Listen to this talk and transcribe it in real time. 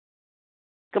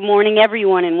Good morning,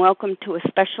 everyone, and welcome to a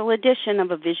special edition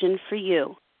of A Vision for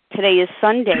You. Today is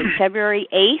Sunday, February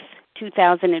 8th,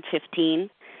 2015.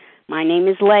 My name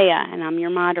is Leah, and I'm your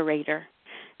moderator.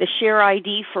 The share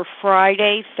ID for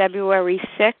Friday, February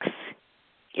 6th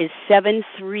is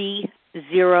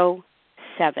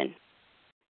 7307.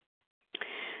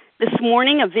 This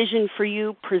morning, A Vision for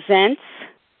You presents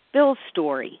Bill's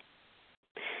story.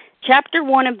 Chapter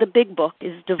 1 of the Big Book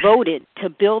is devoted to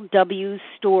Bill W.'s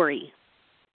story,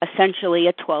 essentially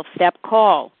a 12-step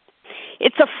call.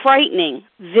 It's a frightening,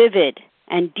 vivid,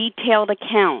 and detailed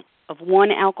account of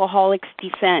one alcoholic's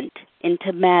descent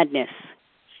into madness.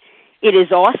 It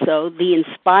is also the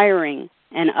inspiring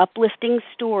and uplifting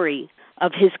story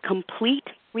of his complete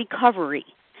recovery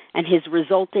and his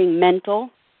resulting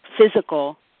mental,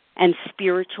 physical, and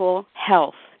spiritual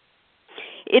health.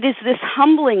 It is this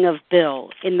humbling of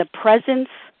Bill in the presence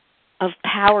of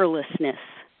powerlessness,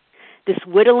 this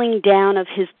whittling down of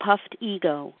his puffed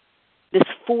ego, this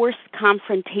forced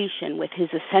confrontation with his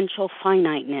essential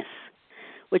finiteness,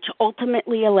 which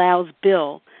ultimately allows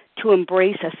Bill to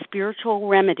embrace a spiritual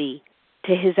remedy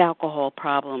to his alcohol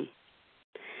problem.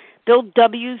 Bill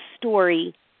W.'s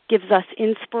story gives us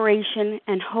inspiration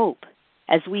and hope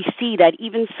as we see that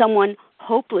even someone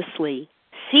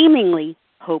seemingly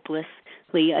hopelessly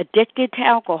addicted to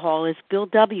alcohol as Bill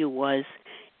W. was,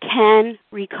 can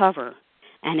recover.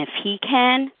 And if he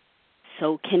can,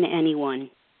 so can anyone.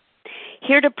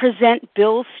 Here to present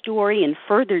Bill's story in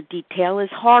further detail is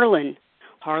Harlan.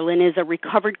 Harlan is a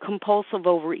recovered compulsive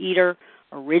overeater,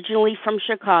 originally from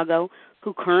Chicago,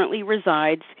 who currently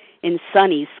resides in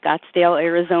sunny Scottsdale,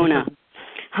 Arizona.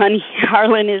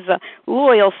 Harlan is a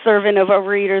loyal servant of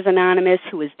Overeaters Anonymous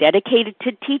who is dedicated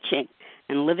to teaching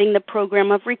and living the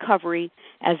program of recovery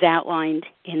as outlined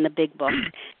in the Big Book.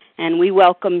 And we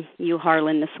welcome you,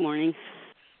 Harlan, this morning.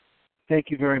 Thank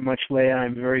you very much, Leah.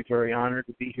 I'm very, very honored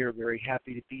to be here, very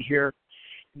happy to be here.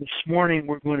 This morning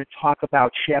we're going to talk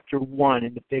about Chapter 1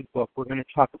 in the Big Book. We're going to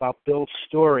talk about Bill's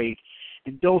story.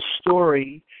 And Bill's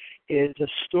story is a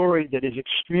story that is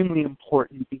extremely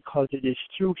important because it is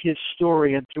through his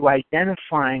story and through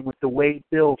identifying with the way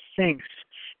Bill thinks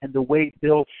and the way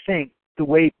Bill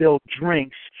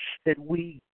drinks that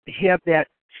we have that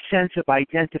sense of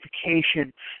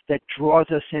identification that draws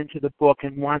us into the book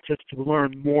and wants us to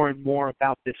learn more and more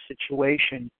about this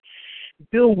situation.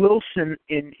 Bill Wilson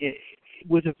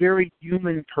was a very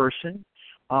human person.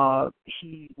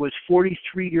 He was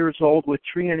 43 years old with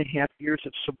 3.5 years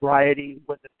of sobriety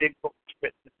when the Big Book was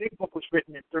written. The Big Book was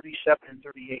written in 37 and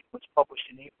 38, was published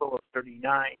in April of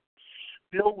 39.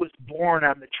 Bill was born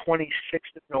on the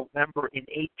 26th of November in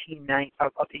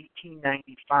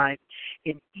 1895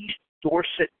 in East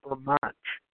Dorset, Vermont.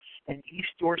 And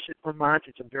East Dorset, Vermont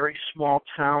is a very small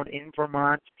town in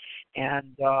Vermont,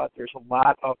 and there's a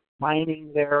lot of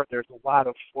mining there. There's a lot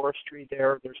of forestry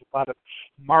there. There's a lot of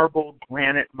marble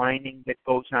granite mining that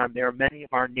goes on there. Many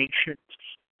of our nation's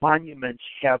monuments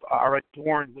are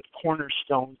adorned with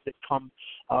cornerstones that come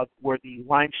where the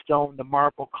limestone, the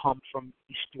marble come from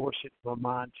East Dorset,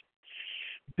 Vermont.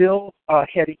 Bill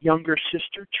had a younger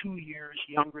sister, 2 years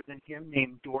younger than him,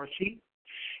 named Dorothy.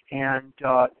 And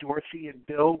Dorothy and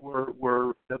Bill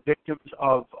were the victims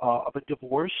of a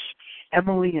divorce.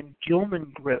 Emily and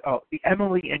Gilman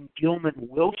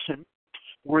Wilson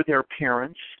were their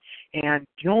parents, and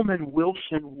Gilman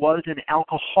Wilson was an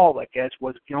alcoholic, as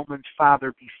was Gilman's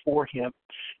father before him.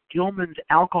 Gilman's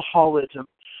alcoholism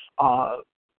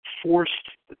forced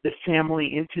the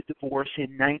family into divorce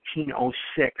in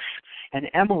 1906, and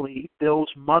Emily,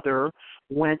 Bill's mother,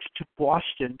 went to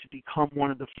Boston to become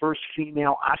one of the first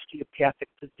female osteopathic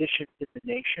physicians in the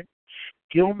nation.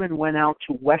 Gilman went out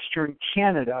to Western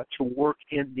Canada to work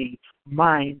in the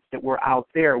mines that were out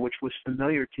there, which was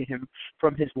familiar to him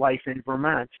from his life in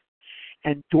Vermont.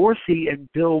 And Dorothy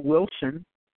and Bill Wilson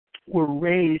were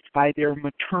raised by their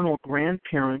maternal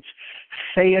grandparents,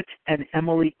 Fayette and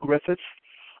Emily Griffith.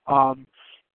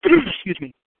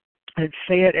 And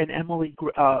Fayette and Emily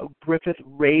Griffith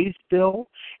raised Bill.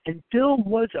 And Bill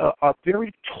was a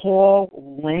very tall,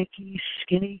 lanky,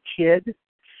 skinny kid,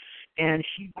 and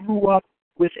he grew up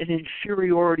with an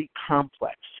inferiority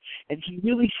complex. And he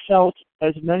really felt,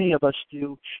 as many of us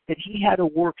do, that he had to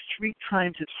work 3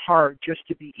 times as hard just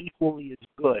to be equally as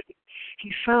good.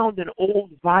 He found an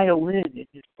old violin in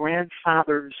his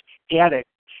grandfather's attic,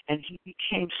 and he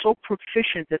became so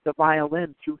proficient at the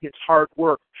violin through his hard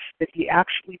work that he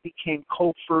actually became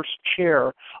co-first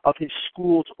chair of his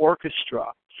school's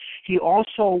orchestra. He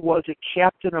also was a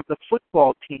captain of the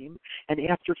football team, and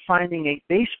after finding a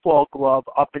baseball glove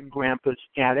up in Grandpa's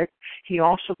attic, he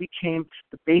also became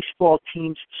the baseball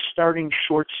team's starting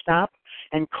shortstop.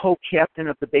 and co-captain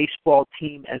of the baseball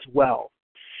team as well.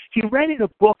 He read in a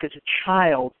book as a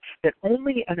child that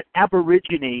only an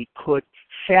aborigine could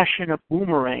fashion a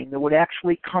boomerang that would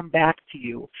actually come back to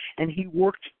you. And he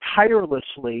worked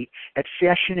tirelessly at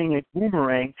fashioning a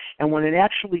boomerang, and when it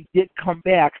actually did come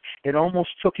back, it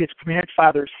almost took his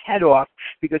grandfather's head off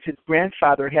because his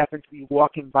grandfather happened to be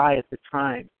walking by at the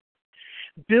time.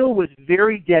 Bill was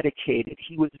very dedicated.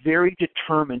 He was very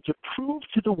determined to prove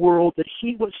to the world that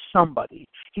he was somebody.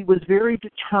 He was very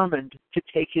determined to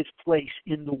take his place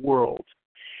in the world.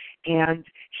 And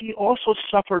he also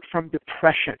suffered from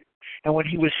depression. And when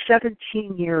he was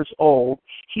 17 years old,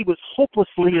 he was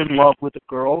hopelessly in love with a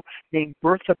girl named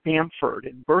Bertha Bamford.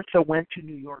 And Bertha went to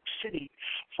New York City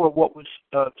for what was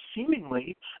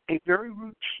seemingly a very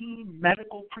routine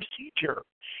medical procedure.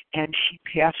 And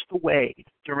she passed away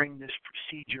during this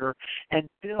procedure. And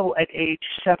Bill, at age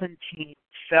 17,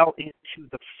 fell into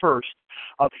the first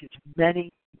of his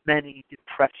many, many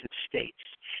depressive states.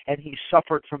 And he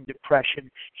suffered from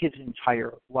depression his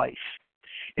entire life.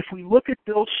 If we look at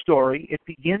Bill's story, it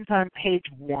begins on page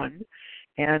 1,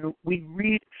 and we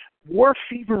read, "War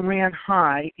fever ran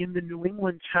high in the New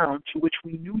England town to which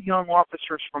we new young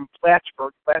officers from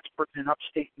Plattsburgh in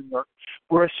upstate New York,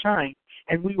 were assigned,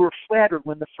 and we were flattered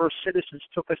when the first citizens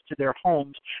took us to their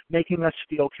homes, making us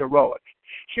feel heroic.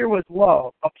 Here was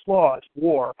love, applause,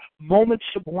 war, moments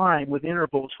sublime with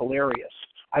intervals hilarious.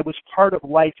 I was part of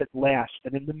life at last,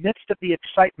 and in the midst of the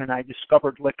excitement I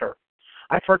discovered liquor.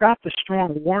 I forgot the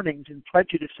strong warnings and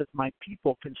prejudices of my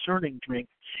people concerning drink.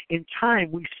 In time,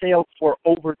 we sailed for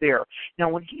over there." Now,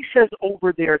 when he says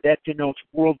over there, that denotes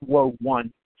World War I.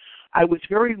 "I was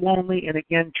very lonely and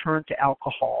again turned to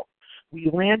alcohol. We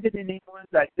landed in England.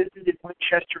 I visited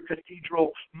Winchester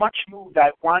Cathedral. Much moved,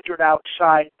 I wandered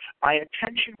outside. My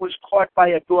attention was caught by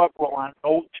a doggerel on an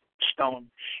old tombstone.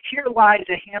 Here lies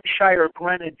a Hampshire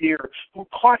grenadier who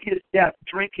caught his death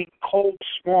drinking cold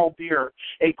small beer.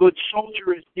 A good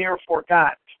soldier is ne'er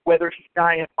forgot, whether he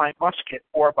dieth by musket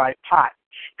or by pot."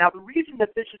 Now, the reason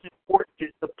that this is important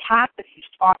is the pot that he's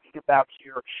talking about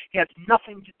here has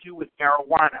nothing to do with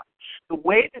marijuana. The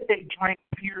way that they drank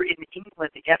beer in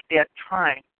England at that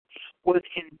time was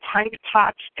in pint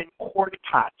pots and quart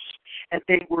pots, and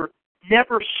they were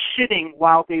never sitting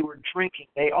while they were drinking.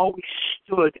 They always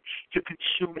stood to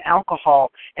consume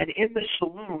alcohol. And in the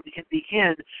saloon, in the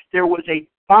inn, there was a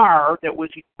bar that was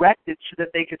erected so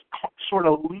that they could sort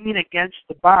of lean against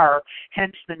the bar,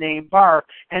 hence the name bar.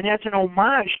 And as an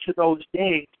homage to those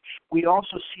days, we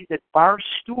also see that bar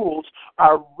stools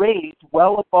are raised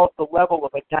well above the level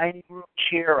of a dining room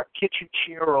chair, a kitchen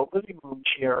chair, or a living room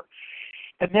chair.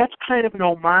 And that's kind of an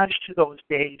homage to those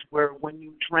days where when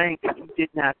you drank, you did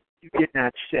not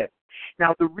sit.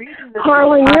 Now, the reason that...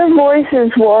 Harlan, your voice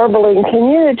is warbling. Can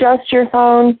you adjust your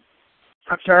phone?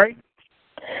 I'm sorry?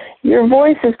 Your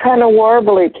voice is kind of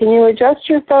warbly. Can you adjust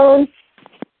your phone?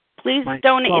 Please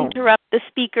don't interrupt the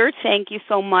speaker. Thank you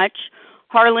so much.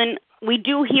 Harlan, we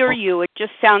do hear you. It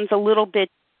just sounds a little bit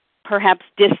perhaps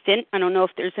distant. I don't know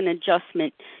if there's an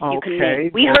adjustment you can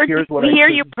make. We hear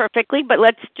you perfectly, but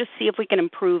let's just see if we can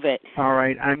improve it. All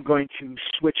right. I'm going to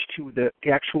switch to the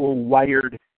actual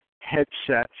wired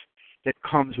headset that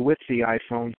comes with the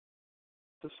iPhone.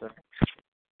 Just a second.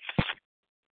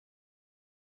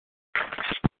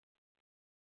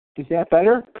 Is that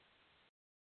better?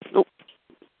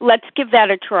 Let's give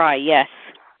that a try, yes.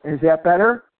 Is that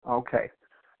better? Okay.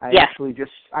 I actually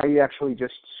just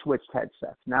switched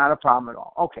headsets. Not a problem at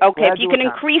all. Okay. Okay, if you can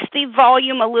increase the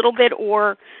volume a little bit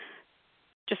or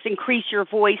just increase your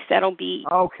voice, that'll be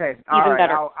even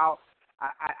better.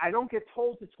 I don't get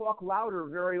told to talk louder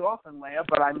very often, Leah,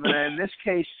 but I'm in this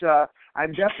case,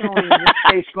 I'm definitely in this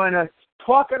case going to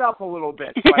talk it up a little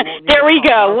bit. So I won't there we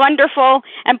go. Wonderful.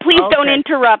 And please don't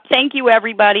interrupt. Thank you,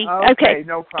 everybody. Okay,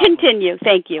 no problem. Continue.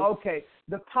 Thank you. Okay.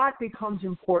 The pot becomes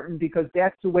important because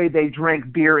that's the way they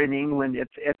drank beer in England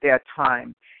at that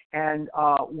time. And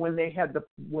when they had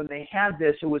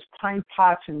this, it was pint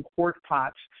pots and quart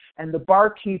pots. And the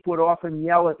barkeep would often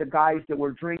yell at the guys that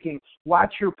were drinking,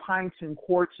 "Watch your pints and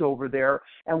quarts over there."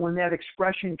 And when that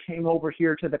expression came over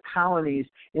here to the colonies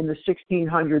in the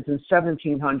 1600s and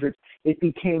 1700s, it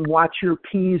became "watch your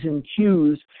P's and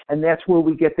Q's," and that's where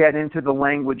we get that into the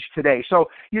language today. So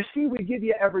you see, we give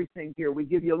you everything here. We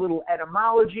give you a little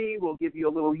etymology. We'll give you a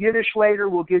little Yiddish later.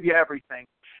 We'll give you everything.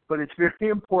 But it's very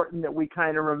important that we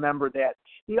kind of remember that.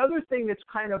 The other thing that's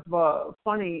kind of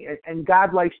funny, and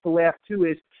God likes to laugh too,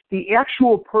 is the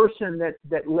actual person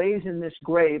that lays in this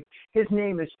grave, his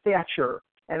name is Thatcher.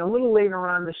 And a little later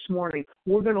on this morning,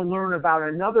 we're going to learn about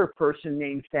another person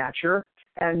named Thatcher.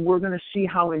 and we're going to see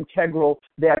how integral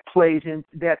that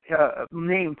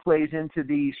name plays into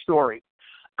the story.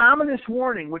 Ominous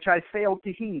warning, which I failed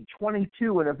to heed.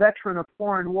 22 and a veteran of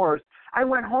foreign wars, I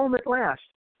went home at last.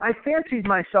 I fancied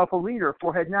myself a leader,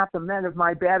 for had not the men of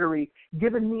my battery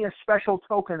given me a special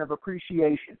token of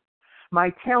appreciation.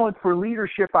 My talent for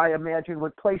leadership, I imagine,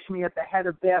 would place me at the head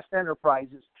of vast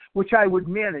enterprises, which I would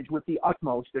manage with the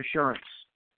utmost assurance.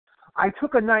 I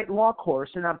took a night law course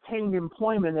and obtained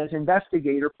employment as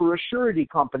investigator for a surety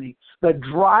company. The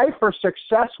drive for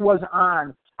success was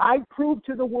on. I proved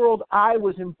to the world I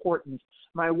was important.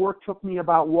 My work took me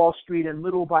about Wall Street, and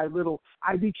little by little,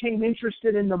 I became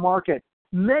interested in the market.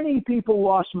 Many people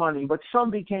lost money, but some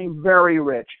became very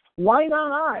rich. Why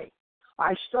not I?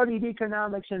 I studied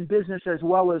economics and business as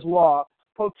well as law.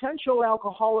 Potential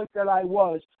alcoholic that I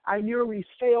was, I nearly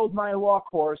failed my law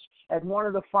course. At one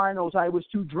of the finals, I was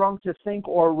too drunk to think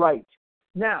or write.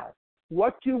 Now,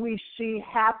 what do we see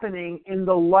happening in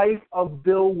the life of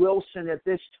Bill Wilson at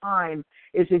this time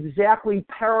is exactly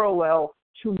parallel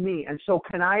to me. And so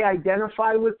can I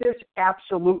identify with this?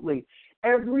 Absolutely.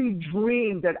 Every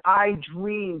dream that I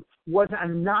dreamed was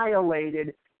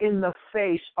annihilated in the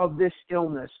face of this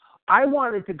illness. I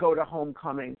wanted to go to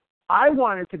homecoming. I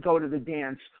wanted to go to the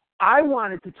dance. I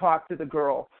wanted to talk to the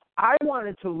girl. I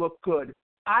wanted to look good.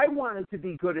 I wanted to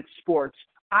be good at sports.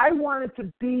 I wanted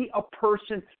to be a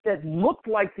person that looked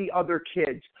like the other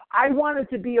kids. I wanted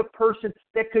to be a person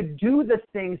that could do the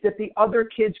things that the other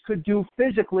kids could do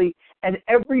physically. And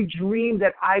every dream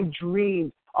that I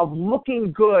dreamed of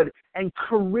looking good and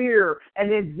career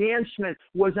and advancement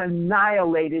was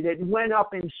annihilated. It went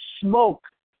up in smoke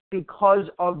because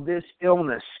of this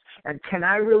illness. And can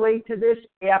I relate to this?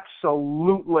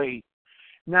 Absolutely.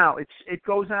 Now, it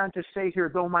goes on to say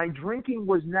here, though my drinking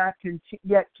was not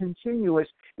yet continuous,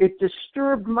 it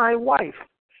disturbed my wife.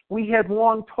 We had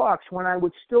long talks when I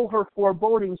would still her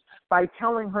forebodings by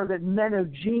telling her that men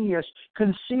of genius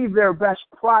conceive their best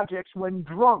projects when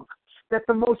drunk, that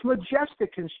the most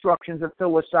majestic constructions of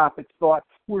philosophic thought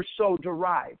were so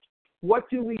derived. What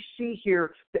do we see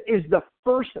here that is the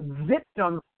first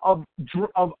victim of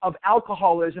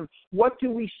alcoholism? What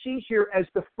do we see here as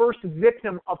the first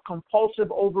victim of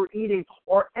compulsive overeating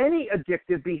or any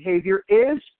addictive behavior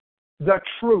is the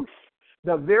truth.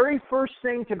 The very first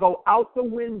thing to go out the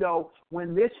window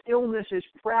when this illness is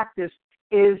practiced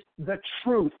is the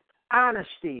truth,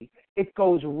 honesty. It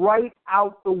goes right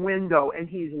out the window, and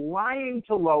he's lying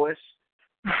to Lois.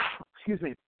 Excuse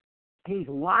me. He's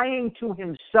lying to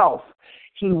himself.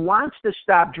 He wants to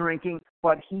stop drinking,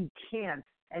 but he can't,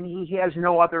 and he has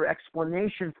no other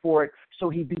explanation for it, so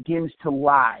he begins to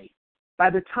lie.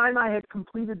 By the time I had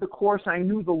completed the course, I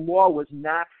knew the law was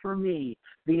not for me.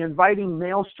 The inviting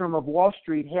maelstrom of Wall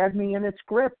Street had me in its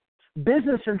grip.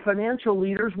 Business and financial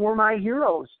leaders were my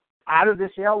heroes. Out of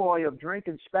this alloy of drink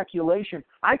and speculation,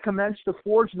 I commenced to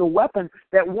forge the weapon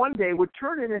that one day would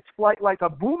turn in its flight like a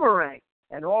boomerang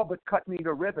and all but cut me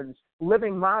to ribbons.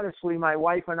 Living modestly, my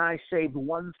wife and I saved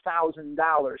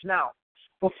 $1,000. Now,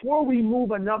 before we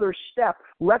move another step,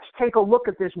 let's take a look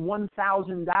at this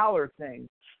 $1,000 thing,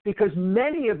 because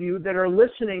many of you that are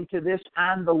listening to this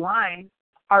on the line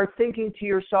are thinking to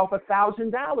yourself,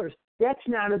 $1,000, that's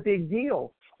not a big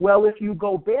deal. Well, if you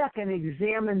go back and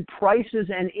examine prices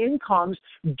and incomes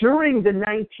during the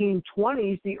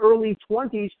 1920s, the early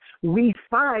 20s, we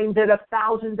find that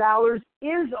 $1,000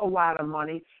 is a lot of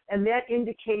money, and that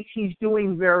indicates he's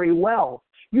doing very well.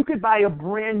 You could buy a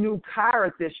brand new car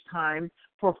at this time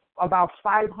for about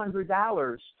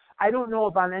 $500. I don't know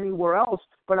about anywhere else,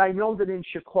 but I know that in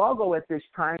Chicago at this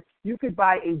time, you could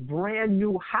buy a brand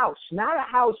new house, not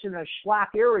a house in a schlock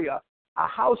area, a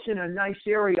house in a nice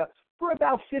area, for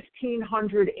about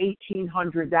 $1,500,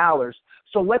 $1,800.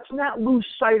 So let's not lose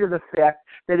sight of the fact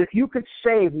that if you could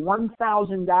save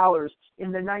 $1,000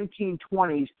 in the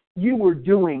 1920s, you were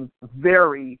doing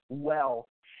very well.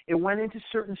 It went into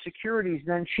certain securities,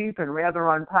 then cheap and rather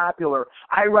unpopular.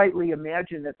 I rightly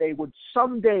imagined that they would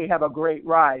someday have a great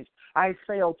rise. I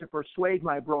failed to persuade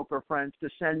my broker friends to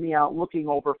send me out looking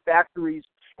over factories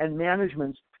and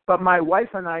managements, but my wife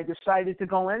and I decided to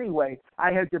go anyway.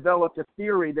 I had developed a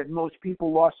theory that most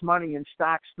people lost money in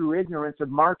stocks through ignorance of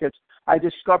markets. I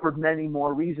discovered many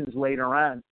more reasons later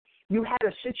on. You had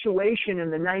a situation in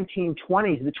the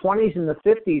 1920s, the 20s and the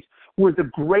 50s, were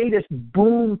the greatest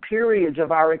boom periods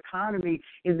of our economy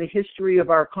in the history of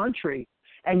our country.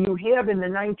 And you have in the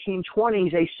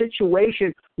 1920s a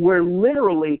situation where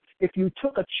literally if you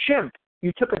took a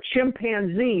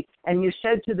chimpanzee and you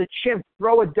said to the chimp,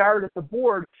 throw a dart at the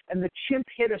board, and the chimp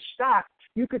hit a stock,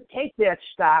 you could take that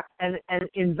stock and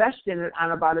invest in it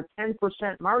on about a 10%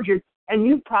 margin, and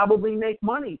you probably make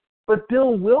money. But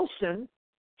Bill Wilson,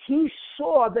 he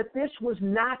saw that this was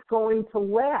not going to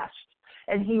last.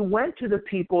 And he went to the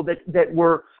people that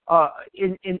were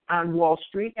on Wall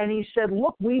Street, and he said,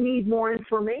 look, we need more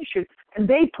information. And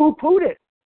they poo-pooed it.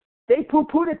 They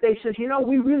said,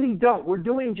 we really don't. We're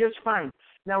doing just fine.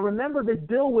 Now, remember that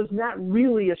Bill was not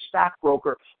really a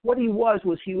stockbroker. What he was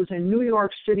a New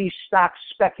York City stock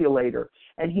speculator.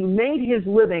 And he made his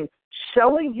living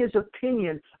selling his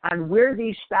opinion on where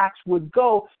these stocks would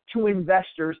go to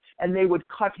investors, and they would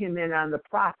cut him in on the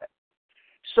profit.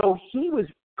 So he was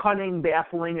cunning,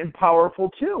 baffling, and powerful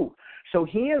too. So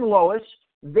he and Lois,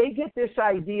 they get this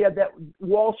idea that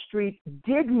Wall Street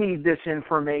did need this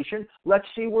information. Let's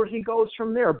see where he goes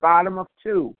from there. Bottom of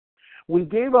 2. We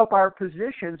gave up our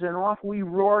positions, and off we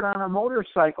roared on a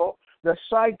motorcycle, the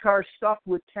sidecar stuffed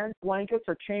with tent blankets,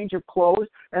 a change of clothes,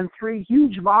 and 3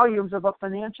 huge volumes of a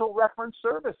financial reference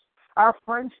service. Our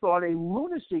friends thought a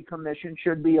lunacy commission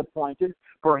should be appointed.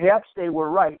 Perhaps they were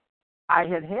right. I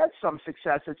had some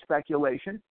success at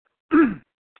speculation.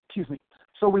 Excuse me.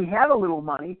 So we had a little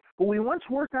money, but we once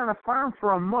worked on a farm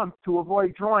for a month to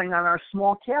avoid drawing on our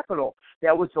small capital.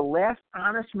 That was the last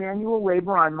honest manual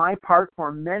labor on my part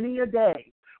for many a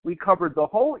day. We covered the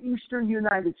whole eastern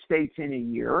United States in a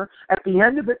year. At the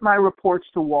end of it, my reports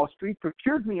to Wall Street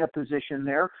procured me a position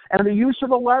there and the use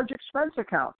of a large expense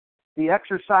account. The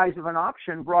exercise of an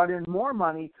option brought in more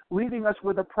money, leaving us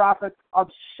with a profit of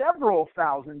several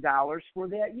 $1,000s for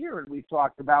that year, and we've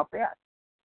talked about that.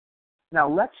 Now,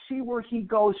 let's see where he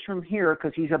goes from here,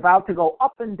 because he's about to go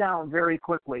up and down very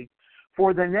quickly.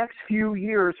 For the next few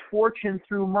years, fortune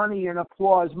threw money and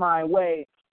applause my way.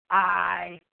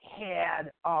 I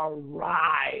had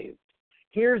arrived.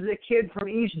 Here's the kid from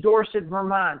East Dorset,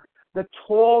 Vermont, the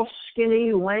tall,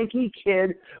 skinny, lanky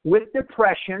kid with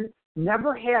depression,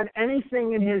 never had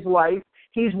anything in his life.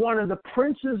 He's one of the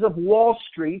princes of Wall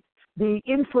Street. The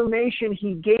information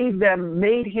he gave them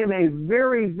made him a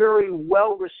very, very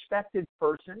well-respected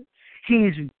person.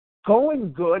 He's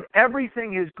going good.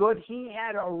 Everything is good. He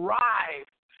had arrived.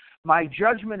 My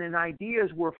judgment and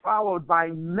ideas were followed by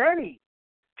many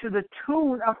to the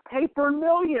tune of paper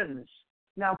millions.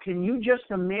 Now, can you just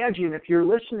imagine, if you're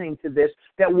listening to this,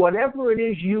 that whatever it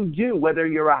is you do, whether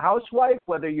you're a housewife,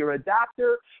 whether you're a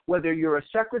doctor, whether you're a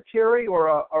secretary or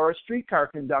a streetcar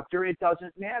conductor, it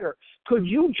doesn't matter. Could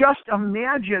you just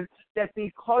imagine that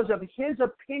because of his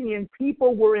opinion,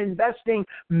 people were investing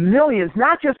millions,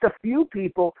 not just a few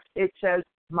people? It says,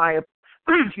 my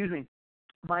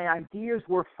ideas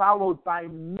were followed by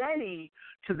many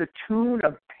to the tune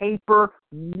of paper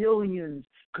millions.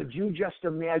 Could you just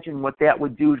imagine what that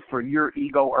would do for your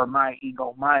ego or my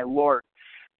ego? My Lord.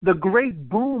 The great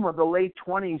boom of the late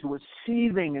 20s was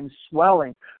seething and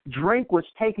swelling. Drink was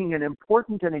taking an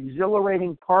important and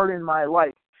exhilarating part in my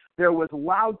life. There was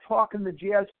loud talk in the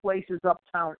jazz places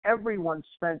uptown. Everyone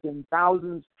spent in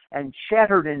thousands and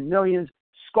chattered in millions.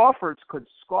 Scoffers could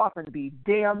scoff and be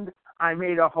damned. I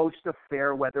made a host of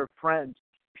fair-weather friends.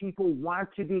 People want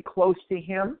to be close to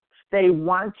him. They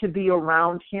want to be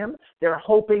around him. They're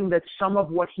hoping that some of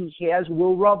what he has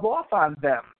will rub off on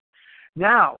them.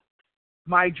 Now,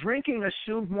 my drinking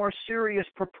assumed more serious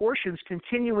proportions,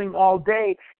 continuing all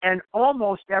day and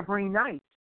almost every night.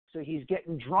 So he's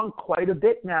getting drunk quite a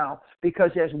bit now,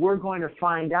 because as we're going to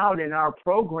find out in our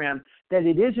program, that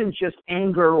it isn't just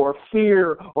anger or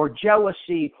fear or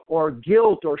jealousy or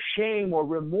guilt or shame or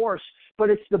remorse, but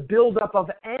it's the buildup of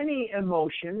any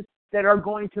emotions that are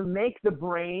going to make the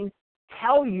brain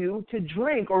tell you to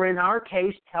drink, or in our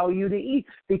case, tell you to eat,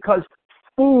 because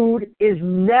food is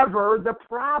never the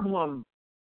problem.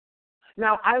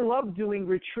 Now, I love doing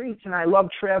retreats, and I love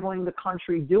traveling the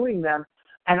country doing them,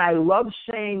 and I love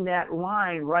saying that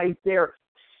line right there.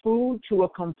 Food to a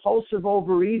compulsive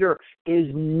overeater is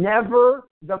never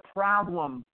the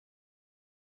problem.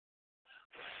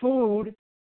 Food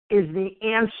is the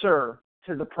answer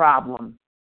to the problem.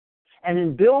 And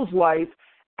in Bill's life,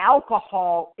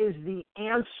 alcohol is the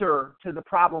answer to the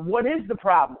problem. What is the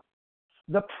problem?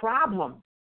 The problem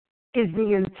is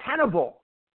the untenable,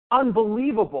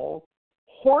 unbelievable,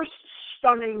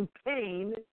 horse-stunning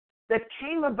pain that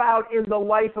came about in the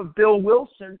life of Bill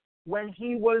Wilson when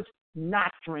he was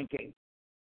not drinking.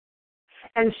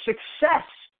 And success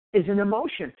is an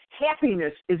emotion.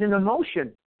 Happiness is an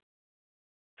emotion.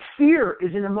 Fear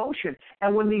is an emotion.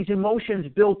 And when these emotions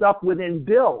built up within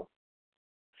Bill,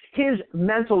 his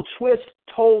mental twist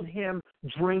told him,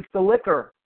 drink the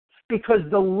liquor, because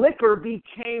the liquor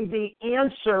became the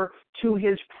answer to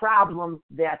his problem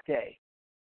that day.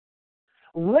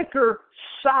 Liquor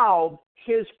solved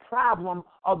his problem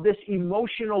of this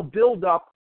emotional buildup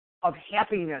of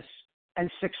happiness, and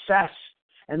success.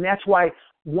 And that's why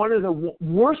one of the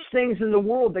worst things in the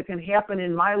world that can happen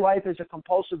in my life as a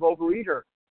compulsive overeater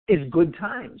is good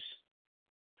times.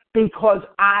 Because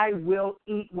I will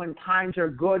eat when times are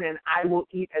good, and I will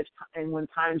eat and when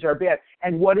times are bad.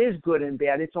 And what is good and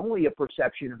bad? It's only a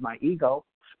perception of my ego,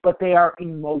 but they are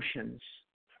emotions.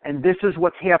 And this is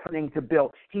what's happening to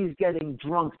Bill. He's getting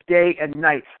drunk day and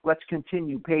night. Let's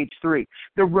continue, page 3.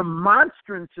 The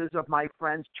remonstrances of my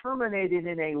friends terminated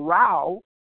in a row,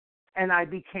 and I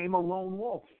became a lone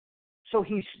wolf. So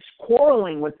he's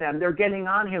quarreling with them. They're getting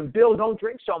on him. Bill, don't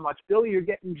drink so much. Bill, you're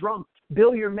getting drunk.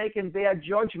 Bill, you're making bad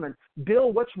judgment.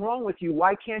 Bill, what's wrong with you?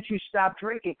 Why can't you stop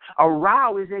drinking? A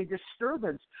row is a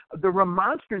disturbance. The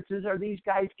remonstrances are these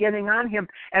guys getting on him.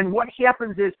 And what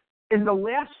happens is, in the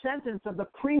last sentence of the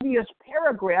previous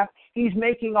paragraph, he's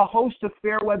making a host of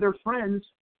fair weather friends.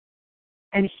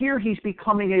 And here he's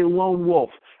becoming a lone wolf.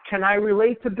 Can I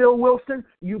relate to Bill Wilson?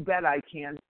 You bet I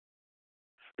can.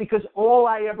 Because all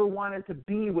I ever wanted to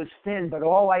be was thin, but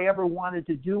all I ever wanted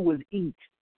to do was eat.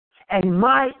 And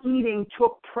my eating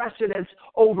took precedence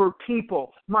over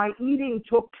people. My eating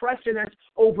took precedence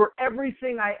over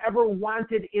everything I ever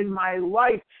wanted in my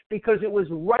life because it was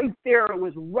right there. It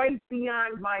was right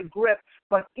beyond my grip.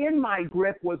 But in my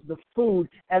grip was the food,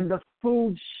 and the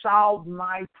food solved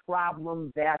my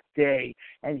problem that day.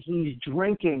 And he's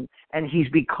drinking, and he's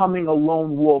becoming a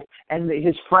lone wolf. And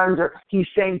he's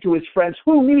saying to his friends,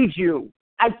 who needs you?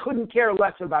 I couldn't care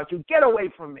less about you. Get away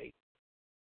from me.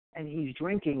 And he's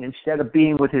drinking instead of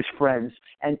being with his friends.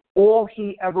 And all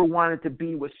he ever wanted to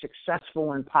be was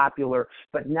successful and popular,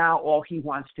 but now all he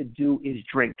wants to do is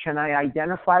drink. Can I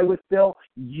identify with Bill?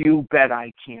 You bet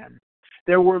I can.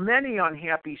 There were many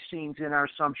unhappy scenes in our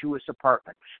sumptuous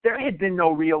apartment. There had been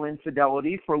no real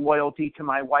infidelity, for loyalty to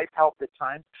my wife helped at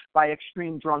times by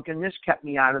extreme drunkenness kept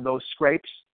me out of those scrapes.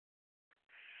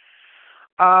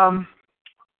 Bill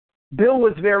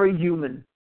was very human.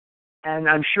 And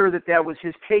I'm sure that was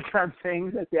his take on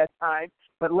things at that time.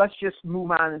 But let's just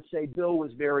move on and say Bill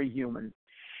was very human.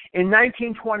 In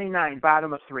 1929,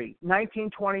 bottom of 3,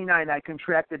 1929, I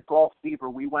contracted golf fever.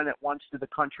 We went at once to the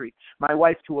country, my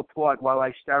wife to applaud while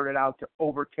I started out to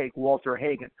overtake Walter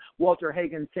Hagen. Walter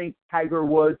Hagen, think Tiger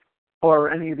Woods or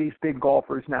any of these big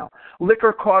golfers now.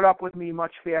 Liquor caught up with me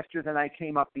much faster than I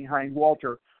came up behind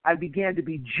Walter. I began to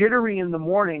be jittery in the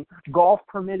morning. Golf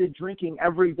permitted drinking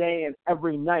every day and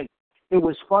every night. It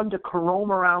was fun to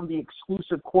roam around the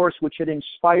exclusive course which had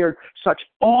inspired such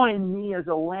awe in me as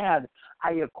a lad.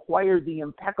 I acquired the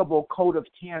impeccable coat of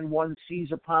tan one sees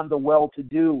upon the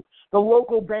well-to-do. The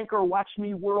local banker watched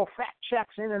me whirl fat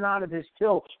checks in and out of his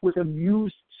till with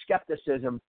amused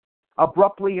skepticism.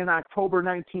 Abruptly in October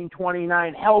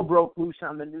 1929, hell broke loose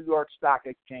on the New York Stock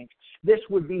Exchange. This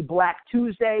would be Black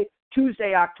Tuesday,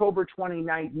 October 29,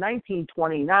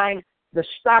 1929. The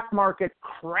stock market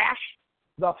crashed.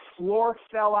 The floor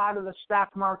fell out of the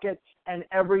stock market, and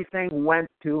everything went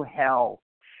to hell.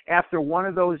 After one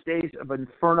of those days of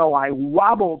inferno, I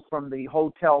wobbled from the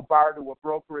hotel bar to a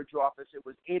brokerage office. It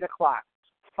was 8 o'clock.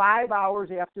 5 hours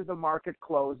after the market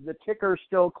closed, the ticker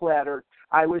still clattered.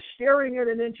 I was staring at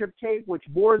an inch of tape which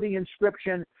bore the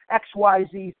inscription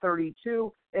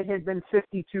XYZ32. It had been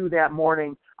 52 that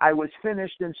morning. I was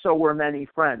finished, and so were many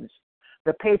friends.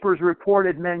 The papers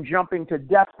reported men jumping to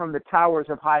death from the towers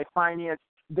of high finance.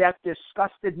 That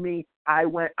disgusted me. I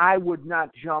would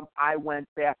not jump. I went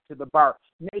back to the bar.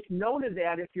 Make note of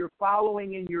that if you're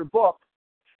following in your book.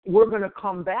 We're going to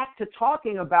come back to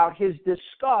talking about his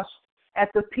disgust at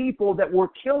the people that were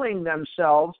killing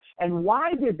themselves. And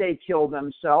why did they kill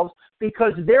themselves?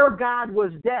 Because their God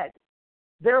was dead.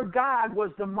 Their God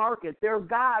was the market. Their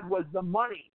God was the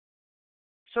money.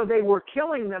 So they were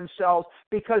killing themselves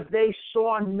because they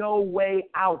saw no way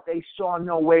out. They saw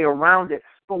no way around it.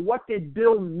 But what did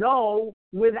Bill know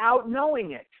without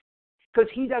knowing it? Because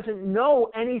he doesn't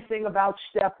know anything about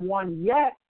step 1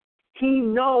 yet. He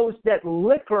knows that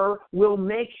liquor will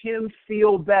make him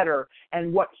feel better.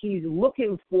 And what he's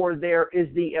looking for there is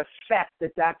the effect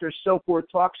that Dr. Silkworth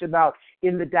talks about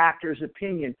in the doctor's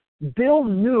opinion. Bill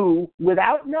knew,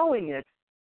 without knowing it,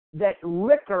 that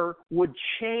liquor would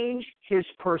change his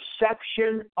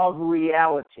perception of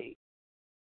reality.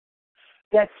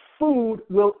 That food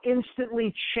will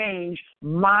instantly change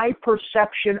my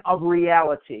perception of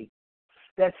reality.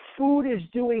 That food is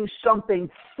doing something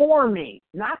for me,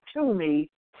 not to me,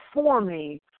 for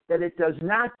me, that it does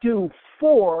not do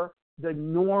for the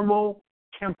normal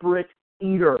temperate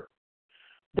eater.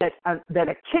 That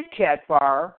a Kit Kat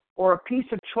bar or a piece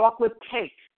of chocolate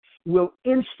cake will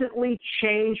instantly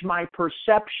change my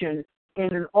perception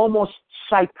in an almost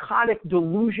psychotic,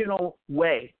 delusional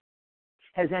way.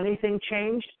 Has anything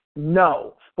changed?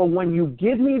 No. But when you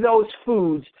give me those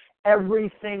foods,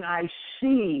 everything I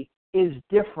see is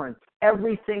different.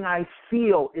 Everything I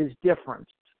feel is different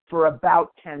for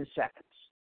about 10 seconds.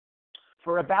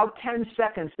 For about 10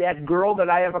 seconds, that girl that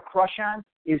I have a crush on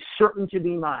is certain to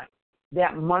be mine.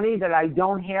 That money that I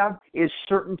don't have is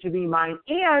certain to be mine,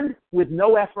 and with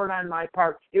no effort on my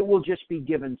part, it will just be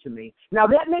given to me. Now,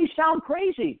 that may sound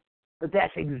crazy, but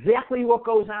that's exactly what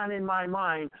goes on in my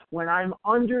mind when I'm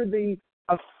under the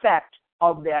effect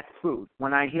of that food,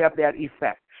 when I have that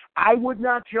effect. I would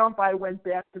not jump. I went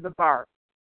back to the bar.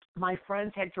 My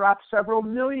friends had dropped several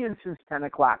million since 10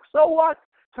 o'clock. So what?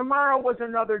 Tomorrow was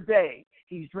another day.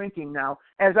 He's drinking now.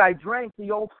 As I drank,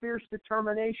 the old fierce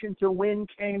determination to win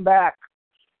came back.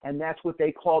 And that's what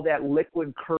they call that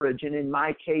liquid courage. And in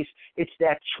my case, it's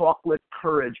that chocolate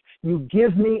courage. You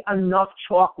give me enough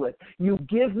chocolate. You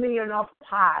give me enough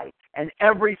pie, and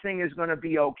everything is going to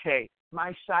be okay.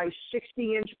 My size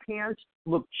 60-inch pants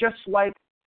look just like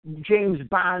James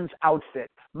Bond's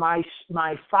outfit. My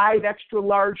 5 extra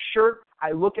large shirt,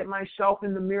 I look at myself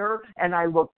in the mirror and I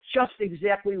look just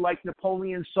exactly like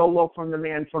Napoleon Solo from The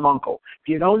Man from U.N.C.L.E. If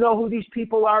you don't know who these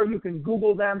people are, you can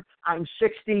Google them. I'm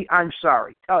 60. I'm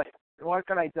sorry. Tell you. What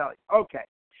can I tell you? Okay.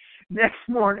 Next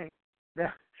morning,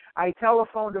 I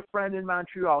telephoned a friend in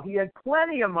Montreal. He had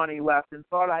plenty of money left and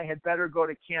thought I had better go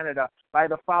to Canada. By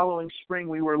the following spring,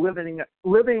 we were living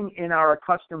in our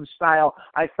accustomed style.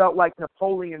 I felt like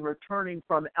Napoleon returning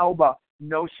from Elba.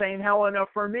 No St. Helena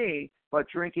for me, but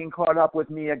drinking caught up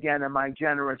with me again, and my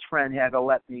generous friend had to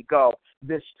let me go.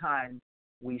 This time,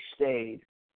 we stayed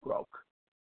broke.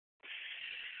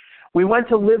 We went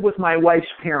to live with my wife's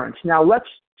parents. Now, let's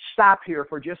stop here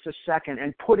for just a second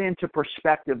and put into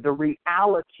perspective the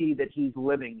reality that he's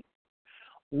living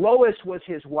in. Lois was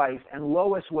his wife, and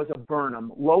Lois was a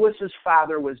Burnham. Lois's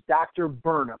father was Dr.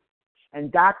 Burnham,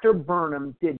 and Dr.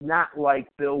 Burnham did not like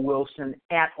Bill Wilson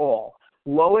at all.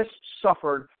 Lois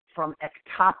suffered from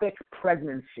ectopic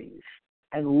pregnancies,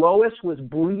 and Lois was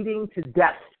bleeding to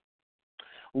death.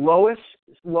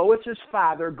 Lois's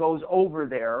father goes over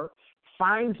there,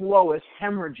 finds Lois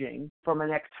hemorrhaging from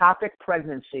an ectopic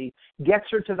pregnancy, gets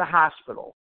her to the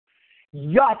hospital.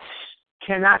 Yutz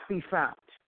cannot be found.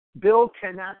 Bill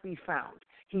cannot be found.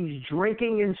 He's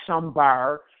drinking in some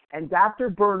bar, and Dr.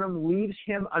 Burnham leaves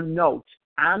him a note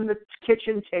on the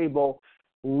kitchen table.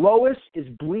 Lois is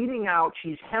bleeding out.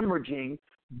 She's hemorrhaging.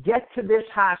 Get to this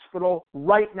hospital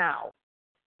right now.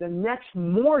 The next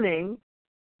morning,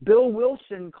 Bill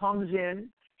Wilson comes in.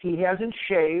 He hasn't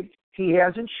shaved. He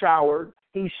hasn't showered.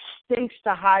 He stinks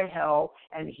to high hell.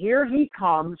 And here he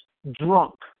comes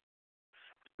drunk.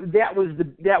 That was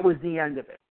the end of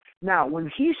it. Now, when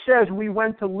he says we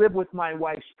went to live with my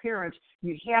wife's parents,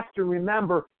 you have to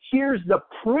remember, here's the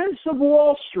Prince of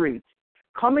Wall Street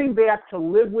coming back to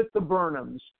live with the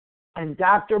Burnhams, and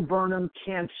Dr. Burnham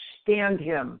can't stand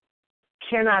him,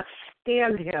 cannot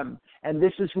stand him, and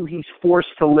this is who he's forced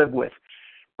to live with.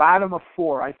 Bottom of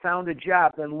 4, I found a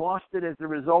job, then lost it as a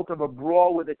result of a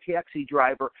brawl with a taxi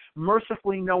driver.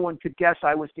 Mercifully, no one could guess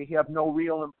I was to have no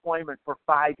real employment for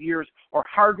 5 years or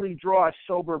hardly draw a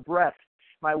sober breath.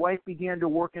 My wife began to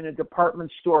work in a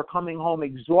department store, coming home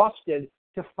exhausted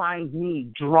to find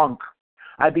me drunk.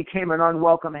 I became an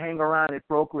unwelcome hanger-on at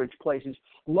brokerage places.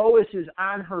 Lois is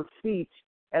on her feet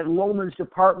at Lohman's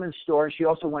department store. She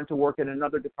also went to work at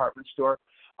another department store.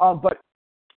 But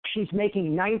she's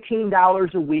making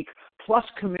 $19 a week plus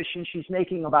commission. She's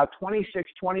making about $26,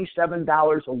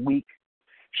 $27 a week.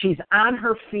 She's on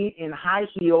her feet in high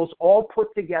heels, all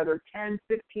put together, 10,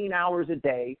 15 hours a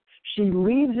day. She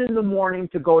leaves in the morning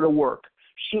to go to work.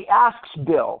 She asks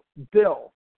Bill,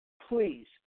 please,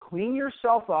 clean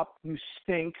yourself up, you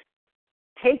stink.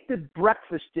 Take the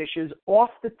breakfast dishes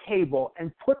off the table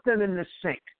and put them in the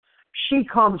sink. She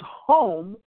comes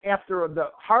home after the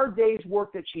hard day's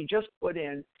work that she just put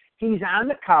in. He's on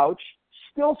the couch,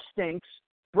 still stinks.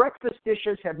 Breakfast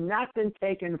dishes have not been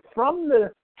taken from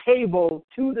the table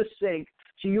to the sink.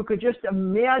 So you could just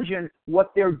imagine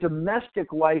what their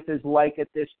domestic life is like at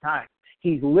this time.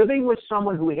 He's living with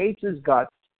someone who hates his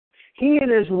guts. He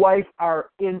and his wife are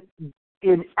in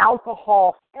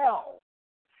alcohol hell.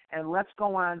 And let's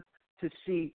go on to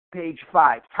see page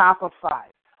 5, top of 5.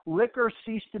 Liquor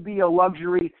ceased to be a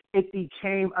luxury. It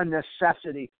became a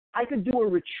necessity. I could do a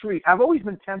retreat. I've always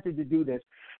been tempted to do this.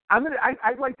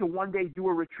 I'd like to one day do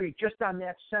a retreat just on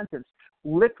that sentence.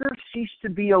 Liquor ceased to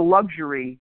be a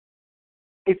luxury.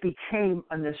 It became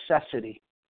a necessity.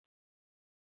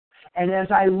 And as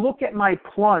I look at my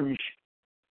plunge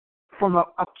from a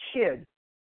kid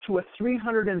to a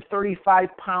 335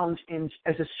 pounds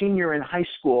as a senior in high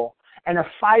school, and a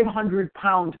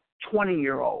 500-pound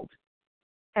 20-year-old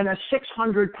and a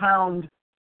 600-pound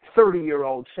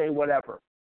 30-year-old, say whatever.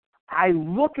 I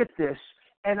look at this,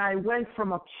 and I went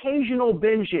from occasional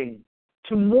binging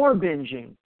to more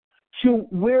binging to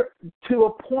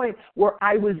a point where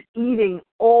I was eating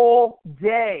all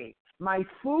day. My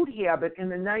food habit in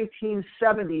the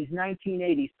 1970s,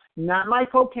 1980s, not my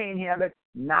cocaine habit,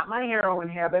 not my heroin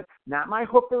habit, not my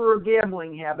hooker or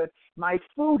gambling habit. My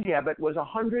food habit was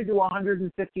 $100 to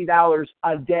 $150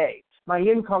 a day. My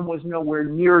income was nowhere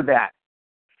near that.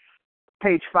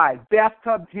 Page 5,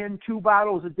 bathtub tin, 2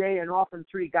 bottles a day, and often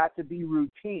 3 got to be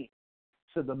routine.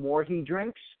 So the more he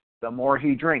drinks, the more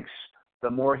he drinks. The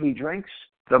more he drinks,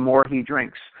 the more he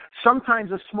drinks.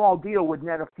 Sometimes a small deal would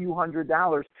net a few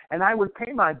 $100s, and I would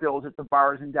pay my bills at the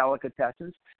bars and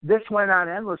delicatessens. This went on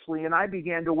endlessly, and I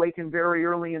began to waken very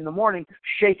early in the morning,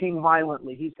 shaking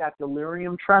violently. He's got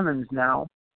delirium tremens now.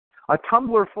 A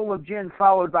tumbler full of gin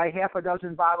followed by half a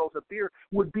dozen bottles of beer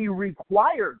would be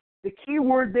required. The key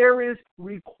word there is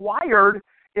required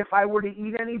if I were to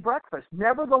eat any breakfast.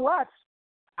 Nevertheless,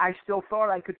 I still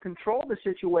thought I could control the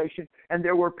situation, and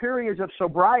there were periods of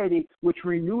sobriety which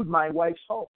renewed my wife's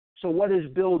hope. So what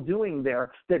is Bill doing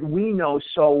there that we know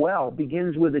so well?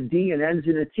 Begins with a D and ends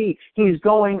in a T. He's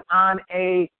going on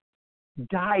a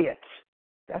diet.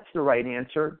 That's the right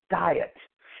answer, diet.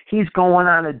 He's going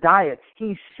on a diet.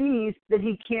 He sees that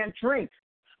he can't drink,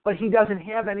 but he doesn't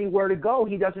have anywhere to go.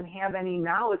 He doesn't have any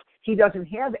knowledge. He doesn't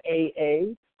have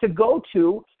AA to go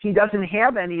to. He doesn't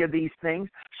have any of these things,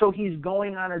 so he's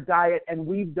going on a diet, and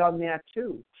we've done that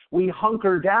too. We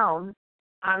hunker down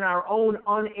on our own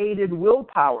unaided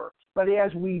willpower, but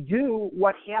as we do,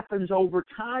 what happens over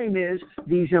time is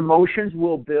these emotions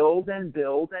will build and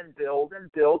build and build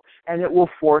and build, and it will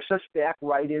force us back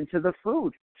right into the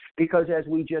food, because as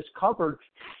we just covered,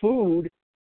 food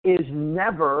is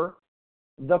never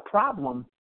the problem.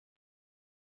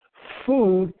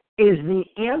 Food is the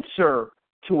answer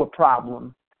to a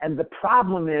problem. And the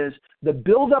problem is the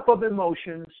buildup of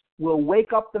emotions will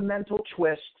wake up the mental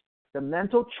twist. The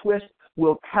mental twist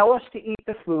will tell us to eat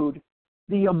the food.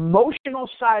 The emotional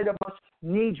side of us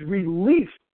needs relief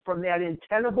from that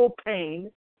untenable pain.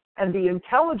 And the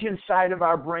intelligent side of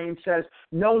our brain says,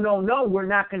 no, we're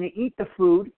not going to eat the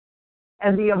food.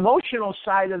 And the emotional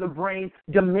side of the brain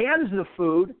demands the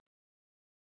food.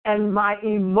 And my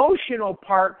emotional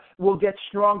part will get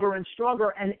stronger and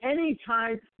stronger. And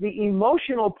anytime the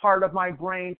emotional part of my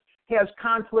brain has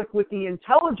conflict with the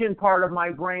intelligent part of my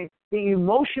brain, the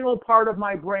emotional part of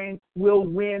my brain will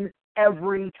win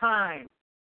every time.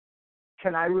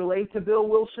 Can I relate to Bill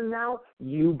Wilson now?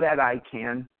 You bet I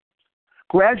can.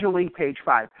 Gradually, page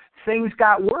 5, things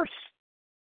got worse.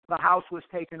 The house was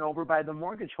taken over by the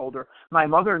mortgage holder. My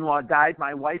mother-in-law died.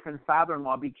 My wife and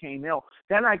father-in-law became ill.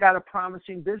 Then I got a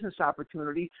promising business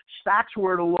opportunity. Stocks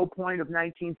were at a low point of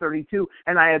 1932,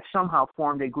 and I had somehow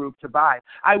formed a group to buy.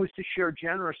 I was to share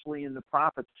generously in the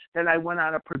profits. Then I went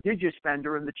on a prodigious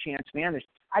bender, and the chance vanished.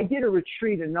 I did a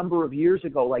retreat a number of years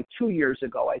ago, like 2 years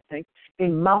ago, I think,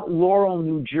 in Mount Laurel,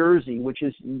 New Jersey, which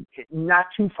is not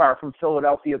too far from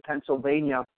Philadelphia,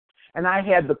 Pennsylvania. And I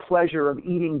had the pleasure of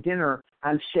eating dinner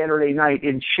on Saturday night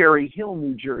in Cherry Hill,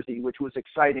 New Jersey, which was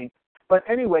exciting. But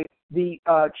anyway, the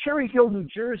Cherry Hill, New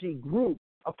Jersey group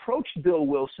approached Bill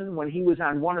Wilson when he was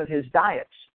on one of his diets.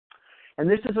 And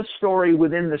this is a story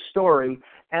within the story.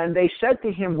 And they said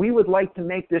to him, we would like to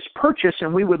make this purchase,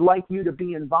 and we would like you to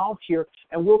be involved here,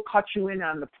 and we'll cut you in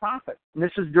on the profit. And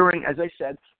this is during, as I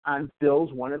said, on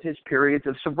Bill's one of his periods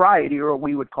of sobriety, or what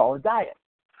we would call a diet.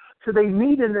 So they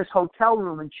meet in this hotel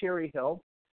room in Cherry Hill,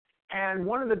 and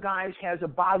one of the guys has a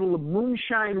bottle of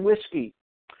moonshine whiskey.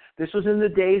 This was in the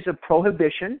days of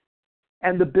Prohibition,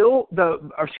 and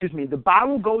the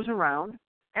bottle goes around,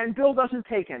 and Bill doesn't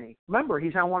take any. Remember,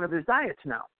 he's on one of his diets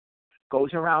now.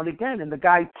 Goes around again, and the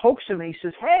guy pokes him, and he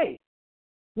says, hey,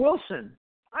 Wilson,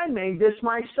 I made this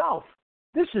myself.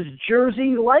 This is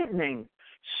Jersey Lightning.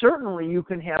 Certainly you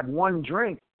can have one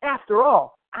drink. After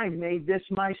all, I made this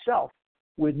myself.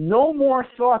 With no more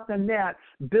thought than that,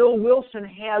 Bill Wilson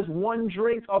has one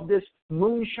drink of this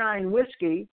moonshine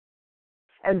whiskey,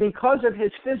 and because of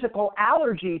his physical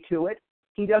allergy to it,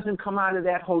 he doesn't come out of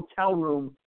that hotel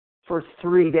room for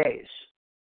 3 days.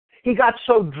 He got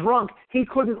so drunk, he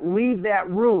couldn't leave that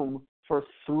room for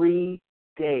 3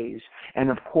 days.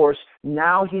 And of course,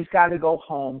 now he's got to go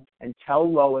home and tell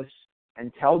Lois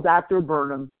and tell Dr.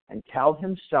 Burnham and tell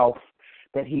himself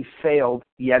that he failed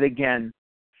yet again.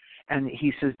 And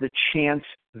he says the chance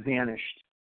vanished.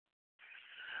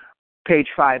 Page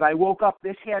 5. I woke up.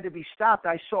 This had to be stopped.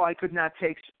 I saw I could not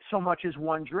take so much as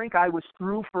one drink. I was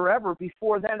through forever.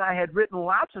 Before then, I had written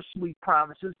lots of sweet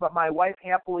promises, but my wife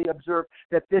happily observed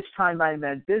that this time I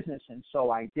meant business, and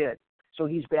so I did. So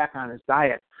he's back on his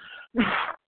diet.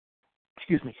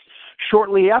 Excuse me.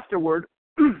 Shortly afterward,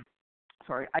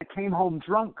 I came home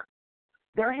drunk.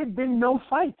 There had been no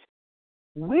fight.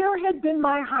 Where had been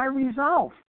my high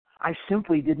resolve? I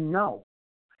simply didn't know.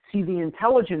 See, the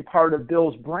intelligent part of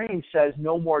Bill's brain says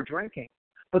no more drinking,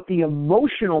 but the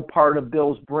emotional part of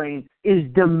Bill's brain is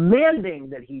demanding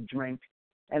that he drink,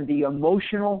 and the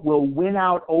emotional will win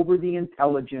out over the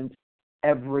intelligent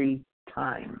every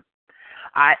time.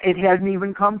 It hadn't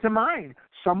even come to mind.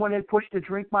 Someone had pushed a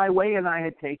drink my way and I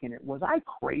had taken it. Was I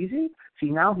crazy?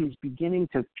 See, now he's beginning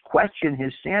to question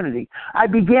his sanity. I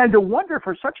began to wonder,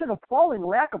 for such an appalling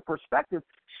lack of perspective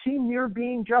seemed near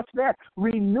being just that.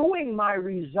 Renewing my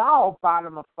resolve,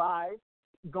 bottom of 5,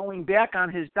 going back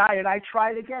on his diet, I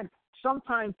tried again. Some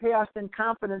time passed and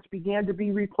confidence began to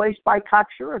be replaced by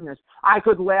cocksureness. I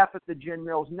could laugh at the gin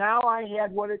mills. Now I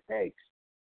had what it takes.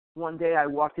 One day I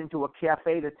walked into a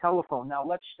cafe to telephone. Now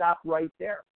let's stop right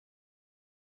there.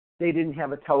 They didn't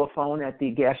have a telephone at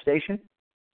the gas station.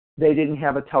 They didn't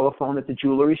have a telephone at the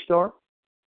jewelry store.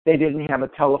 They didn't have a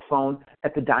telephone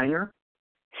at the diner.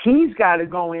 He's got to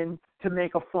go in to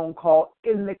make a phone call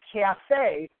in the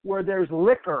cafe where there's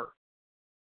liquor.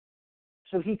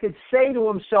 So he could say to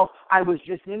himself, I was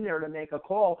just in there to make a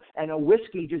call and a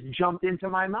whiskey just jumped into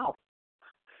my mouth.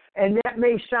 And that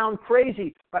may sound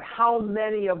crazy, but how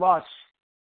many of us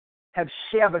have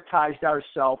sabotaged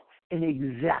ourselves in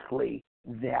exactly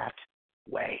that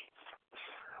way?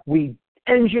 We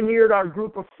engineered our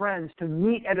group of friends to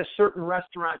meet at a certain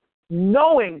restaurant,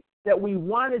 knowing that we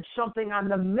wanted something on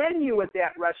the menu at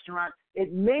that restaurant.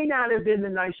 It may not have been the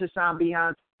nicest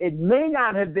ambiance. It may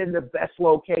not have been the best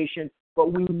location,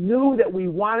 but we knew that we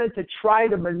wanted to try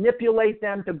to manipulate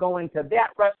them to going to that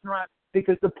restaurant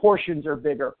because the portions are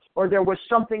bigger, or there was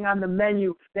something on the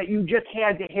menu that you just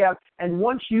had to have, and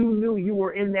once you knew you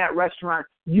were in that restaurant,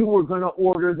 you were going to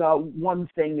order the one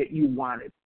thing that you wanted.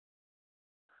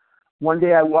 One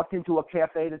day I walked into a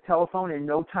cafe to telephone. In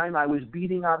no time I was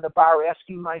beating on the bar,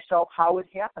 asking myself how it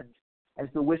happened. As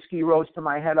the whiskey rose to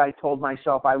my head, I told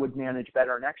myself I would manage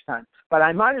better next time. But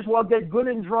I might as well get good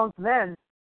and drunk then,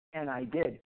 and I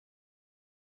did.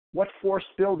 What forced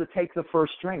Bill to take the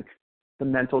first drink? The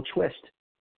mental twist.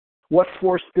 What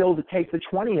forced Bill to take the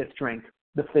 20th drink?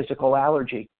 The physical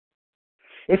allergy.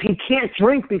 If he can't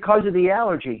drink because of the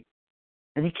allergy,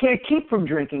 and he can't keep from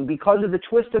drinking because of the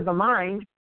twist of the mind,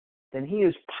 then he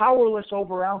is powerless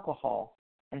over alcohol,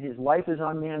 and his life is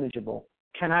unmanageable.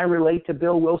 Can I relate to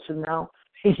Bill Wilson now?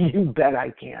 You bet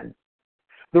I can.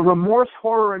 The remorse,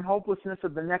 horror, and hopelessness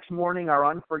of the next morning are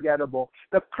unforgettable.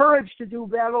 The courage to do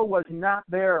battle was not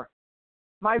there.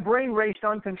 My brain raced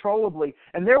uncontrollably,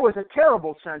 and there was a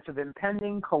terrible sense of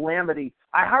impending calamity.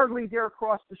 I hardly dare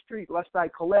cross the street lest I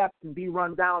collapse and be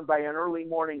run down by an early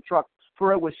morning truck,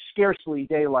 for it was scarcely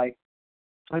daylight.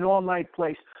 An all-night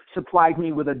place supplied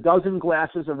me with a dozen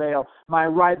glasses of ale. My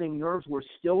writhing nerves were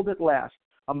stilled at last.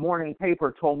 A morning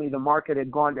paper told me the market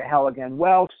had gone to hell again.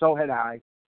 Well, so had I.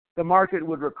 The market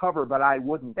would recover, but I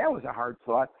wouldn't. That was a hard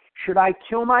thought. Should I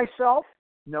kill myself?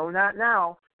 No, not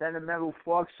now. Then a mental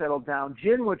fog settled down.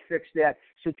 Gin would fix that,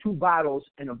 so 2 bottles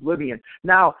in oblivion.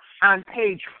 Now, on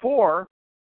page 4,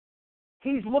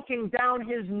 he's looking down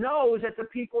his nose at the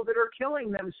people that are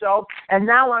killing themselves, and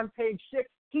now on page 6,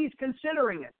 he's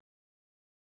considering it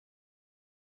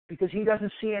because he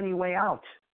doesn't see any way out.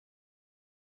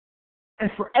 And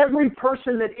for every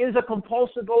person that is a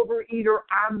compulsive overeater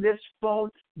on this phone,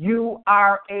 you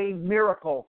are a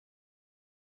miracle.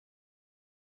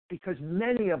 Because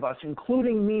many of us,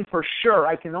 including me for sure,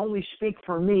 I can only speak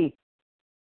for me,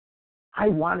 I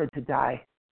wanted to die.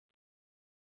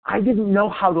 I didn't know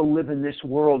how to live in this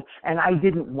world, and I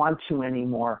didn't want to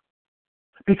anymore.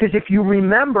 Because if you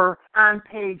remember on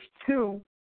page 2,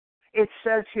 it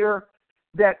says here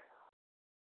that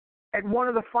at one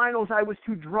of the finals I was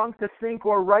too drunk to think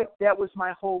or write. That was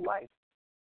my whole life.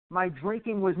 My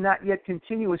drinking was not yet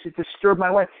continuous. It disturbed my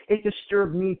life. It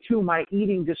disturbed me too. My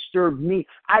eating disturbed me.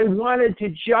 I wanted to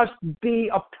just be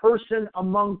a person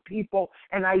among people,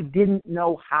 and I didn't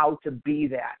know how to be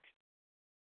that.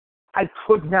 I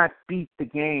could not beat the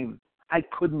game. I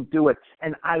couldn't do it,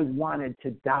 and I wanted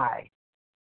to die.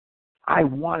 I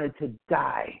wanted to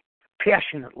die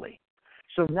passionately.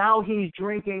 So now he's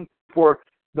drinking for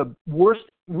the worst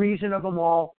reason of them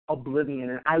all,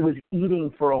 oblivion. And I was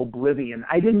eating for oblivion.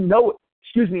 I didn't know it,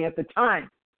 at the time.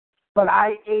 but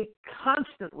I ate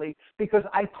constantly because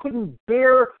I couldn't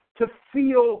bear to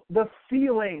feel the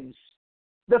feelings,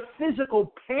 the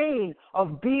physical pain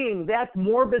of being that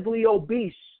morbidly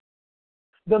obese.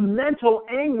 The mental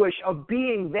anguish of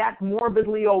being that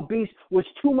morbidly obese was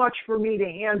too much for me to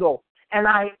handle, and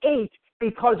I ate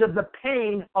because of the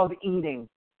pain of eating,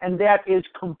 and that is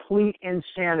complete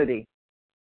insanity.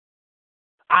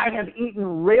 I have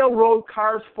eaten railroad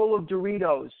cars full of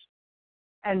Doritos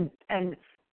and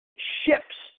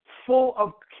ships full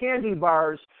of candy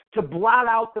bars to blot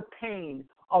out the pain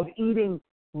of eating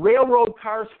railroad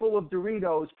cars full of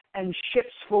Doritos and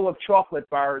ships full of chocolate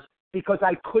bars because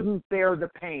I couldn't bear the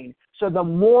pain. So the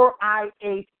more I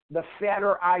ate, the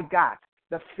fatter I got.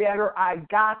 The fatter I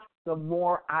got, the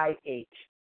more I ate.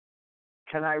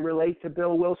 Can I relate to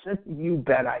Bill Wilson? You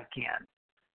bet I can.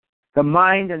 The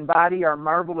mind and body are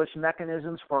marvelous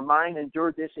mechanisms, for mine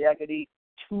endured this agony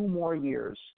 2 more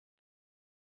years.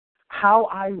 How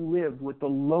I lived with the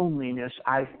loneliness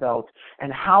I felt,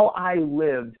 and how I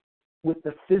lived with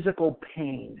the physical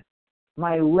pain.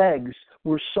 My legs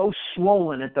were so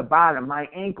swollen at the bottom. My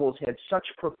ankles had such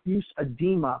profuse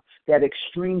edema, that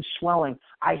extreme swelling.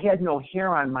 I had no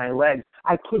hair on my legs.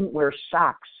 I couldn't wear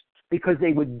socks because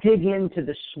they would dig into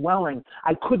the swelling.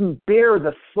 I couldn't bear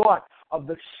the thought of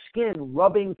the skin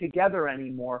rubbing together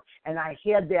anymore, and I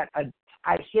had that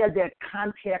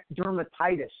contact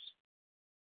dermatitis.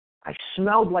 I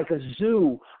smelled like a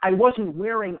zoo. I wasn't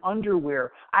wearing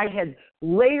underwear. I had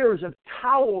layers of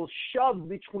towels shoved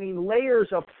between layers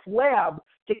of flab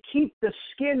to keep the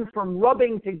skin from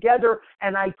rubbing together,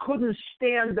 and I couldn't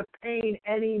stand the pain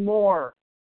anymore.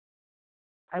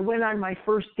 I went on my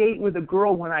first date with a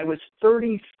girl when I was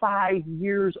 35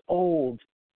 years old.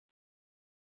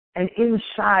 And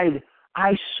inside,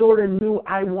 I sort of knew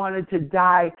I wanted to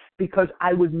die because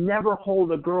I would never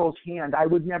hold a girl's hand. I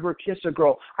would never kiss a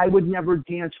girl. I would never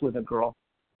dance with a girl.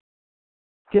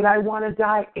 Did I want to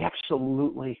die?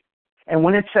 Absolutely. And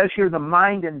when it says here the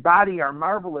mind and body are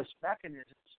marvelous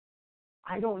mechanisms,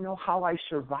 I don't know how I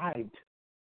survived.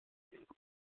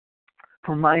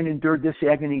 For mine endured this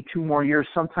agony 2 more years.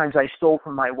 Sometimes I stole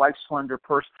from my wife's slender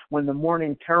purse when the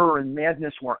morning terror and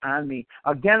madness were on me.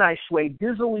 Again, I swayed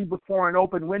dizzily before an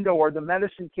open window or the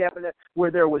medicine cabinet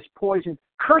where there was poison,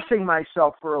 cursing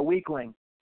myself for a weakling.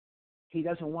 He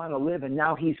doesn't want to live, and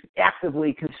now he's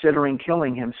actively considering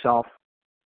killing himself.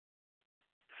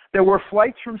 There were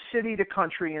flights from city to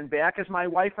country and back as my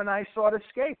wife and I sought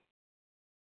escape.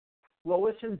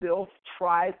 Lois and Bill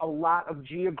tried a lot of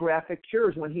geographic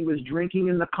cures. When he was drinking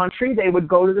in the country, they would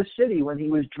go to the city. When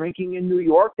he was drinking in New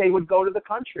York, they would go to the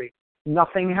country.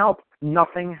 Nothing helped.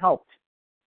 Nothing helped.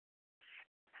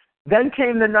 Then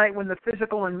came the night when the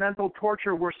physical and mental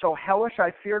torture were so hellish,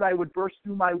 I feared I would burst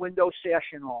through my window, sash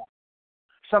and all.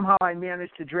 Somehow I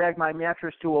managed to drag my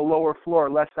mattress to a lower floor,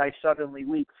 lest I suddenly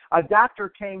leap. A doctor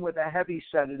came with a heavy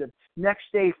sedative. Next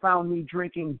day found me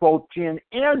drinking both gin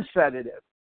and sedative.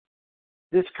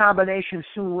 This combination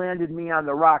soon landed me on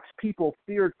the rocks. People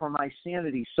feared for my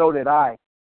sanity. So did I.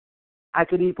 I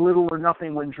could eat little or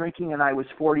nothing when drinking, and I was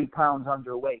 40 pounds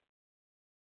underweight.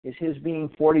 Is his being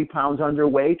 40 pounds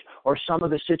underweight, or some of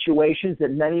the situations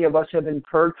that many of us have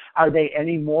incurred, are they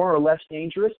any more or less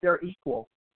dangerous? They're equal.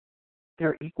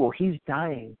 They're equal. He's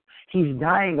dying. He's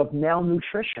dying of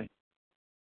malnutrition.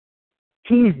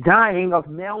 He's dying of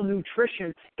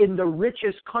malnutrition in the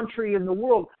richest country in the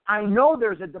world. I know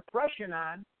there's a depression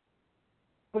on,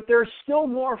 but there's still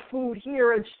more food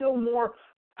here and still more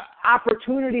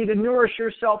opportunity to nourish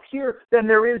yourself here than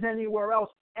there is anywhere else.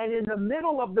 And in the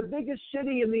middle of the biggest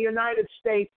city in the United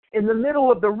States, in the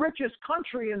middle of the richest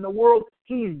country in the world,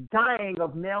 he's dying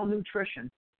of malnutrition.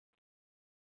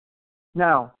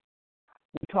 Now,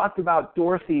 we talked about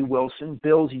Dorothy Wilson,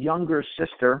 Bill's younger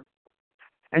sister.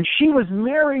 And she was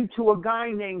married to a guy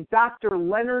named Dr.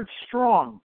 Leonard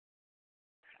Strong.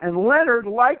 And Leonard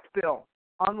liked Bill.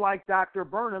 Unlike Dr.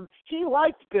 Burnham, he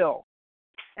liked Bill.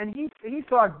 And he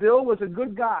thought Bill was a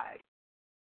good guy.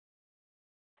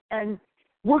 And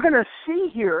we're going to see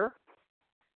here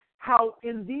how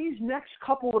in these next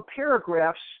couple of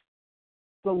paragraphs,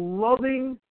 the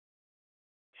loving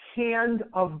hand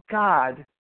of God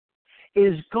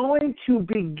is going to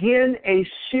begin a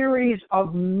series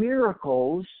of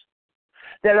miracles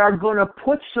that are going to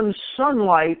put some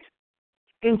sunlight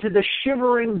into the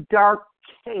shivering dark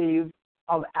cave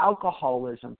of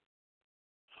alcoholism.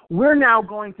 We're now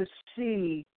going to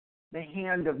see the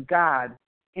hand of God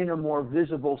in a more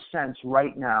visible sense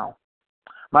right now.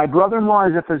 My brother-in-law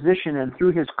is a physician, and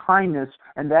through his kindness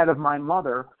and that of my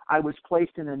mother, I was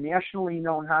placed in a nationally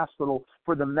known hospital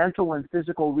for the mental and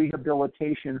physical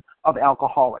rehabilitation of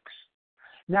alcoholics.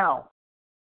 Now,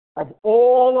 of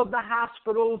all of the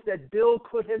hospitals that Bill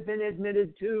could have been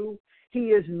admitted to,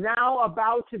 he is now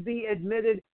about to be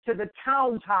admitted to the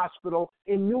Towns Hospital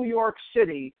in New York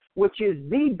City, which is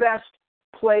the best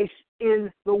place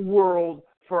in the world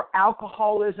for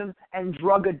alcoholism and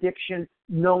drug addiction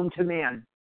known to man.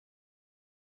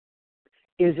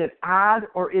 Is it odd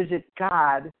or is it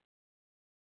God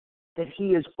that he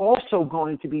is also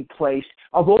going to be placed?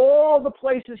 Of all the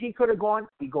places he could have gone,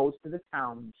 he goes to the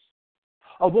Towns.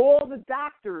 Of all the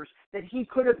doctors that he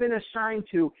could have been assigned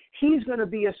to, he's going to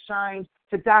be assigned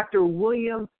to Dr.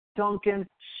 William Duncan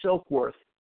Silkworth.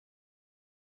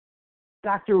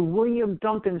 Dr. William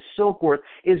Duncan Silkworth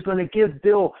is going to give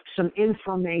Bill some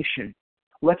information.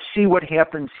 Let's see what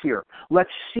happens here. Let's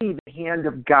see the hand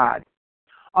of God.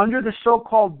 Under the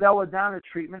so-called belladonna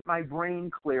treatment, my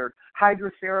brain cleared.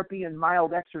 Hydrotherapy and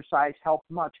mild exercise helped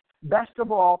much. Best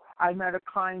of all, I met a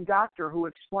kind doctor who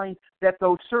explained that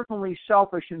though certainly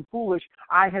selfish and foolish,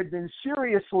 I had been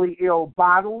seriously ill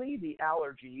bodily, the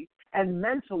allergy, and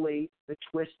mentally, the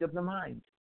twist of the mind.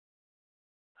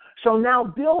 So now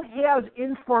Bill has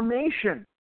information.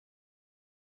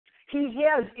 He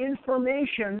has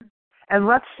information, and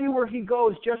let's see where he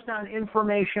goes just on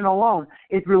information alone.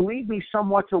 It relieved me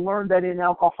somewhat to learn that in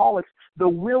alcoholics, the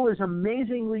will is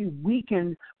amazingly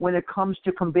weakened when it comes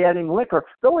to combating liquor,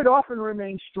 though it often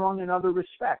remains strong in other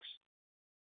respects.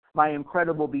 My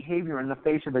incredible behavior in the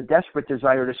face of a desperate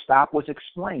desire to stop was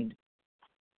explained.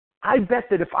 I bet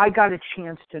that if I got a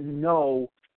chance to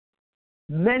know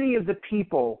many of the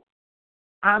people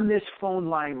on this phone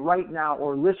line right now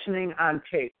or listening on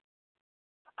tape,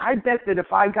 I bet that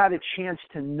if I got a chance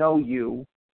to know you,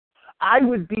 I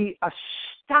would be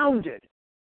astounded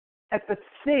at the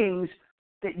things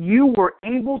that you were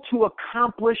able to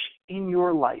accomplish in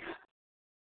your life.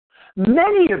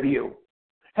 Many of you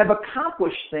have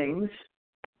accomplished things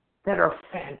that are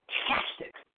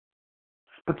fantastic.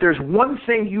 But there's one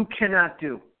thing you cannot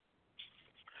do.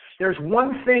 There's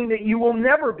one thing that you will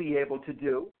never be able to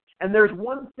do. And there's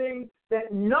one thing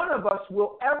that none of us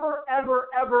will ever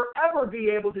be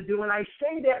able to do. And I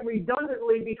say that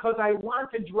redundantly because I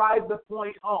want to drive the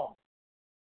point home.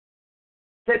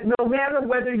 That no matter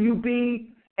whether you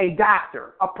be a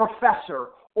doctor, a professor,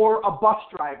 or a bus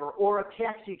driver, or a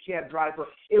taxi cab driver,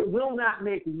 it will not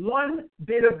make one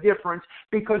bit of difference,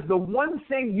 because the one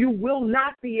thing you will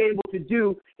not be able to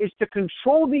do is to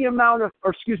control the amount of,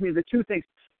 the two things.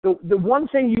 The one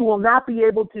thing you will not be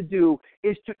able to do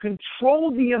is to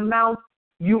control the amount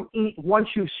you eat once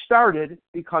you've started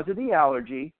because of the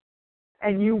allergy,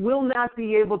 and you will not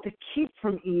be able to keep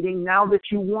from eating now that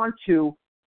you want to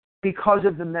because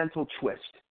of the mental twist.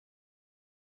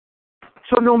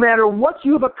 So no matter what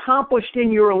you've accomplished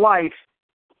in your life,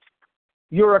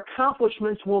 your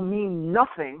accomplishments will mean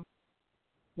nothing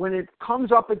when it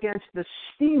comes up against the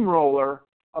steamroller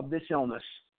of this illness.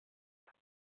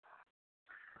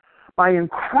 My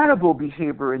incredible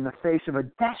behavior in the face of a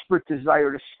desperate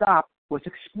desire to stop was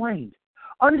explained.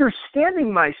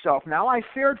 Understanding myself now, I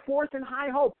fared forth in high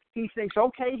hope. He thinks,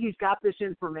 okay, he's got this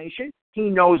information. He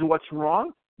knows what's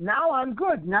wrong. Now I'm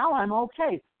good. Now I'm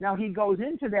okay. Now he goes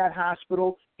into that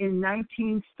hospital in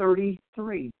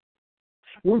 1933.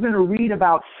 We're going to read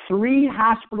about 3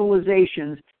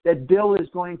 hospitalizations that Bill is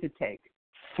going to take.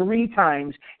 3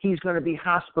 times he's going to be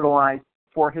hospitalized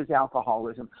for his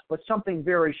alcoholism. But something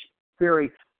very, very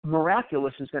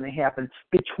miraculous is going to happen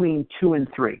between 2 and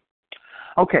 3.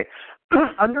 Okay.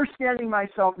 Understanding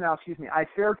myself now, I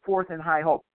fared forth in high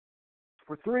hope.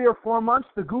 For 3 or 4 months,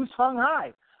 the goose hung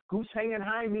high. Goose hanging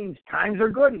high means times are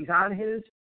good. He's on his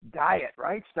diet,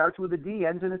 right? Starts with a D,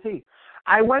 ends in a T.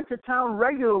 I went to town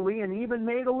regularly and even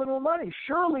made a little money.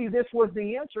 Surely this was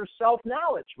the answer,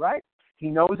 self-knowledge, right? He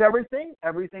knows everything.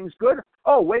 Everything's good.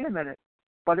 Oh, wait a minute.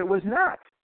 But it was not.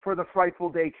 For the frightful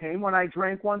day came when I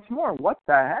drank once more. What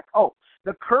the heck? Oh,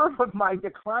 the curve of my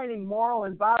declining moral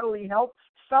and bodily health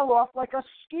fell off like a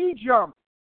ski jump.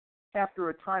 After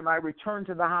a time, I returned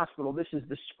to the hospital. This is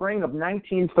the spring of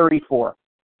 1934.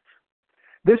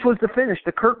 This was the finish,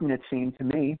 the curtain, it seemed to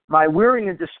me. My weary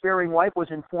and despairing wife was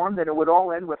informed that it would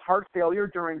all end with heart failure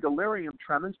during delirium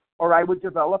tremens, or I would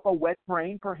develop a wet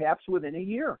brain perhaps within a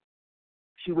year.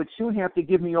 She would soon have to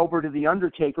give me over to the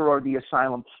undertaker or the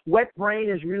asylum. Wet brain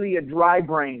is really a dry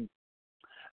brain.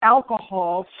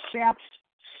 Alcohol saps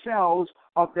cells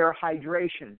of their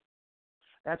hydration.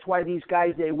 That's why these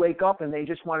guys, they wake up and they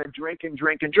just want to drink and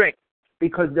drink and drink,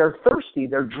 because they're thirsty,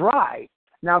 they're dry.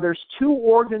 Now, there's 2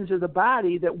 organs of the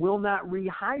body that will not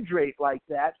rehydrate like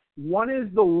that. One is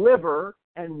the liver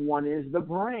and one is the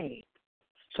brain.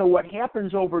 So what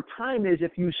happens over time is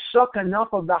if you suck enough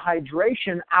of the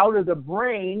hydration out of the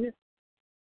brain,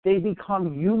 they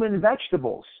become human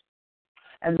vegetables.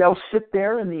 And they'll sit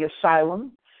there in the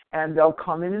asylum, and they'll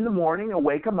come in the morning and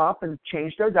wake them up and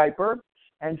change their diaper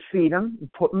and feed them,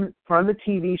 and put them in front of the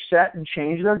TV set and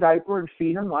change their diaper and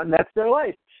feed them, and that's their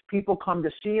life. People come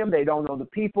to see them. They don't know the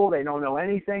people. They don't know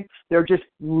anything. They're just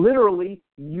literally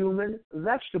human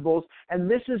vegetables. And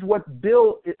this is what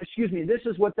this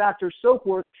is what Dr.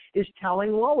 Silkworth is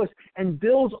telling Lois. And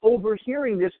Bill's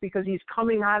overhearing this because he's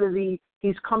coming out of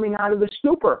the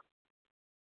stupor.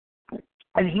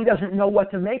 And he doesn't know what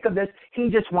to make of this. He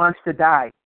just wants to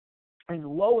die. And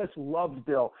Lois loves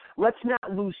Bill. Let's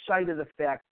not lose sight of the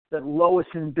fact that Lois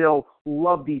and Bill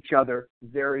loved each other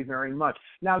very, very much.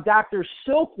 Now, Dr.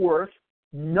 Silkworth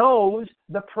knows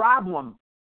the problem,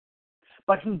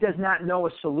 but he does not know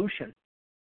a solution.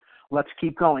 Let's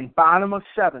keep going. Bottom of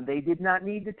 7. They did not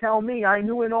need to tell me. I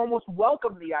knew and almost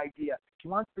welcomed the idea. She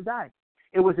wants to die.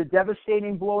 It was a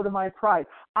devastating blow to my pride.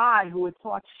 I, who had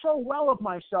thought so well of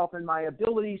myself and my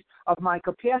abilities, of my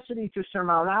capacity to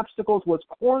surmount obstacles, was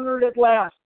cornered at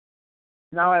last.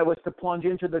 Now I was to plunge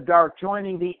into the dark,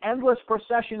 joining the endless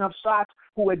procession of sots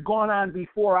who had gone on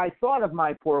before. I thought of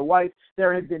my poor wife.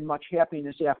 There had been much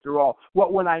happiness after all.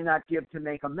 What would I not give to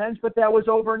make amends? But that was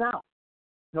over now.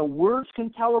 No words can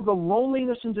tell of the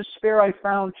loneliness and despair I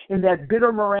found in that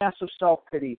bitter morass of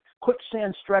self-pity.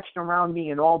 Quicksand stretched around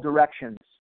me in all directions.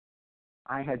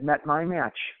 I had met my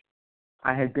match.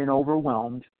 I had been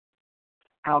overwhelmed.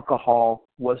 Alcohol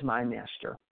was my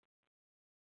master.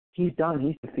 He's done.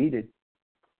 He's defeated.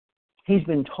 He's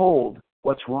been told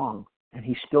what's wrong, and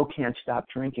he still can't stop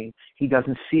drinking. He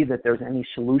doesn't see that there's any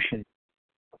solution.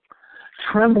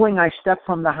 Trembling, I stepped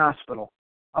from the hospital,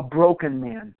 a broken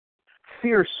man.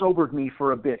 Fear sobered me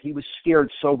for a bit. He was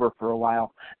scared sober for a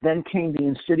while. Then came the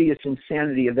insidious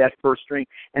insanity of that first drink.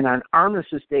 And on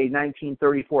Armistice Day,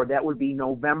 1934, that would be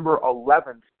November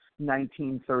 11th,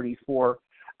 1934,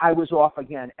 I was off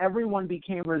again. Everyone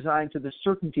became resigned to the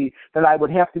certainty that I would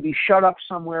have to be shut up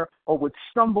somewhere or would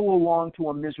stumble along to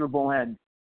a miserable end.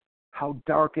 How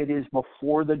dark it is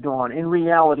before the dawn. In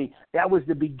reality, that was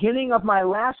the beginning of my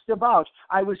last debauch.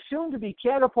 I was soon to be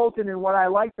catapulted in what I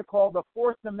like to call the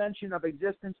fourth dimension of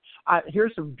existence.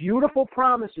 Here's some beautiful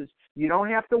promises. You don't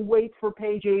have to wait for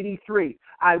page 83.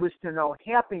 I was to know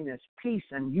happiness, peace,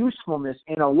 and usefulness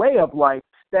in a way of life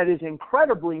that is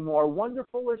incredibly more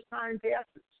wonderful as time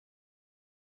passes.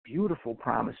 Beautiful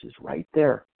promises right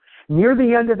there. Near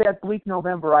the end of that bleak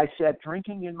November, I sat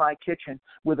drinking in my kitchen.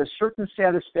 With a certain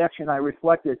satisfaction, I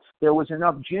reflected there was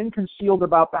enough gin concealed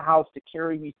about the house to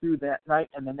carry me through that night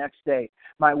and the next day.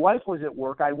 My wife was at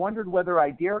work. I wondered whether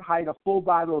I dared hide a full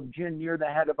bottle of gin near the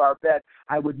head of our bed.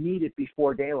 I would need it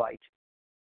before daylight.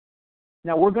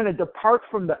 Now, we're going to depart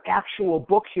from the actual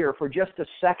book here for just a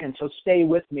second, so stay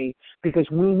with me, because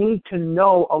we need to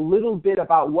know a little bit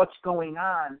about what's going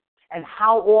on and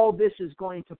how all this is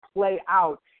going to play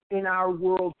out in our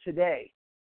world today.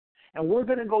 And we're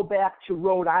going to go back to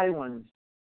Rhode Island.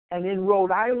 And in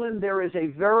Rhode Island, there is a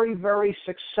very, very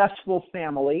successful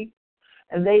family,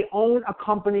 and they own a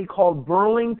company called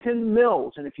Burlington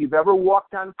Mills. And if you've ever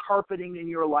walked on carpeting in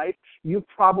your life, you've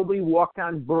probably walked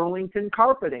on Burlington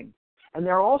carpeting. And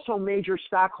they're also major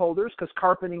stockholders, because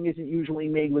carpeting isn't usually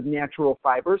made with natural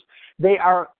fibers. They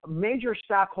are major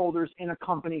stockholders in a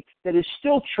company that is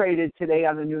still traded today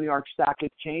on the New York Stock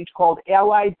Exchange called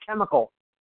Allied Chemical.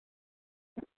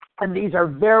 And these are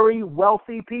very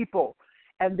wealthy people.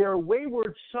 And their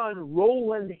wayward son,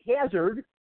 Roland Hazard,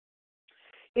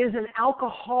 is an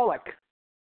alcoholic.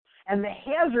 And the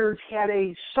Hazards had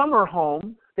a summer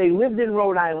home. They lived in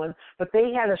Rhode Island, but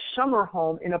they had a summer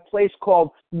home in a place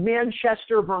called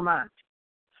Manchester, Vermont.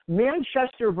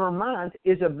 Manchester, Vermont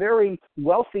is a very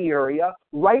wealthy area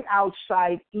right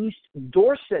outside East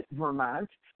Dorset, Vermont,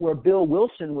 where Bill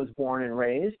Wilson was born and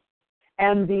raised.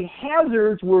 And the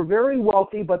Hazards were very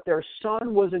wealthy, but their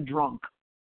son was a drunk.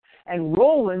 And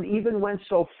Roland even went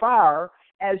so far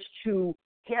as to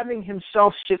having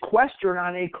himself sequestered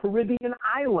on a Caribbean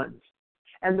island.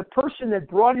 And the person that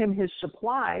brought him his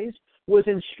supplies was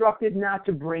instructed not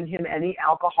to bring him any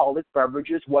alcoholic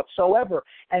beverages whatsoever.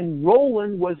 And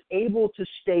Roland was able to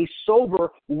stay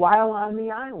sober while on the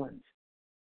island.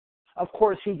 Of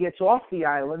course, he gets off the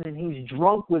island and he's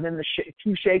drunk within the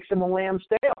 2 shakes of a lamb's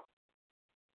tail.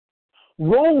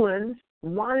 Roland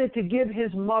wanted to give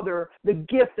his mother the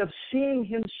gift of seeing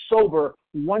him sober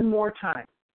one more time.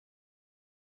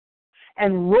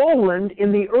 And Roland,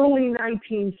 in the early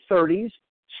 1930s,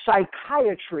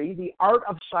 psychiatry, the art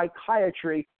of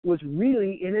psychiatry, was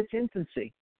really in its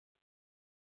infancy.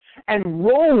 And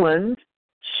Roland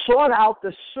sought out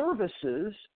the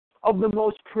services of the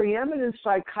most preeminent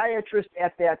psychiatrist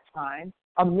at that time,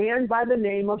 a man by the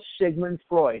name of Sigmund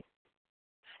Freud.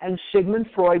 And Sigmund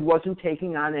Freud wasn't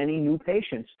taking on any new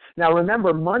patients. Now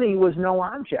remember, money was no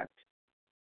object.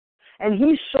 And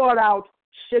he sought out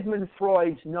Sigmund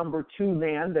Freud's number two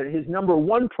man, his number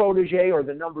one protege or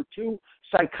the number two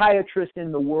psychiatrist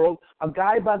in the world, a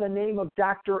guy by the name of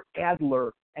Dr.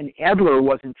 Adler. And Adler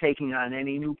wasn't taking on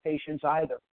any new patients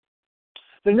either.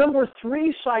 The number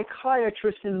three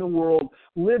psychiatrist in the world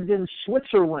lived in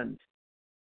Switzerland.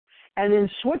 And in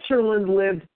Switzerland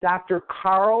lived Dr.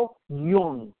 Carl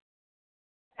Jung.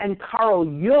 And Carl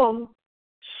Jung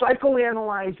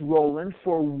psychoanalyzed Roland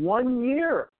for 1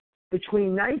 year.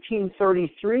 Between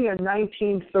 1933 and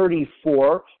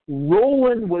 1934,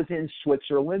 Roland was in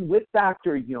Switzerland with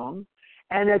Dr. Jung.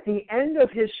 And at the end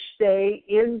of his stay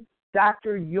in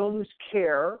Dr. Jung's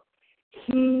care,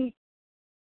 he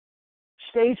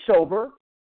stayed sober.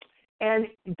 And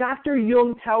Dr.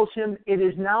 Jung tells him it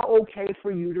is now okay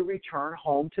for you to return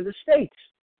home to the States.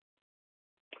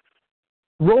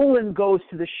 Roland goes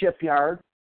to the shipyard,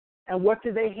 and what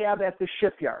do they have at the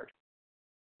shipyard?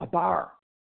 A bar.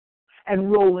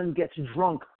 And Roland gets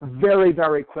drunk very,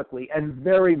 very quickly, and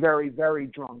very, very, very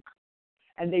drunk.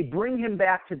 And they bring him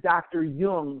back to Dr.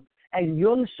 Jung, and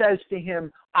Jung says to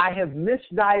him, I have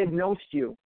misdiagnosed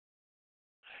you.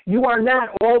 You are not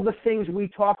all the things we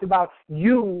talked about.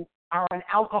 You are an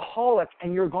alcoholic,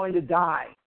 and you're going to die.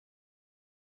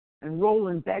 And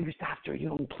Roland begs Dr.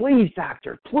 Jung, please,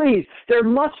 doctor, please. There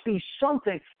must be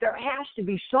something. There has to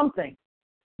be something.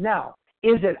 Now,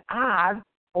 is it odd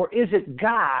or is it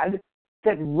God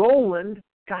that Roland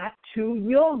got to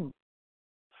Jung?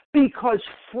 Because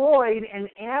Freud and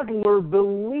Adler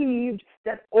believed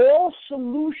that all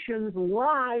solutions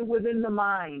lie within the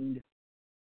mind.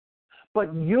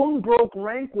 But Jung broke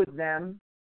rank with them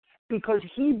because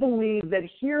he believed that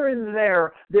here and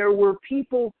there were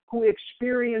people who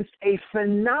experienced a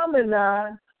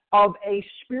phenomenon of a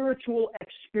spiritual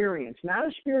experience, not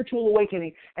a spiritual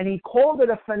awakening. And he called it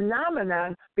a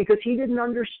phenomenon because he didn't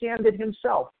understand it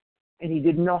himself. And he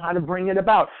didn't know how to bring it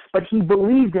about. But he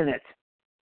believed in it.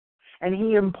 And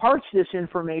he imparts this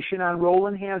information on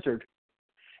Roland Hazard.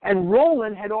 And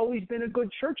Roland had always been a good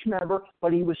church member,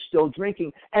 but he was still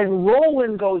drinking. And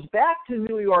Roland goes back to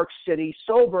New York City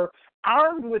sober,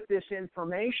 armed with this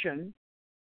information.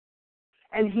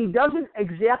 And he doesn't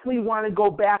exactly want to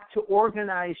go back to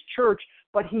organized church,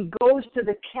 but he goes to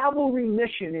the Cavalry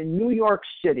Mission in New York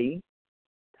City,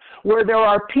 where there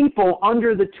are people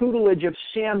under the tutelage of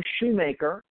Sam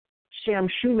Shoemaker. Sam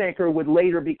Shoemaker would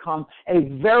later become a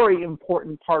very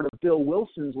important part of Bill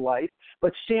Wilson's life,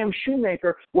 but Sam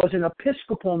Shoemaker was an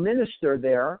Episcopal minister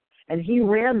there, and he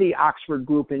ran the Oxford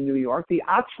Group in New York. The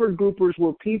Oxford Groupers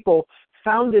were people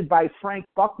founded by Frank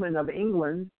Buckman of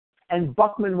England, and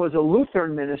Buckman was a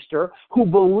Lutheran minister who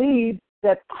believed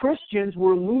that Christians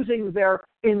were losing their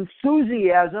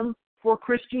enthusiasm for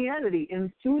Christianity.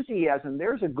 Enthusiasm,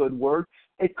 there's a good word.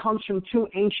 It comes from two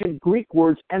ancient Greek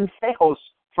words, entheos,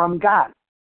 from God.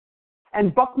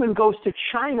 And Buckman goes to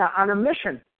China on a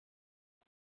mission.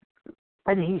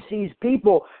 And he sees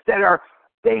people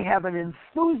they have an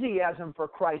enthusiasm for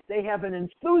Christ. They have an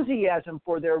enthusiasm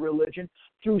for their religion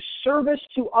through service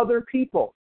to other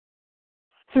people,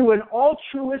 through an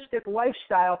altruistic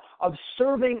lifestyle of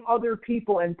serving other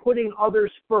people and putting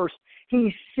others first.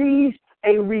 He sees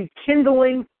a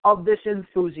rekindling of this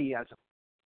enthusiasm.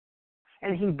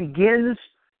 And he begins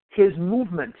his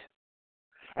movement.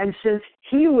 And since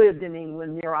he lived in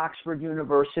England near Oxford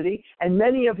University, and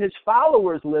many of his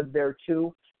followers lived there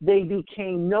too, they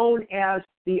became known as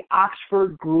the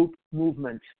Oxford Group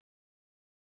Movement.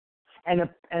 And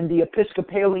the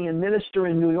Episcopalian minister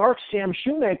in New York, Sam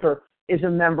Shoemaker, is a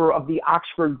member of the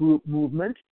Oxford Group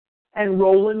Movement. And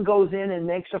Roland goes in and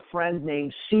makes a friend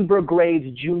named Seaver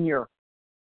Graves Jr.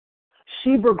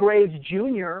 Seaver Graves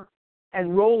Jr.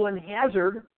 and Roland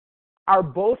Hazard are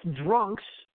both drunks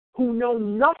who know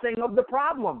nothing of the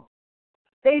problem.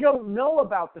 They don't know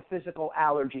about the physical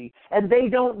allergy, and they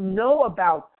don't know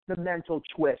about the mental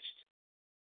twist.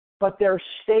 But they're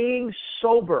staying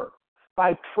sober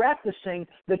by practicing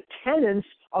the tenets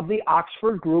of the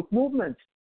Oxford Group Movement.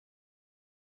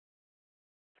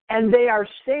 And they are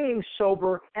staying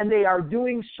sober, and they are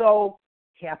doing so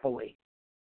happily.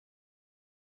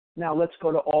 Now let's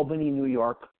go to Albany, New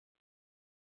York.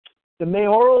 The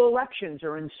mayoral elections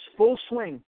are in full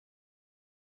swing.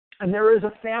 And there is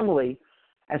a family,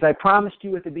 as I promised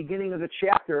you at the beginning of the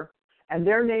chapter, and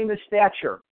their name is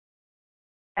Thatcher.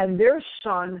 And their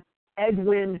son,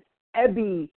 Edwin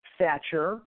Ebby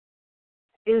Thatcher,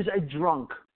 is a drunk.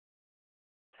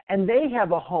 And they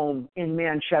have a home in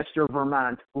Manchester,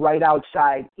 Vermont, right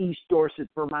outside East Dorset,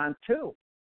 Vermont, too.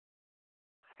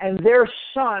 And their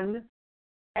son,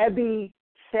 Ebby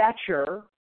Thatcher,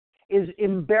 is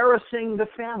embarrassing the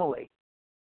family.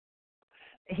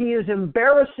 He is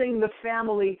embarrassing the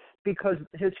family because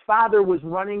his father was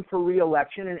running for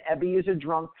re-election and Ebby is a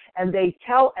drunk. And they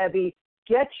tell Ebby,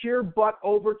 get your butt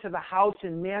over to the house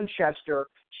in Manchester,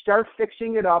 start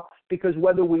fixing it up, because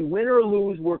whether we win or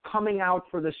lose, we're coming out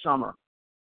for the summer.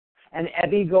 And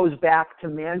Ebby goes back to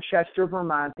Manchester,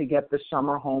 Vermont to get the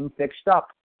summer home fixed up.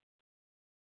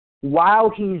 While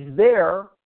he's there,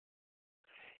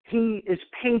 he is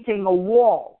painting a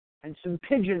wall, and some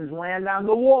pigeons land on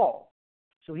the wall.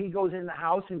 So he goes in the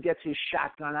house and gets his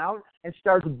shotgun out and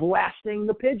starts blasting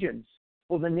the pigeons.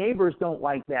 Well, the neighbors don't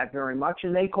like that very much,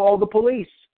 and they call the police.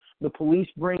 The police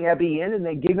bring Ebby in, and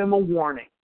they give him a warning.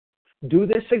 Do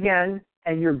this again,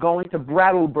 and you're going to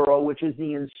Brattleboro, which is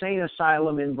the insane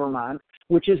asylum in Vermont,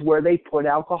 which is where they put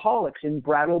alcoholics, in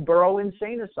Brattleboro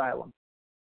Insane Asylum.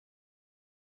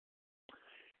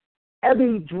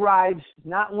 Ebby drives,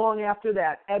 not long after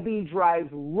that, Ebby drives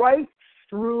right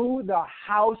through the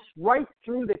house, right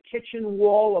through the kitchen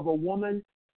wall of a woman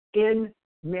in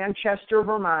Manchester,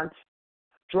 Vermont,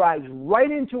 drives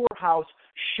right into her house,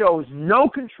 shows no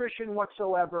contrition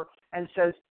whatsoever, and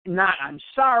says, I'm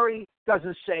sorry,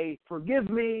 doesn't say, forgive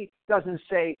me, doesn't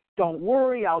say, don't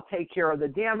worry, I'll take care of the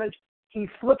damage. He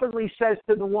flippantly says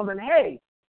to the woman, hey,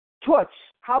 toots,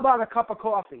 how about a cup of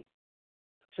coffee?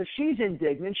 So she's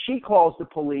indignant. She calls the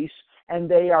police, and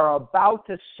they are about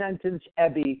to sentence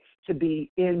Ebby to be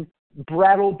in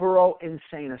Brattleboro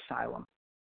Insane Asylum.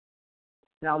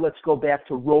 Now let's go back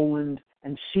to Roland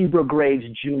and Sebra Graves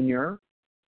Jr.,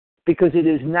 because it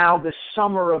is now the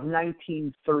summer of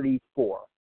 1934.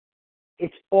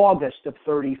 It's August of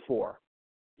 34.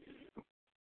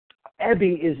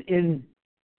 Ebby is in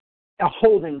a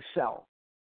holding cell.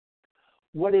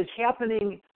 What is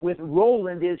happening with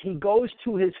Roland is he goes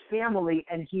to his family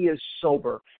and he is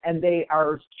sober, and they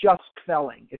are just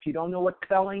kvelling. If you don't know what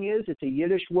kvelling is, it's a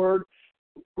Yiddish word,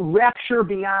 rapture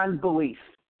beyond belief.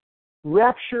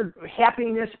 Rapture,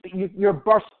 happiness, you're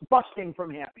busting from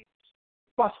happiness.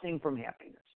 Busting from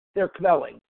happiness. They're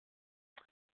kvelling.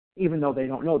 Even though they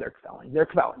don't know they're kvelling. They're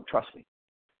kvelling, trust me.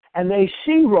 And they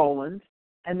see Roland,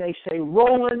 and they say,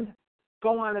 Roland,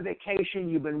 go on a vacation.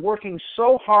 You've been working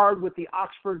so hard with the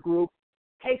Oxford group.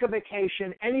 Take a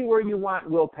vacation. Anywhere you want,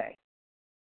 we'll pay.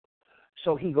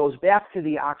 So he goes back to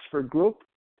the Oxford group,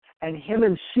 and him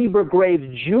and Sebra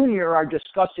Graves Jr. are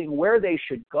discussing where they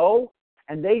should go,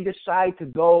 and they decide to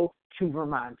go to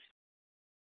Vermont.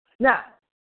 Now,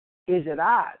 is it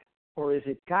odd or is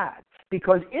it God?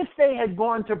 Because if they had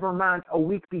gone to Vermont a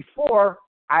week before,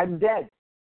 I'm dead.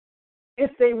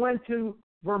 If they went to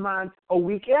Vermont a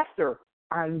week after,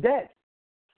 I'm dead.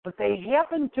 But they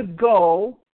happened to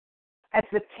go at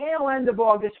the tail end of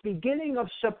August, beginning of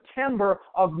September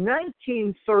of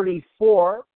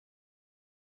 1934,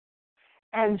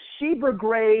 and Sebra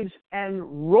Graves and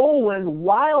Roland,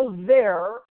 while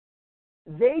there,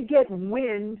 they get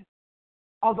wind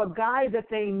of a guy that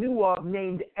they knew of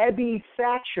named Ebby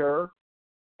Thatcher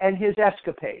and his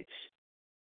escapades.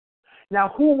 Now,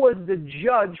 who was the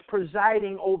judge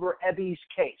presiding over Ebby's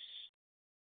case?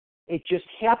 It just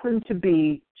happened to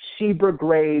be Sebra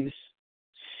Graves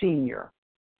Sr.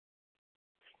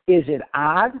 Is it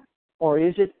odd or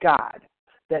is it God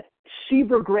that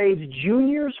Sebra Graves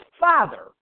Jr.'s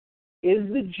father is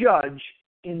the judge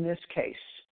in this case?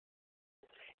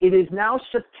 It is now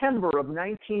September of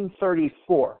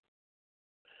 1934.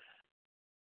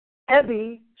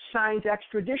 Ebby signs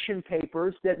extradition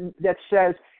papers that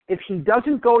says if he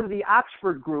doesn't go to the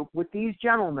Oxford group with these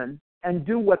gentlemen and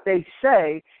do what they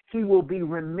say, he will be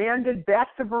remanded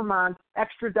back to Vermont,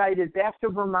 extradited back to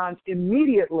Vermont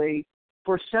immediately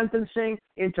for sentencing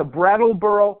into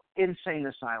Brattleboro Insane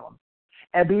Asylum.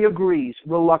 Ebby agrees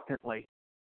reluctantly.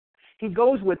 He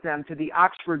goes with them to the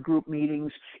Oxford group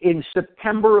meetings in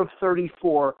September of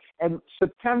 34, and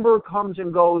September comes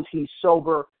and goes, he's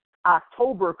sober.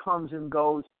 October comes and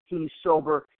goes, he's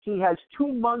sober. He has 2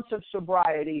 months of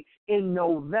sobriety in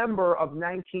November of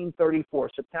 1934.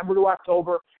 September to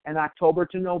October and October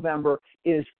to November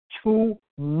is 2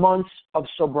 months of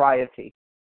sobriety.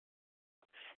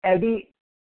 Ebby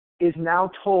is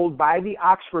now told by the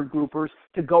Oxford groupers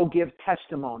to go give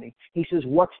testimony. He says,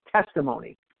 what's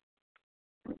testimony?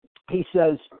 He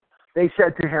says, they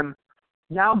said to him,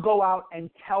 now go out and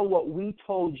tell what we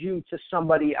told you to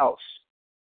somebody else.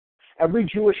 Every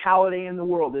Jewish holiday in the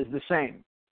world is the same.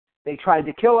 They tried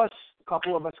to kill us. A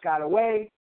couple of us got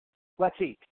away. Let's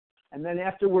eat. And then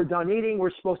after we're done eating,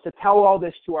 we're supposed to tell all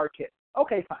this to our kids.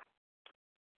 Okay, fine.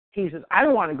 He says, I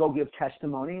don't want to go give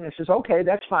testimony. And I says, okay,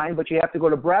 that's fine, but you have to go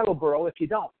to Brattleboro if you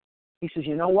don't. He says,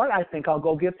 you know what? I think I'll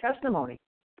go give testimony.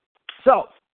 So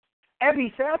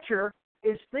Ebby Thatcher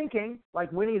is thinking,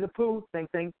 like Winnie the Pooh, think.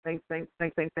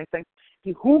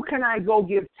 Who can I go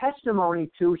give testimony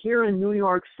to here in New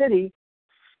York City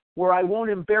where I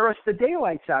won't embarrass the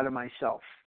daylights out of myself?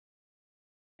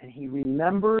 And he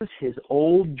remembers his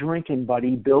old drinking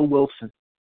buddy, Bill Wilson.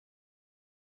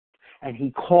 And he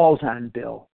calls on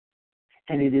Bill.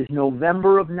 And it is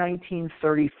November of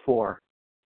 1934.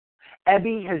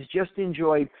 Ebby has just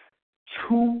enjoyed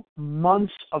 2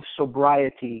 months of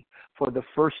sobriety for the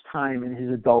first time in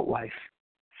his adult life.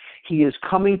 He is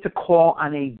coming to call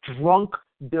on a drunk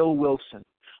Bill Wilson.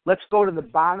 Let's go to the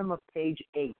bottom of page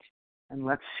 8, and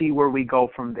let's see where we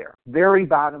go from there. Very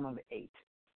bottom of 8.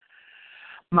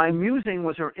 My musing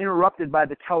was interrupted by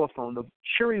the telephone. The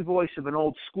cheery voice of an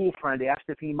old school friend asked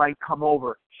if he might come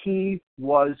over. He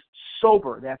was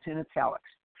sober. That's in italics.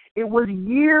 It was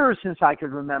years since I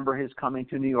could remember his coming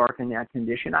to New York in that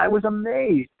condition. I was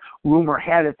amazed. Rumor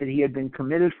had it that he had been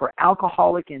committed for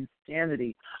alcoholic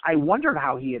insanity. I wondered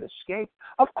how he had escaped.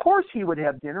 Of course he would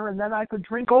have dinner, and then I could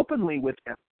drink openly with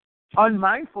him.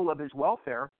 Unmindful of his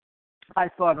welfare, I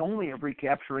thought only of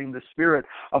recapturing the spirit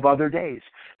of other days.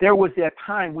 There was that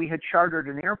time we had chartered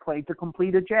an airplane to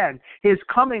complete a jag. His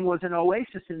coming was an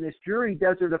oasis in this dreary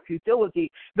desert of futility.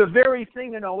 The very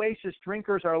thing an oasis,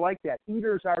 drinkers are like that.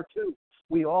 Eaters are too.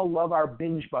 We all love our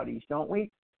binge buddies, don't we?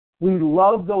 We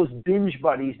love those binge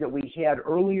buddies that we had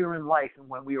earlier in life and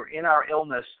when we were in our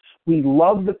illness. We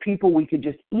love the people we could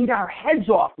just eat our heads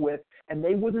off with, and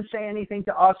they wouldn't say anything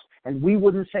to us, and we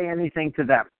wouldn't say anything to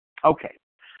them. Okay.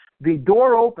 The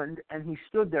door opened, and he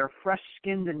stood there,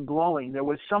 fresh-skinned and glowing. There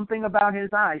was something about his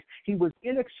eyes. He was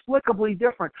inexplicably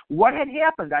different. What had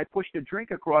happened? I pushed a drink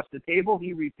across the table.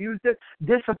 He refused it.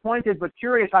 Disappointed but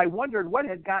curious, I wondered what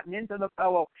had gotten into the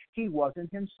fellow. He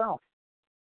wasn't himself.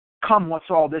 Come, what's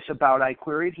all this about? I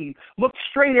queried. He looked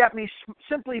straight at me,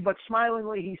 simply but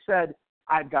smilingly. He said,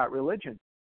 I've got religion.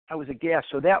 I was aghast,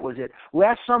 so that was it.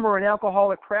 Last summer, an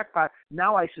alcoholic crackpot.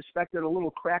 Now I suspected a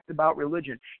little cracked about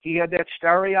religion. He had that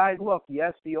starry-eyed look.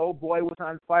 Yes, the old boy was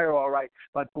on fire, all right,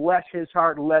 but bless his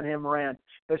heart, let him rant.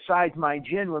 Besides, my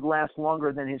gin would last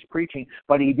longer than his preaching,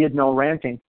 but he did no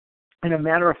ranting. In a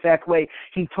matter-of-fact way,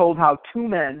 he told how 2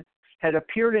 men had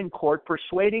appeared in court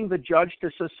persuading the judge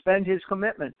to suspend his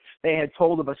commitment. They had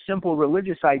told of a simple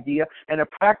religious idea and a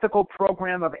practical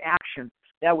program of action.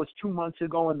 That was 2 months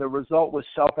ago, and the result was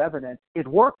self-evident. It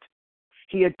worked.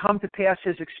 He had come to pass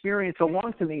his experience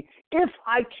along to me, if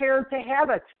I cared to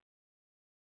have it.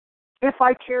 If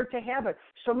I cared to have it.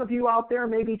 Some of you out there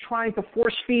may be trying to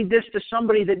force-feed this to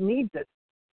somebody that needs it,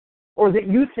 or that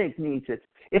you think needs it.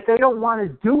 If they don't want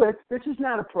to do it, this is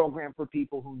not a program for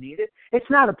people who need it. It's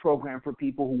not a program for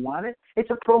people who want it. It's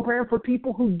a program for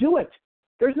people who do it.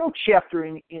 There's no chapter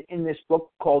in this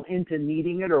book called Into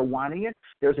Needing It or Wanting It.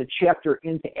 There's a chapter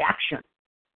into action.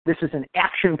 This is an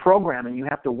action program, and you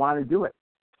have to want to do it.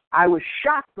 I was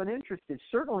shocked but interested.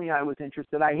 Certainly I was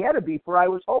interested. I had to be, for I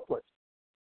was hopeless.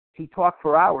 He talked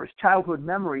for hours. Childhood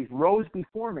memories rose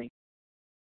before me.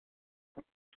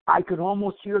 I could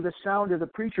almost hear the sound of the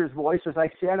preacher's voice as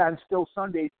I sat on still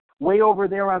Sundays way over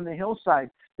there on the hillside.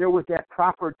 There was that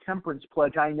proper temperance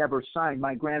pledge I never signed,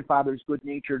 my grandfather's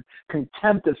good-natured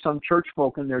contempt of some church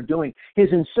folk and their doing, his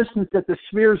insistence that the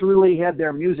spheres really had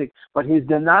their music, but his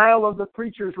denial of the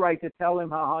preacher's right to tell him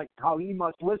how he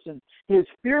must listen, his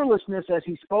fearlessness as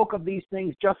he spoke of these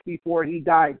things just before he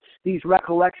died. These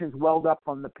recollections welled up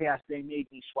from the past. They made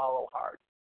me swallow hard.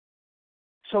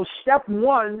 So step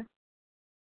 1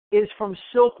 is from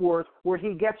Silkworth, where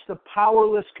he gets the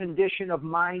powerless condition of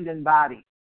mind and body.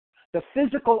 The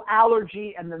physical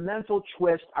allergy and the mental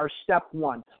twist are step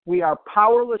 1. We are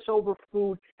powerless over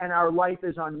food, and our life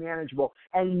is unmanageable.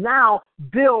 And now,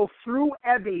 Bill, through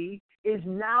Ebby, is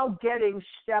now getting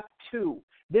step 2.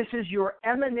 This is your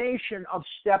emanation of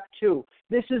step 2.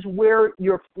 This is where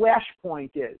your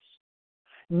flashpoint is.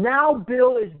 Now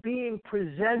Bill is being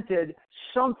presented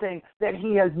something that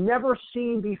he has never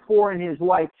seen before in his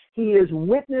life. He is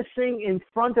witnessing in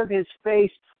front of his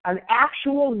face an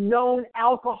actual known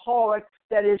alcoholic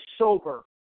that is sober.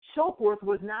 Silkworth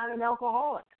was not an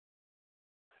alcoholic.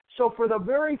 So for the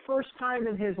very first time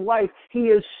in his life, he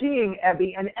is seeing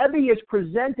Ebby, and Ebby is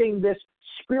presenting this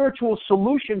spiritual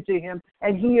solution to him,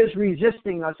 and he is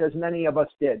resisting us as many of us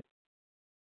did.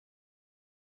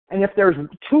 And if there's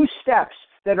 2 steps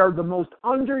that are the most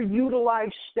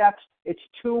underutilized steps, it's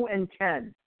 2 and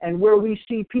 10. And where we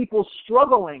see people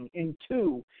struggling in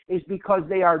 2 is because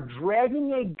they are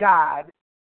dragging a God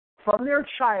from their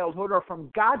childhood or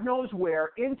from God knows where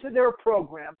into their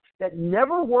program that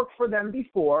never worked for them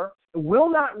before, will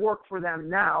not work for them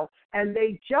now, and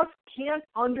they just can't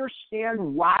understand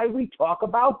why we talk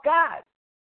about God.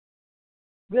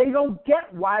 They don't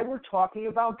get why we're talking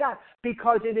about God,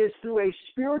 because it is through a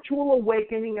spiritual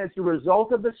awakening as a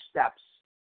result of the steps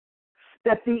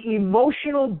that the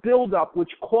emotional buildup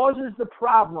which causes the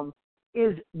problem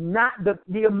is not,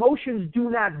 the emotions do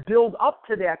not build up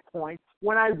to that point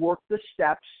when I work the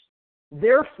steps.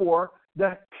 Therefore,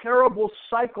 the terrible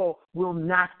cycle will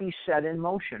not be set in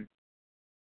motion.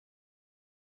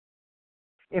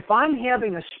 If I'm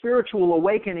having a spiritual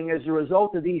awakening as a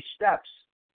result of these steps,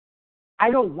 I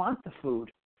don't want the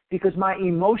food because my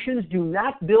emotions do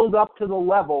not build up to the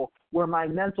level where my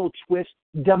mental twist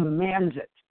demands it.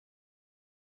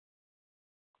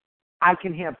 I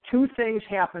can have 2 things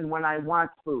happen when I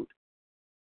want food.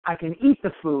 I can eat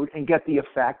the food and get the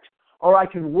effect, or I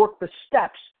can work the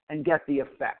steps and get the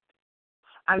effect.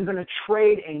 I'm going to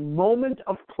trade a moment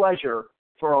of pleasure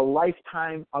for a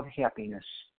lifetime of happiness.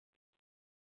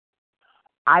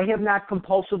 I have not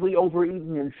compulsively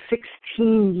overeaten in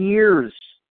 16 years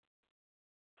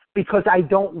because I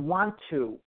don't want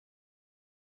to.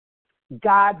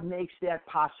 God makes that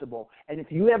possible. And if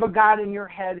you have a God in your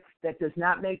head that does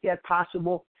not make that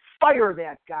possible, fire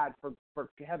that God for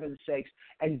heaven's sakes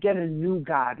and get a new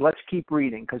God. Let's keep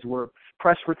reading because we're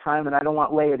pressed for time and I don't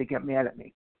want Leah to get mad at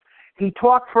me. He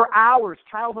talked for hours,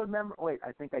 childhood memory. Wait,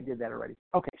 I think I did that already.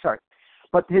 Okay, sorry.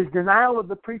 But his denial of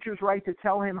the preacher's right to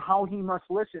tell him how he must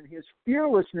listen, his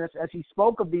fearlessness as he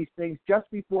spoke of these things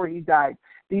just before he died,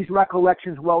 these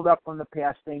recollections welled up from the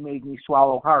past, they made me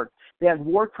swallow hard. That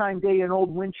wartime day in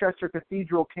old Winchester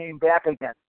Cathedral came back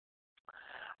again.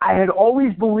 I had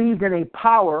always believed in a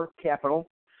power, capital,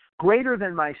 greater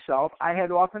than myself. I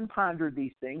had often pondered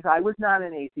these things. I was not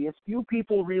an atheist. Few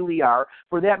people really are,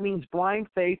 for that means blind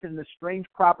faith in the strange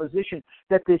proposition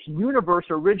that this universe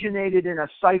originated in a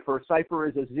cipher. Cipher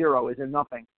is a 0, is a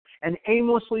nothing, and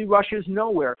aimlessly rushes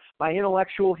nowhere. My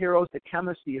intellectual heroes, the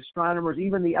chemists, the astronomers,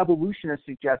 even the evolutionists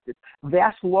suggested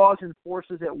vast laws and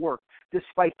forces at work.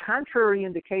 Despite contrary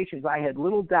indications, I had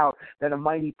little doubt that a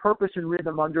mighty purpose and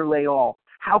rhythm underlay all.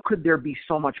 How could there be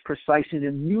so much precise and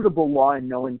immutable law and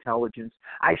no intelligence?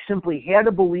 I simply had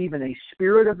to believe in a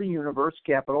spirit of the universe,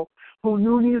 capital, who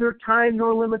knew neither time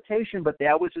nor limitation, but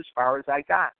that was as far as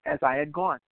I had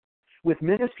gone. With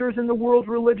ministers in the world's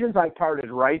religions, I parted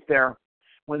right there.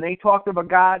 When they talked of a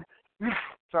God,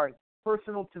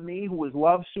 personal to me, who was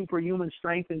love, superhuman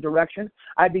strength, and direction,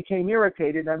 I became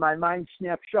irritated and my mind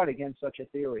snapped shut against such a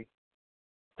theory.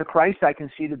 To Christ I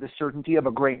conceded the certainty of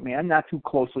a great man, not too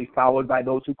closely followed by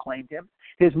those who claimed him,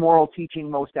 his moral teaching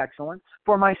most excellent.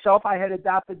 For myself I had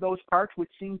adopted those parts which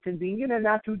seemed convenient and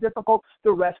not too difficult.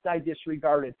 The rest I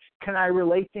disregarded. Can I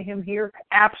relate to him here?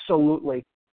 Absolutely.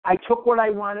 I took what I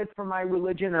wanted from my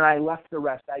religion and I left the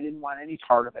rest. I didn't want any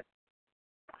part of it.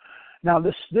 Now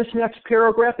this next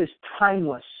paragraph is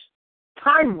timeless.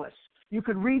 Timeless. You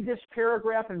could read this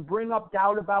paragraph and bring up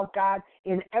doubt about God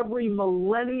in every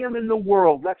millennium in the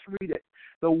world. Let's read it.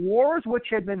 The wars which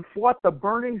had been fought, the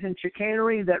burnings and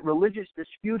chicanery that religious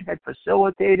dispute had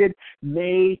facilitated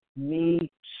made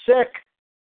me sick.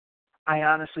 I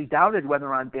honestly doubted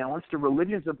whether on balance the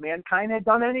religions of mankind had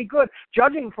done any good.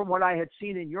 Judging from what I had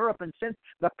seen in Europe, and since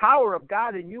the power of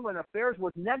God in human affairs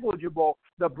was negligible,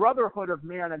 the brotherhood of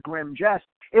man a grim jest.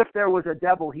 If there was a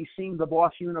devil, he seemed the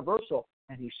boss universal.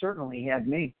 And he certainly had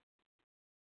me.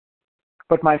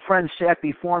 But my friend sat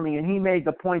before me, and he made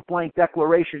the point-blank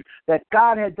declaration that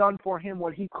God had done for him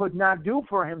what he could not do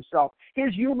for himself.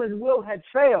 His human will had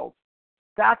failed.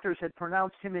 Doctors had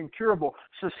pronounced him incurable.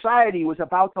 Society was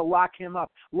about to lock him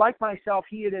up. Like myself,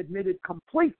 he had admitted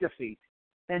complete defeat.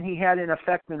 Then he had, in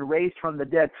effect, been raised from the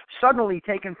dead, suddenly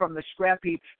taken from the scrap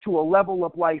heap to a level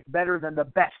of life better than the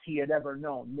best he had ever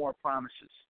known. More promises.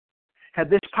 Had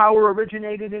this power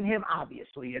originated in him?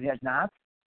 Obviously it had not.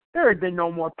 There had been no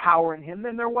more power in him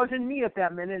than there was in me at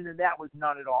that minute, and that was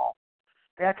none at all.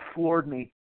 That floored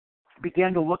me. It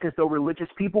began to look as though religious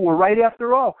people were right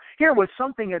after all. Here was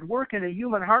something at work in a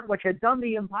human heart which had done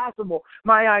the impossible.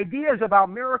 My ideas about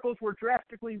miracles were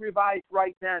drastically revised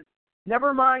right then.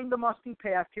 Never mind the musty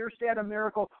past. Here sat a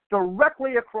miracle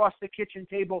directly across the kitchen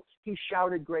table. He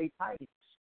shouted great tidings.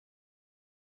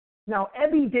 Now,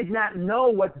 Ebby did not know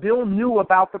what Bill knew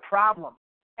about the problem.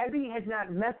 Ebby had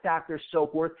not met Dr.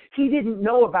 Soapworth. He didn't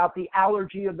know about the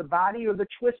allergy of the body or the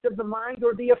twist of the mind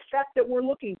or the effect that we're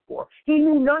looking for. He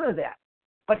knew none of that.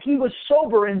 But he was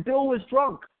sober and Bill was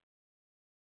drunk.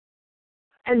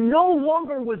 And no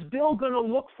longer was Bill going to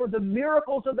look for the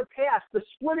miracles of the past, the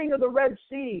splitting of the Red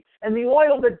Sea and the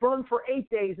oil that burned for 8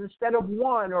 days instead of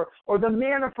one, or the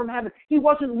manna from heaven. He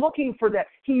wasn't looking for that.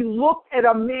 He looked at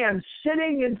a man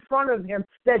sitting in front of him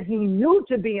that he knew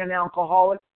to be an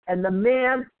alcoholic, and the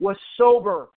man was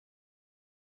sober.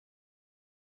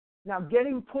 Now,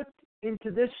 getting put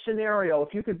into this scenario,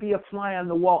 if you could be a fly on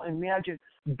the wall, imagine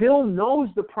Bill knows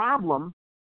the problem,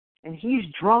 and he's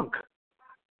drunk.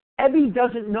 Ebby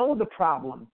doesn't know the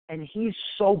problem, and he's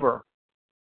sober.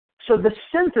 So the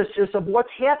synthesis of what's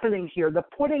happening here, the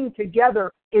putting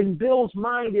together in Bill's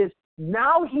mind is,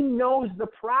 now he knows the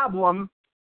problem,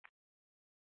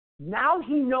 now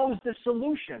he knows the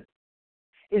solution.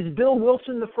 Is Bill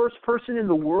Wilson the first person in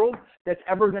the world that's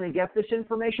ever going to get this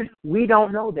information? We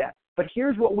don't know that. But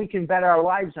here's what we can bet our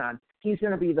lives on. He's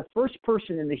going to be the first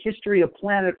person in the history of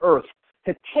planet Earth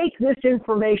to take this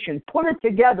information, put it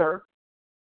together,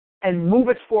 and move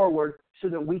it forward so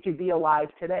that we could be alive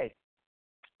today.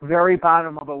 Very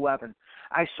bottom of 11.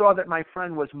 I saw that my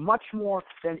friend was much more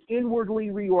than inwardly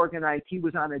reorganized. He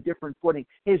was on a different footing.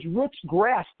 His roots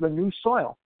grasped the new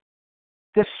soil.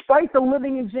 Despite the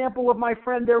living example of my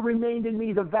friend, there remained in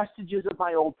me the vestiges of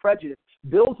my old prejudice.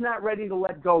 Bill's not ready to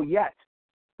let go yet.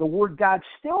 The word God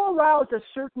still allows a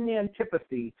certain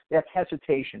antipathy, that's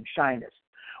hesitation, shyness.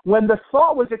 When the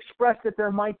thought was expressed that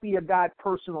there might be a God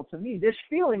personal to me, this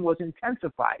feeling was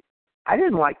intensified. I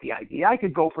didn't like the idea. I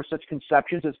could go for such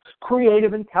conceptions as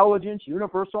creative intelligence,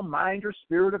 universal mind, or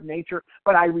spirit of nature,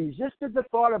 but I resisted the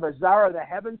thought of a czar of the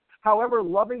heavens. However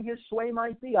loving his sway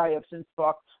might be, I have since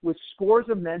talked with scores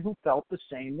of men who felt the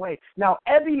same way. Now,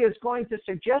 Ebby is going to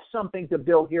suggest something to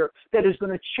Bill here that is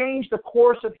going to change the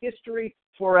course of history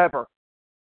forever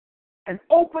and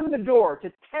open the door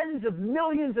to tens of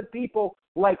millions of people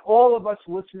like all of us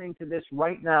listening to this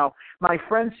right now. My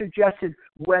friend suggested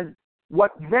when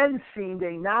what then seemed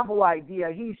a novel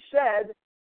idea, he said,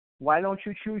 why don't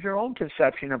you choose your own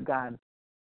conception of God?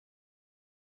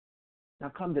 Now,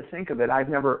 come to think of it, I've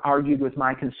never argued with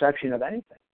my conception of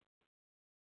anything.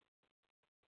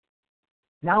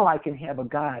 Now I can have a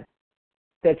God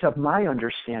that's of my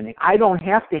understanding. I don't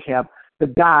have to have the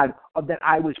God that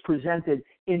I was presented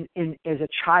in as a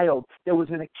child that was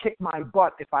going to kick my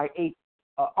butt if I ate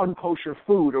unkosher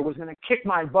food, or was going to kick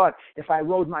my butt if I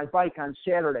rode my bike on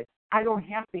Saturday. I don't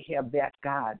have to have that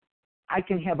God. I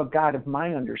can have a God of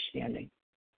my understanding.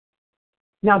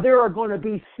 Now, there are going to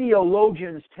be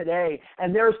theologians today,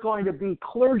 and there's going to be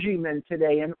clergymen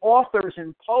today, and authors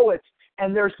and poets,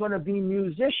 and there's going to be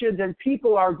musicians, and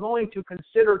people are going to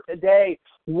consider today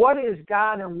what is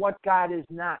God and what God is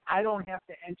not. I don't have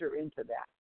to enter into that.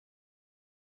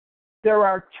 There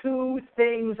are two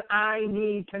things I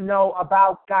need to know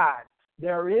about God.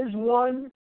 There is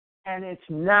one, and it's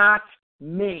not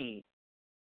me.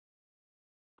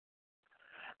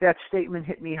 That statement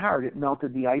hit me hard. It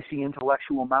melted the icy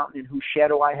intellectual mountain in whose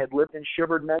shadow I had lived and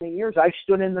shivered many years. I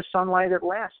stood in the sunlight at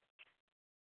last.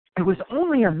 It was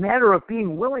only a matter of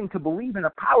being willing to believe in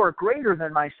a power greater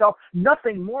than myself.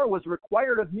 Nothing more was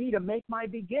required of me to make my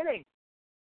beginning.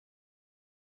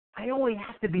 I only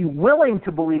have to be willing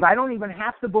to believe. I don't even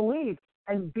have to believe.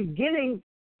 And beginning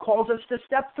calls us to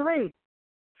step 3.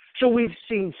 So we've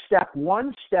seen step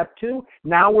 1, step 2.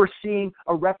 Now we're seeing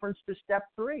a reference to step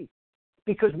 3.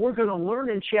 Because we're going to learn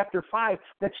in chapter 5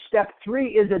 that step 3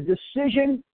 is a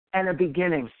decision and a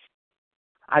beginning.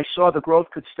 I saw the growth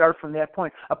could start from that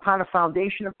point. Upon a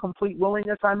foundation of complete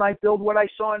willingness, I might build what I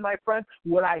saw in my friend.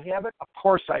 Would I have it? Of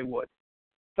course I would.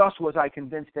 Thus was I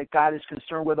convinced that God is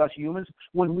concerned with us humans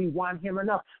when we want Him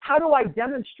enough. How do I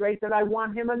demonstrate that I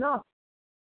want Him enough?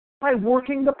 By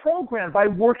working the program, by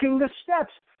working the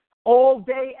steps all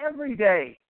day, every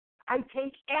day. I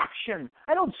take action.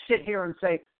 I don't sit here and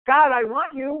say, God, I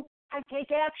want you. I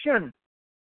take action.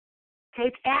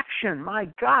 Take action. My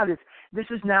God, this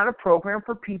is not a program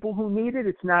for people who need it.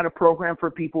 It's not a program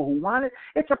for people who want it.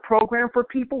 It's a program for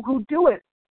people who do it.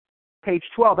 Page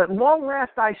 12. At long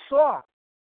last I saw,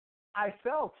 I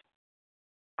felt,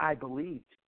 I believed.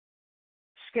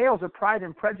 Scales of pride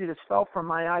and prejudice fell from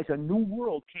my eyes. A new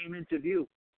world came into view.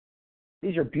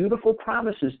 These are beautiful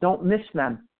promises. Don't miss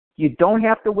them. You don't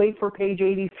have to wait for page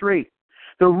 83.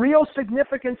 The real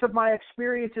significance of my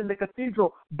experience in the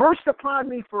cathedral burst upon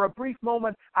me for a brief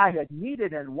moment. I had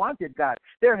needed and wanted God.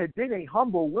 There had been a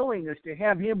humble willingness to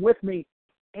have Him with me,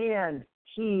 and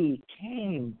He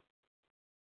came.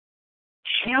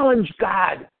 Challenge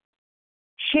God.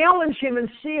 Challenge Him and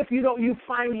see if you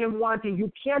find Him wanting.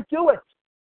 You can't do it.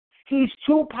 He's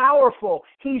too powerful.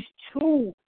 He's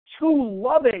too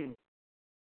loving.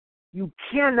 You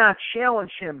cannot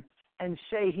challenge Him and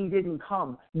say he didn't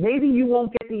come. Maybe you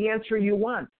won't get the answer you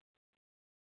want.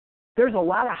 There's a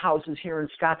lot of houses here in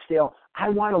Scottsdale I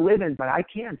want to live in, but I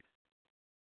can't.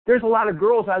 There's a lot of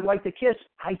girls I'd like to kiss.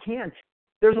 I can't.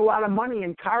 There's a lot of money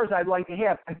and cars I'd like to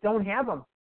have. I don't have them.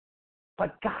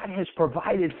 But God has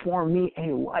provided for me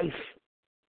a life.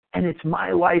 And it's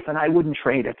my life, and I wouldn't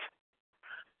trade it.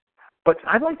 But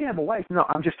I'd like to have a wife. No,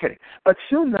 I'm just kidding. But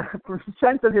soon the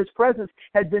sense of his presence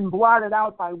had been blotted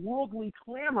out by worldly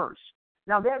clamors.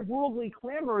 Now, that worldly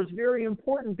clamor is very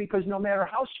important because no matter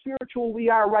how spiritual we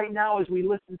are right now as we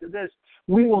listen to this,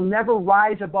 we will never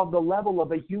rise above the level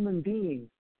of a human being.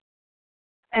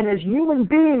 And as human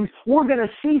beings, we're going to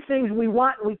see things we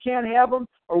want and we can't have them,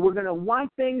 or we're going to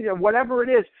want things or whatever it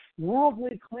is.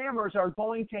 Worldly clamors are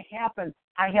going to happen.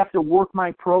 I have to work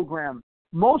my program.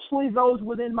 Mostly those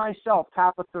within myself,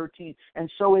 top of 13. And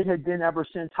so it had been ever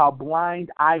since, how blind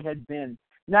I had been.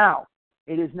 Now,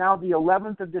 it is now the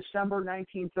 11th of December,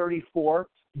 1934.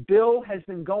 Bill has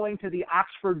been going to the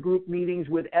Oxford group meetings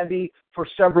with Evie for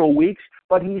several weeks,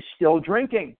 but he's still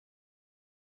drinking.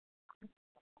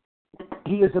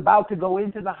 He is about to go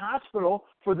into the hospital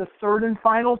for the third and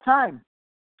final time.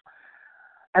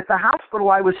 At the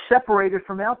hospital, I was separated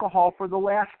from alcohol for the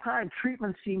last time.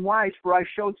 Treatment seemed wise, for I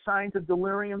showed signs of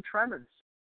delirium tremens.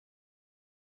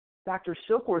 Dr.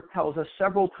 Silkworth tells us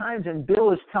several times, and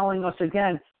Bill is telling us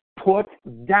again, put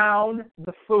down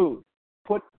the food.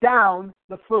 Put down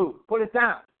the food. Put it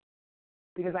down.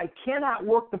 Because I cannot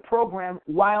work the program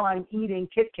while I'm eating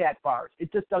Kit Kat bars.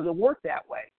 It just doesn't work that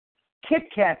way. Kit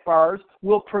Kat bars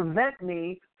will prevent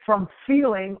me from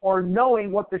feeling or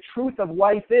knowing what the truth of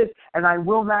life is, and I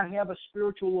will not have a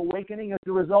spiritual awakening as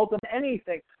a result of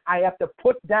anything. I have to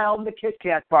put down the Kit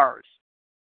Kat bars.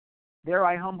 There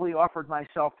I humbly offered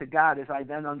myself to God as I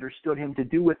then understood him to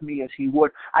do with me as he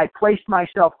would. I placed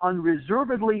myself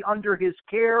unreservedly under his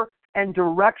care and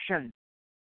direction.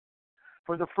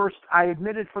 I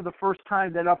admitted for the first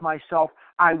time that of myself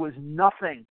I was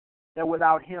nothing, that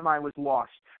without him I was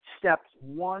lost. Steps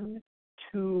 1,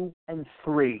 2, and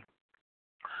 3.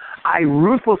 I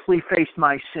ruthlessly faced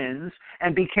my sins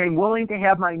and became willing to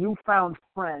have my newfound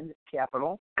friend,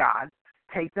 capital God,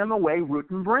 take them away root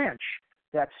and branch.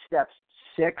 That's steps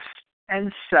 6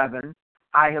 and 7.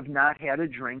 I have not had a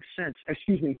drink since.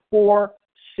 4,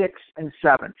 6, and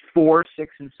 7. 4,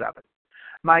 6, and 7.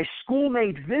 My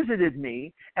schoolmate visited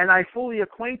me, and I fully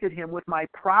acquainted him with my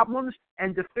problems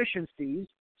and deficiencies.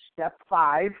 Step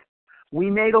 5. We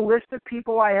made a list of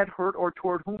people I had hurt or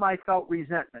toward whom I felt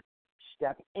resentment.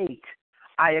 Step 8.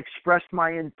 I expressed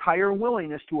my entire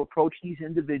willingness to approach these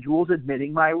individuals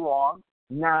admitting my wrong.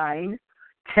 9.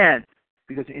 10.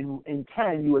 Because in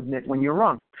 10, you admit when you're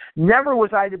wrong. Never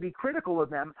was I to be critical of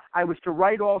them. I was to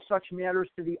write all such matters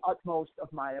to the utmost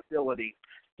of my ability.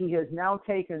 He has now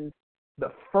taken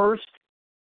the first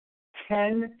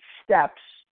 10 steps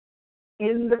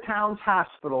in the town's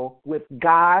hospital with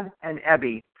God and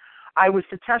Evie. I was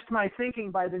to test my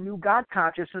thinking by the new God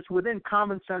consciousness within.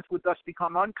 Common sense would thus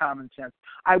become uncommon sense.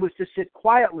 I was to sit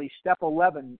quietly, step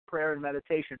 11, prayer and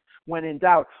meditation, when in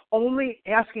doubt,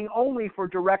 asking only for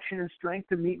direction and strength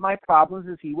to meet my problems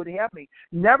as he would have me.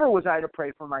 Never was I to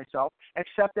pray for myself,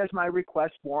 except as my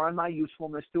request bore on my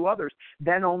usefulness to others.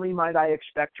 Then only might I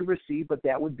expect to receive, but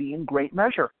that would be in great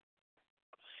measure.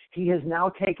 He has now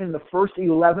taken the first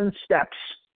 11 steps.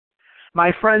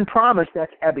 My friend promised,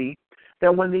 that's Ebby,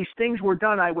 that when these things were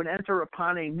done, I would enter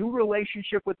upon a new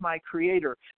relationship with my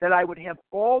Creator, that I would have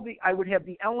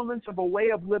the elements of a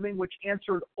way of living which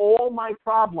answered all my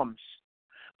problems.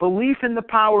 Belief in the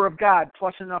power of God,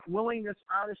 plus enough willingness,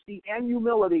 honesty, and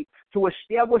humility to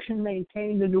establish and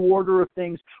maintain the new order of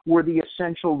things were the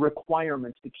essential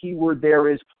requirements. The key word there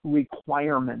is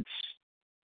requirements.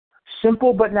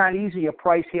 Simple but not easy, a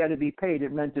price had to be paid.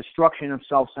 It meant destruction of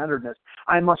self-centeredness.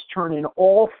 I must turn in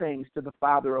all things to the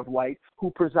Father of light, who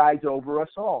presides over us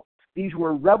all. These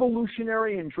were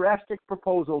revolutionary and drastic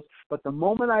proposals, but the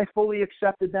moment I fully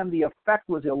accepted them, the effect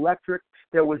was electric.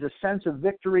 There was a sense of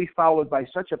victory followed by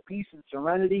such a peace and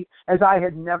serenity as I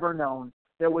had never known.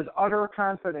 There was utter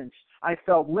confidence. I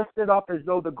felt lifted up as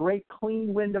though the great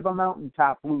clean wind of a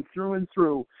mountaintop blew through and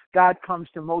through. God comes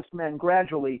to most men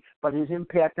gradually, but his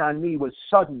impact on me was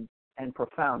sudden and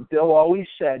profound. Bill always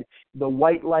said the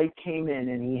white light came in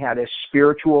and he had a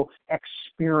spiritual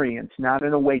experience, not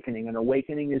an awakening. An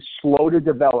awakening is slow to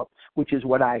develop, which is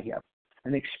what I have.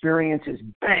 An experience is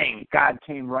bang, God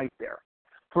came right there.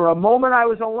 For a moment I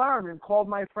was alarmed and called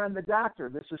my friend the doctor,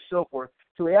 this is Silkworth,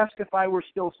 to ask if I were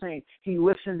still sane. He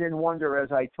listened in wonder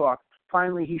as I talked.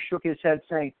 Finally, he shook his head,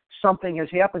 saying, "Something has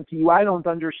happened to you. I don't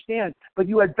understand, but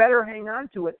you had better hang on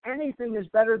to it. Anything is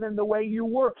better than the way you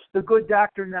were." The good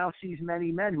doctor now sees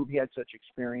many men who've had such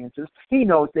experiences. He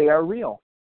knows they are real.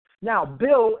 Now,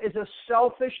 Bill is a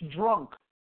selfish drunk.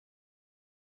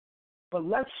 But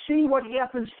let's see what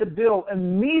happens to Bill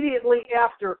immediately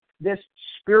after this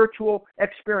spiritual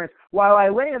experience. While I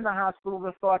lay in the hospital,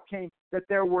 the thought came that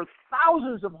there were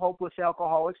thousands of hopeless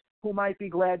alcoholics who might be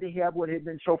glad to have what had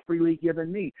been so freely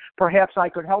given me. Perhaps I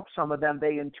could help some of them.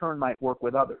 They, in turn, might work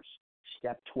with others.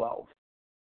 Step 12.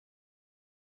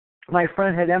 My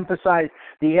friend had emphasized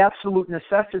the absolute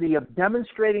necessity of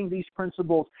demonstrating these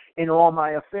principles in all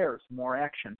my affairs. More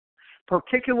action.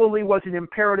 Particularly was it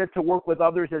imperative to work with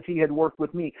others as he had worked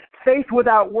with me. Faith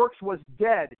without works was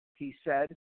dead, he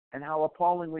said, and how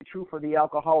appallingly true for the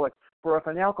alcoholic. For if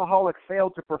an alcoholic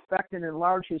failed to perfect and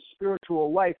enlarge his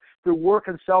spiritual life through work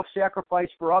and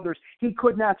self-sacrifice for others, he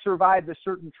could not survive the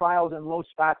certain trials and low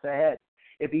spots ahead.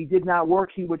 If he did not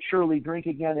work, he would surely drink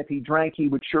again. If he drank, he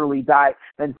would surely die.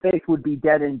 Then faith would be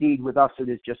dead indeed. With us, it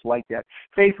is just like that.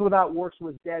 Faith without works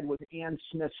was dead was Ann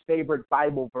Smith's favorite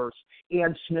Bible verse.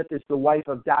 Ann Smith is the wife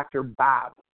of Dr.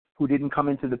 Bob, who didn't come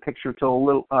into the picture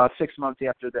till 6 months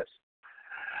after this.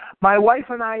 My wife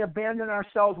and I abandoned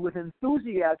ourselves with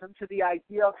enthusiasm to the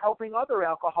idea of helping other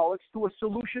alcoholics to a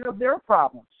solution of their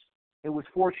problems. It was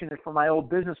fortunate for my old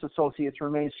business associates to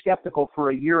remain skeptical for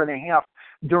a year and a half,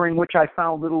 during which I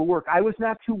found little work. I was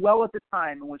not too well at the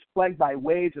time and was plagued by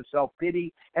waves of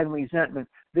self-pity and resentment.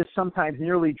 This sometimes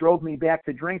nearly drove me back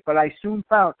to drink, but I soon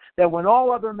found that when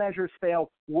all other measures failed,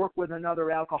 work with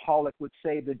another alcoholic would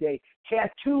save the day.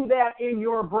 Tattoo that in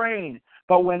your brain.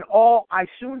 But I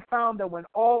soon found that when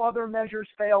all other measures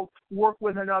failed, work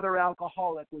with another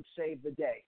alcoholic would save the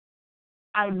day.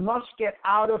 I must get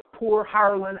out of poor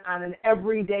Harlan on an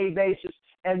everyday basis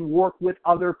and work with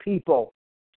other people.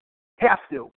 Have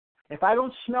to. If I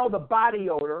don't smell the body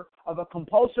odor of a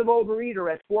compulsive overeater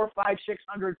at 400, 500,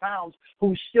 600 pounds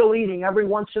who's still eating every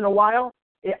once in a while,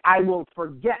 I will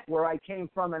forget where I came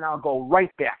from and I'll go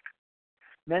right back.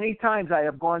 Many times I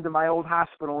have gone to my old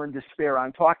hospital in despair.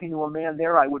 On talking to a man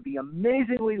there, I would be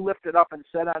amazingly lifted up and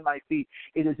set on my feet.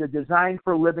 It is a design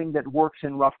for living that works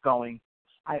in rough going.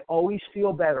 I always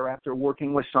feel better after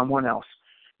working with someone else.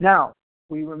 Now,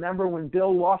 we remember when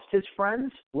Bill lost his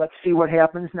friends? Let's see what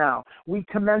happens now. We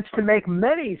commence to make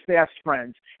many fast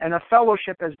friends, and a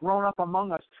fellowship has grown up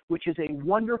among us, which is a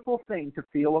wonderful thing to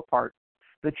feel apart.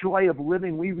 The joy of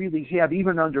living we really have,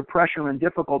 even under pressure and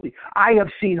difficulty. I have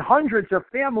seen hundreds of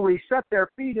families set their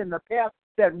feet in the path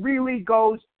that really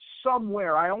goes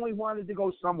somewhere. I only wanted to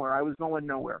go somewhere. I was going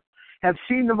nowhere. Have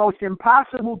seen the most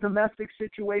impossible domestic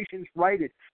situations righted,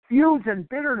 feuds and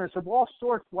bitterness of all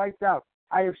sorts wiped out.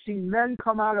 I have seen men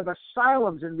come out of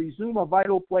asylums and resume a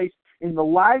vital place in the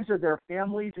lives of their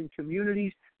families and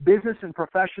communities. Business and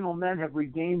professional men have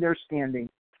regained their standing.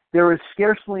 There is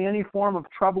scarcely any form of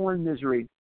trouble and misery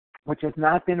which has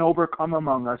not been overcome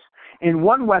among us. In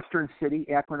one western city,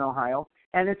 Akron, Ohio,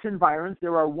 and its environs,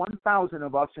 there are 1,000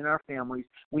 of us in our families.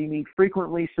 We meet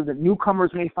frequently so that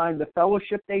newcomers may find the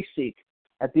fellowship they seek.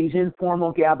 At these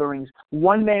informal gatherings,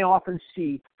 one may often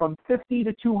see from 50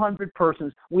 to 200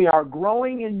 persons. We are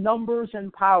growing in numbers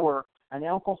and power. An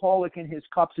alcoholic in his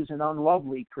cups is an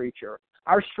unlovely creature.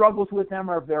 Our struggles with them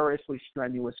are variously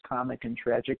strenuous, comic, and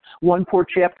tragic. One poor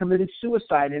chap committed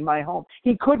suicide in my home.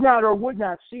 He could not or would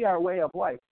not see our way of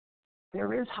life.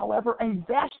 There is, however, a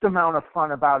vast amount of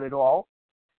fun about it all.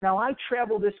 Now, I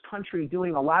travel this country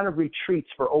doing a lot of retreats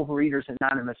for Overeaters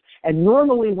Anonymous, and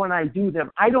normally when I do them,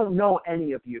 I don't know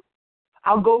any of you.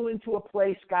 I'll go into a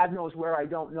place, God knows where I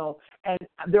don't know, and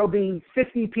there'll be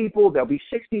 50 people, there'll be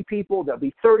 60 people, there'll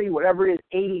be 30, whatever it is,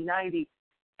 80, 90,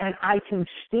 and I can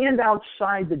stand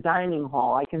outside the dining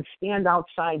hall. I can stand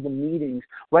outside the meetings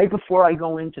right before I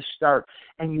go in to start,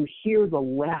 and you hear the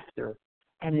laughter.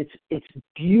 And it's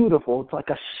beautiful. It's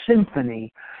like a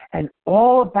symphony. And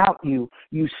all about you,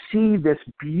 you see this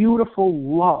beautiful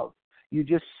love. You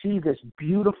just see this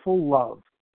beautiful love.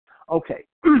 Okay.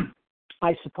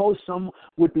 I suppose some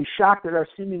would be shocked at our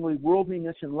seemingly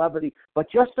worldliness and levity, but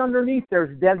just underneath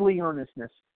there's deadly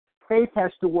earnestness. Faith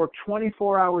has to work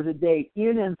 24 hours a day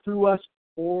in and through us,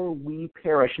 or we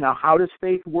perish. Now, how does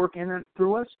faith work in and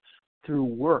through us? Through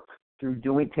work. Through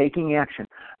taking action.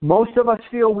 Most of us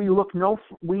feel we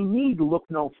need look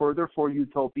no further for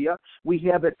utopia. We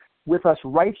have it with us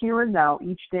right here and now.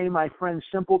 Each day, my friend's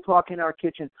simple talk in our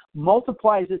kitchen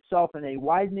multiplies itself in a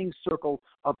widening circle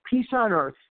of peace on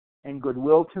earth and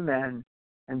goodwill to men.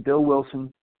 And Bill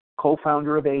Wilson,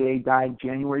 co-founder of AA, died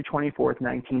January 24th,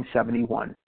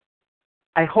 1971.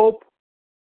 I hope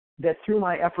that through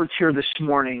my efforts here this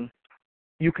morning,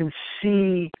 you can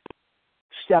see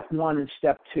step 1 and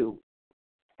step 2.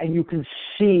 And you can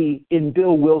see in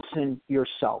Bill Wilson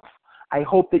yourself. I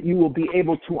hope that you will be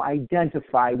able to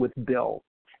identify with Bill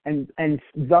and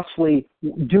thusly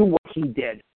do what he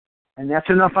did. And that's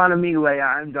enough out of me, Leah.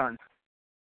 I'm done.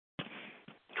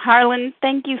 Harlan,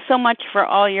 thank you so much for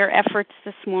all your efforts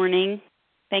this morning.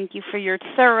 Thank you for your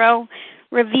thorough,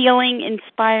 revealing,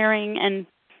 inspiring, and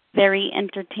very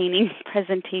entertaining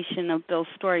presentation of Bill's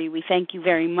story. We thank you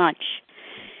very much.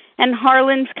 And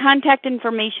Harlan's contact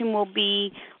information will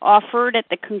be offered at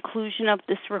the conclusion of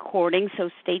this recording, so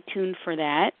stay tuned for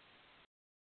that.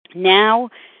 Now,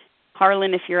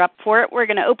 Harlan, if you're up for it, we're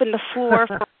going to open the floor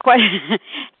for questions.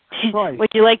 Right. Would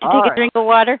you like to take a drink of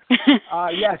water?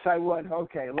 Yes, I would.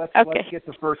 Okay, let's get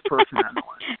the first person on the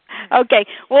line. Okay,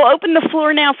 we'll open the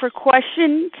floor now for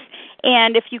questions.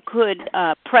 And if you could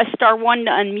press star 1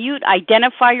 to unmute,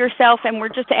 identify yourself, and we're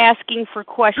just asking for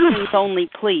questions only,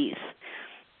 please.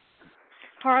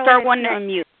 Harlan, star 1 to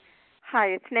unmute. Hi,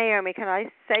 it's Naomi. Can I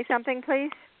say something,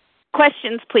 please?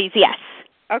 Questions, please, yes.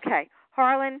 Okay.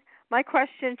 Harlan, my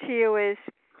question to you is,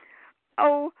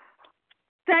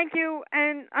 thank you,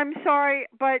 and I'm sorry,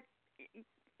 but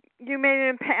you made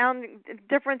an profound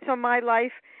difference on my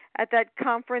life at that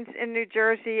conference in New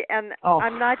Jersey, and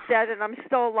I'm not dead, and I'm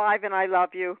still alive, and I love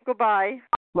you. Goodbye.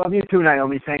 Love you too,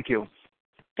 Naomi. Thank you.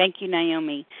 Thank you,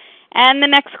 Naomi. And the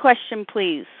next question,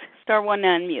 please. Star 1 to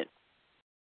unmute.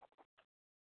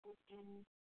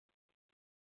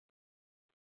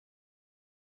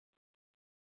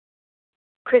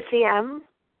 Chrissy M.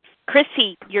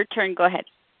 Chrissy, your turn. Go ahead.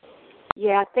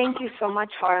 Yeah, thank you so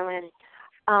much, Harlan.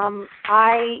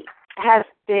 I have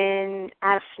been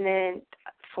abstinent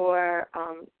for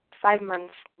 5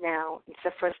 months now. It's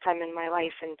the first time in my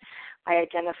life, and I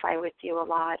identify with you a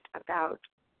lot about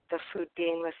the food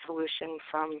being the solution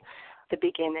from the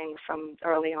beginning, from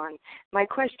early on. My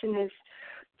question is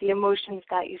the emotions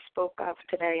that you spoke of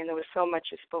today, and there was so much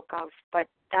you spoke of, but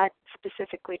that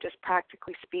specifically, just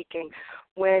practically speaking,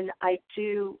 when I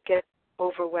do get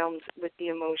overwhelmed with the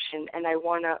emotion and I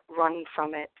want to run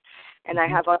from it, and I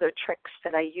have other tricks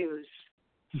that I use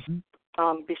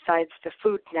besides the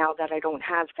food now that I don't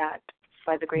have that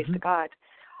by the grace of God.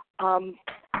 I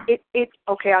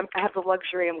have the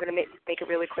luxury, I'm going to make it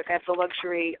really quick, I have the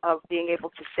luxury of being able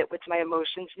to sit with my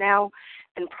emotions now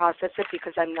and process it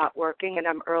because I'm not working and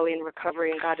I'm early in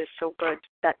recovery, and God is so good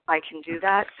that I can do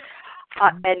that.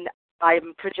 And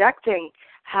I'm projecting,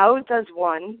 how does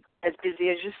one, as busy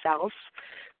as yourself,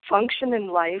 function in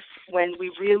life when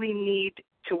we really need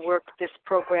to work this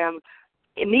program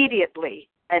immediately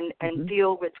and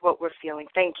deal with what we're feeling?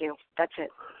 Thank you. That's it.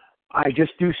 I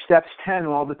just do steps 10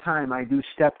 all the time. I do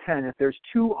step 10. If there's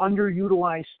 2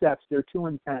 underutilized steps, they're 2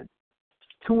 and 10.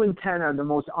 2 and 10 are the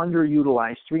most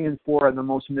underutilized. 3 and 4 are the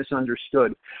most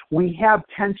misunderstood. We have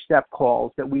 10-step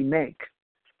calls that we make,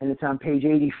 and it's on page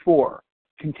 84.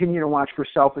 Continue to watch for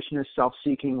selfishness,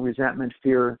 self-seeking, resentment,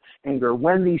 fear, anger.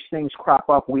 When these things crop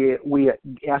up, we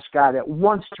ask God at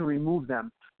once to remove them.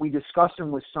 We discuss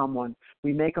them with someone.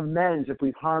 We make amends if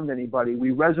we've harmed anybody. We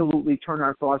resolutely turn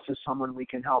our thoughts to someone we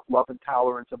can help, love and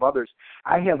tolerance of others.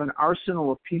 I have an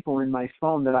arsenal of people in my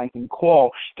phone that I can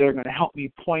call that are going to help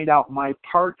me point out my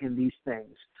part in these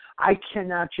things. I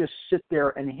cannot just sit there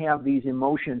and have these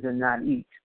emotions and not eat.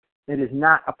 It is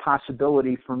not a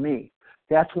possibility for me.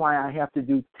 That's why I have to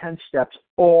do 10 steps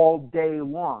all day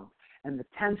long. And the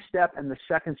 10th step and the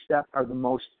second step are the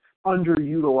most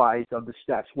underutilized of the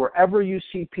steps. Wherever you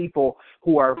see people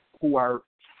who are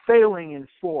failing in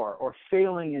 4 or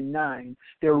failing in 9,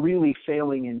 they're really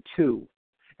failing in 2.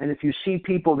 And if you see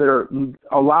people that are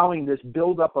allowing this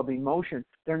buildup of emotion,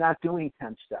 they're not doing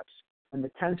 10 steps. And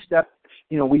the 10th step,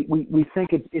 we think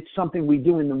it's something we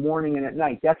do in the morning and at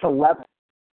night. That's 11.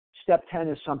 Step 10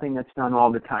 is something that's done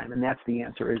all the time, and that's the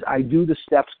answer, is I do the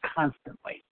steps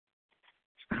constantly.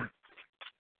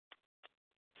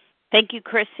 Thank you,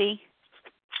 Chrissy.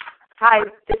 Hi,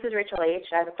 this is Rachel H.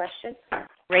 I have a question.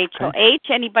 Rachel H.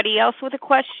 Anybody else with a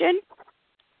question?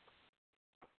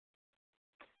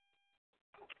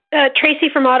 Tracy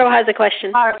from Ottawa has a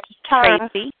question. Tara.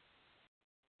 Tracy.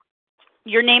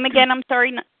 Your name again, I'm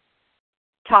sorry?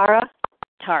 Tara.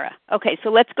 Tara. Okay, so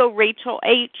let's go Rachel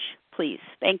H., please.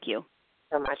 Thank you.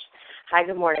 So much. Hi,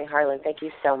 good morning, Harlan. Thank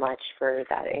you so much for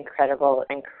that incredible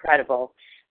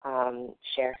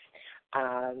share.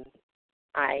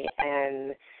 I've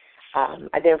been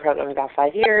in a program about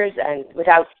 5 years, and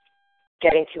without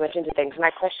getting too much into things, my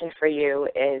question for you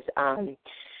is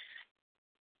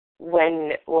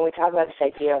when we talk about this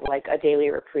idea of like a daily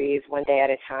reprieve, one day at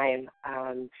a time,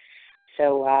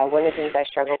 So one of the things I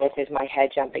struggle with is my head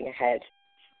jumping ahead.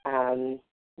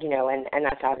 And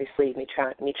that's obviously me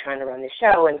trying to run the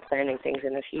show and planning things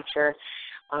in the future.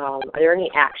 Are there any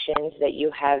actions that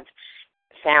you have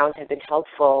found have been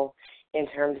helpful in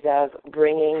terms of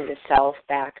bringing the self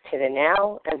back to the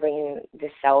now and bringing the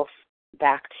self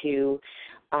back to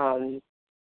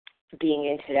being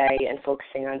in today and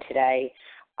focusing on today?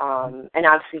 And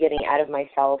obviously getting out of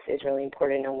myself is really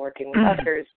important and working with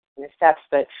others in the steps,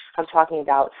 but I'm talking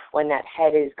about when that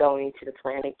head is going to the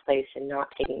planning place and not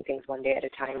taking things one day at a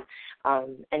time.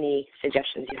 Any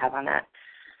suggestions you have on that?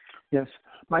 Yes.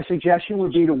 My suggestion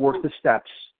would be to work the steps.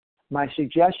 My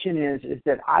suggestion is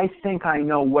that I think I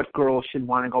know what girls should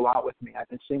want to go out with me. I've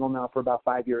been single now for about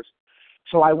 5 years.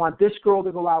 So I want this girl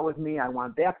to go out with me. I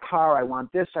want that car. I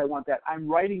want this. I want that. I'm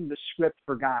writing the script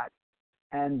for God.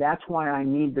 And that's why I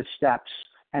need the steps.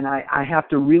 And I have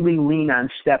to really lean on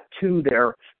step 2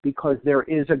 there, because there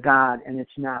is a God and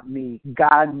it's not me.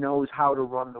 God knows how to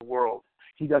run the world.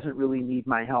 He doesn't really need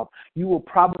my help. You will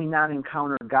probably not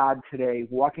encounter God today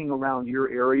walking around your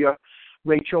area,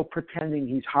 Rachel, pretending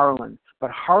he's Harlan.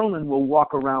 But Harlan will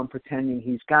walk around pretending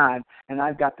he's God, and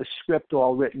I've got the script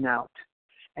all written out.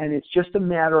 And it's just a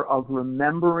matter of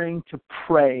remembering to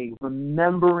pray,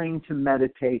 remembering to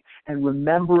meditate, and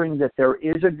remembering that there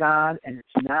is a God and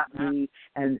it's not me.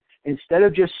 And instead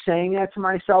of just saying that to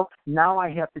myself, now I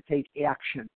have to take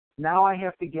action. Now I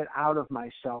have to get out of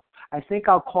myself. I think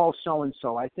I'll call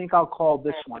so-and-so. I think I'll call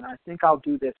this one. I think I'll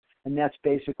do this. And that's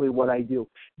basically what I do.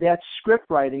 That script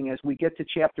writing, as we get to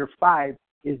chapter 5,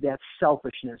 is that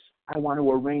selfishness. I want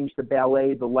to arrange the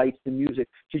ballet, the lights, the music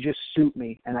to just suit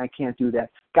me, and I can't do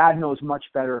that. God knows much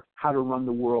better how to run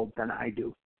the world than I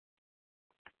do.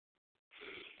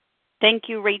 Thank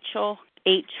you, Rachel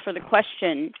H., for the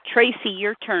question. Tracy,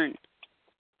 your turn.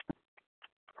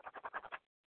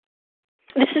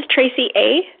 This is Tracy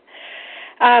A.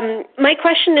 My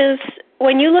question is,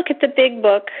 when you look at the big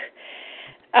book,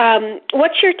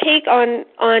 what's your take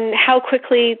on how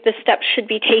quickly the steps should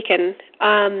be taken?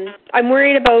 I'm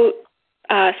worried about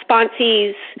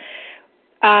sponsees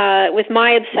with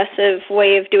my obsessive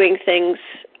way of doing things.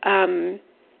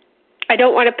 I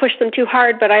don't want to push them too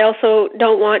hard, but I also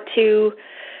don't want to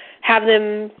have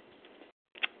them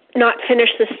not finish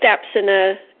the steps in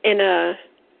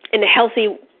a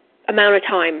healthy amount of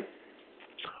time.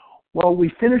 Well, we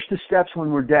finish the steps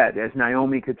when we're dead, as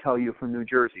Naomi could tell you from New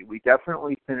Jersey. We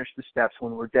definitely finish the steps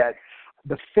when we're dead.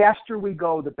 The faster we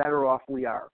go, the better off we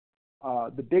are.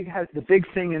 The big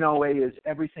thing in OA is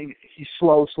everything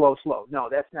slow. No,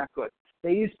 that's not good.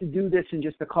 They used to do this in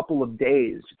just a couple of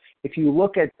days. If you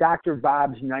look at Dr.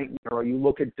 Bob's Nightmare, or you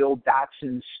look at Bill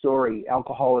Dotson's story,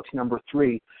 Alcoholics No.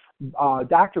 3,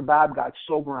 Dr. Bob got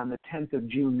sober on the 10th of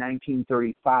June,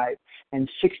 1935, and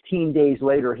 16 days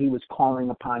later he was calling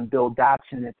upon Bill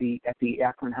Dotson at the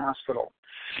Akron Hospital.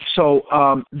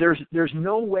 So there's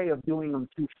no way of doing them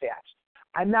too fast.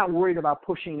 I'm not worried about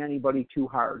pushing anybody too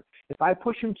hard. If I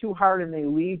push them too hard and they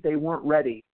leave, they weren't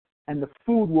ready, and the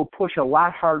food will push a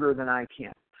lot harder than I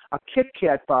can. A Kit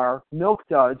Kat bar, Milk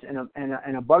Duds, and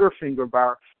a Butterfinger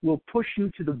bar will push you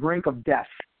to the brink of death.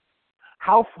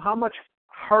 How much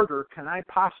harder can I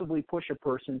possibly push a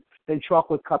person than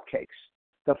chocolate cupcakes?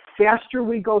 The faster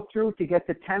we go through to get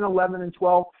to 10, 11, and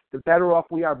 12, the better off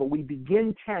we are. But we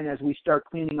begin 10 as we start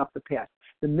cleaning up the past.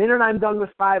 The minute I'm done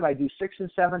with 5, I do 6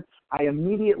 and 7. I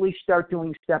immediately start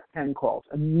doing step 10 calls.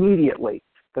 Immediately.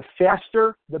 The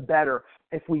faster, the better.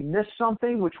 If we miss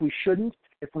something, which we shouldn't,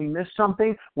 if we miss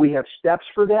something, we have steps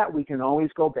for that. We can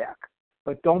always go back.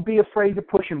 But don't be afraid to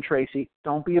push them, Tracy.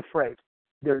 Don't be afraid.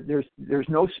 There's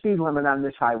no speed limit on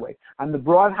this highway. On the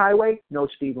broad highway, no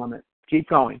speed limit. Keep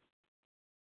going.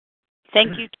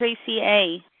 Thank you, Tracy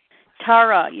A.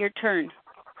 Tara, your turn.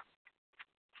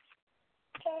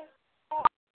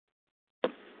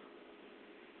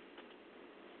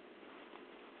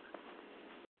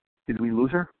 Did we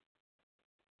lose her?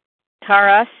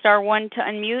 Tara, *1 to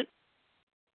unmute.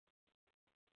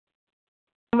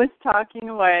 I was talking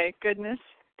away. Goodness.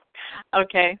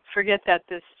 Okay, forget that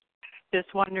this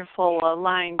wonderful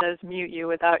line does mute you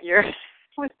without your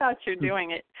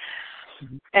doing it.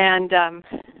 And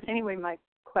anyway, my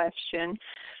question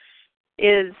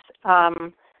is,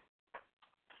 I've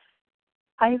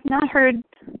not heard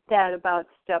that about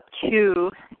step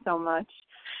 2 so much.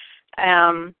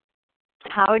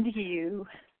 How do you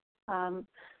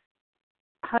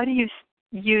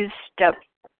use step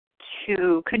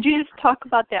 2? Could you just talk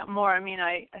about that more? I mean,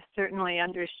 I certainly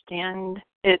understand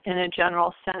it in a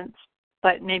general sense,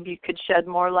 but maybe you could shed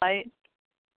more light.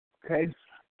 Okay.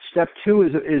 Step 2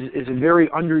 is a very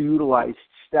underutilized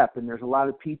step, and there's a lot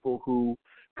of people who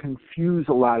confuse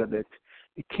a lot of it.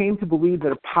 It came to believe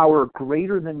that a power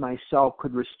greater than myself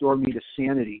could restore me to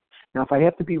sanity. Now, if I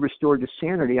have to be restored to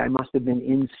sanity, I must have been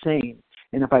insane.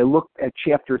 And if I look at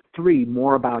chapter 3,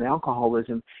 more about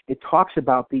alcoholism, it talks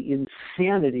about the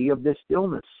insanity of this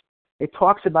illness. It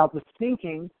talks about the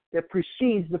thinking that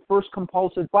precedes the first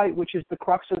compulsive bite, which is the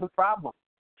crux of the problem.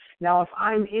 Now, if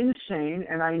I'm insane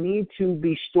and I need to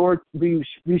be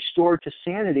restored to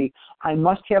sanity, I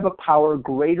must have a power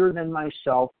greater than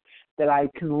myself that I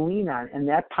can lean on, and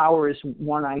that power is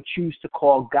one I choose to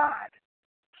call God.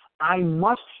 I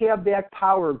must have that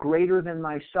power greater than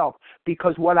myself,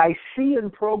 because what I see in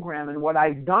program and what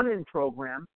I've done in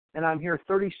program, and I'm here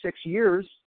 36 years,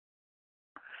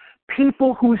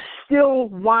 people who still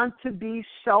want to be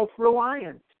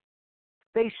self-reliant.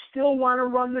 They still want to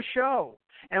run the show.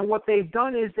 And what they've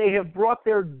done is they have brought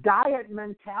their diet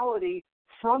mentality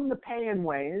from the pay-and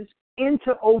ways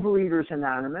into Overeaters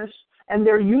Anonymous, and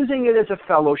they're using it as a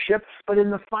fellowship, but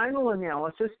in the final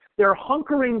analysis, they're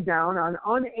hunkering down on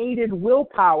unaided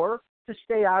willpower to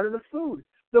stay out of the food.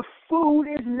 The food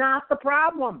is not the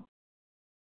problem.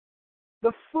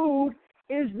 The food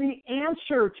is the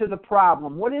answer to the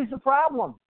problem. What is the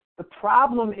problem? The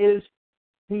problem is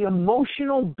the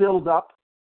emotional buildup,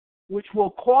 which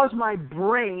will cause my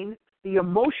brain, the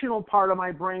emotional part of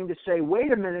my brain, to say,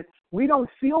 wait a minute, we don't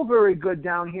feel very good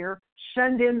down here.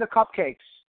 Send in the cupcakes.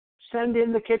 Send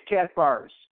in the Kit Kat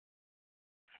bars.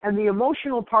 And the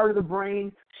emotional part of the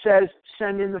brain says,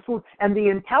 send in the food. And the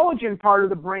intelligent part of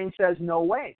the brain says, no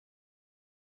way.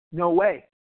 No way.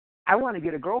 I want to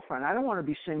get a girlfriend. I don't want to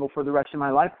be single for the rest of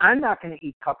my life. I'm not going to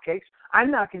eat cupcakes. I'm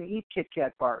not going to eat Kit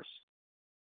Kat bars.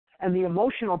 And the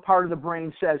emotional part of the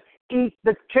brain says, eat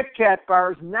the Kit Kat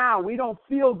bars now. We don't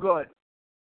feel good.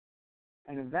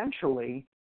 And eventually,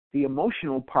 the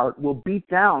emotional part will beat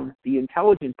down the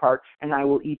intelligent part, and I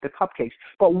will eat the cupcakes.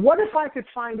 But what if I could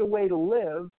find a way to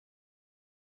live?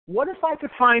 What if I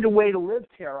could find a way to live,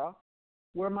 Tara,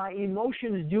 where my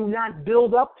emotions do not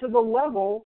build up to the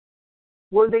level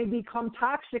where they become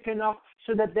toxic enough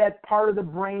so that that part of the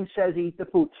brain says eat the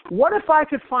food? What if I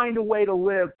could find a way to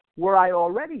live where I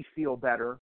already feel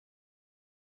better?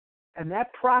 And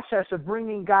that process of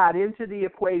bringing God into the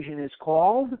equation is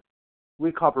called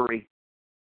recovery.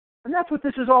 And that's what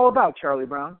this is all about, Charlie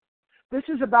Brown. This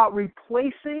is about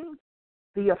replacing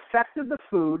the effect of the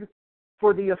food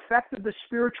for the effect of the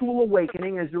spiritual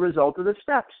awakening as a result of the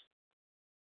steps.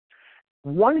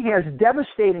 One has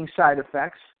devastating side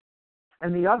effects,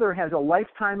 and the other has a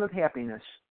lifetime of happiness.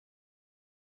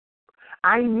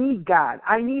 I need God.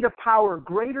 I need a power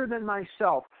greater than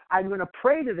myself. I'm going to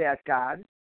pray to that God,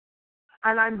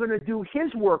 and I'm going to do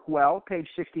His work well, page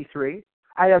 63.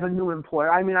 I have a new employer.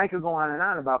 I mean, I could go on and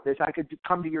on about this. I could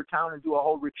come to your town and do a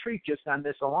whole retreat just on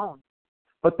this alone.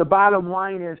 But the bottom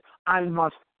line is I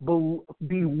must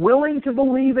be willing to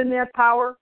believe in that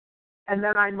power, and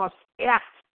then I must act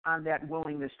on that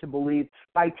willingness to believe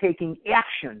by taking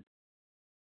action.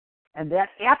 And that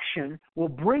action will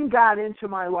bring God into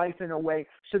my life in a way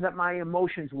so that my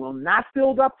emotions will not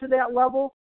build up to that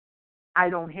level. I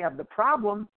don't have the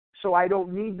problem, so I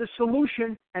don't need the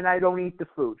solution, and I don't eat the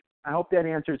food. I hope that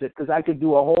answers it, because I could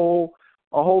do a whole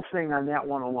thing on that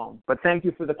one alone. But thank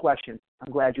you for the question.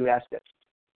 I'm glad you asked it.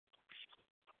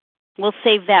 We'll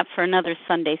save that for another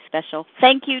Sunday special.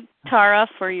 Thank you, Tara,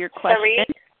 for your question.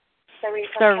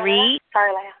 Sarit.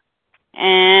 Carla.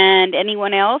 And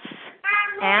anyone else?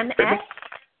 Anne S.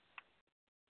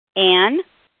 Anne.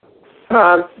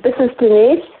 This is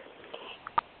Denise.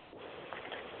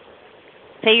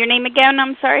 Say your name again,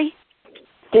 I'm sorry.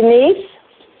 Denise.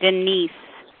 Denise.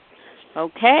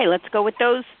 Okay, let's go with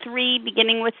those three,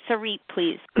 beginning with Sarit,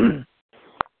 please. Hi,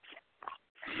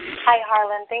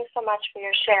 Harlan. Thanks so much for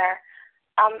your share.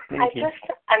 I'm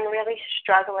really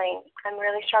struggling.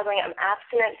 I'm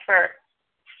abstinent for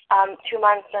 2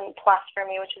 months and plus for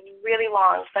me, which is really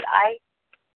long, but I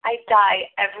die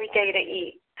every day to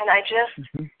eat, and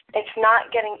it's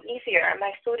not getting easier.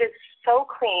 My food is so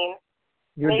clean.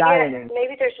 You're dieting.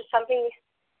 Maybe there's just something.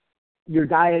 You're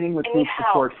dieting with group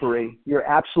support, Free. You're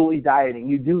absolutely dieting.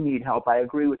 You do need help. I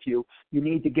agree with you. You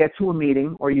need to get to a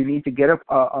meeting, or you need to get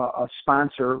a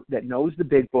sponsor that knows the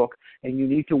big book, and you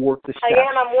need to work the steps. I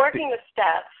am. I'm working the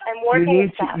steps.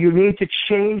 You need to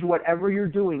change whatever you're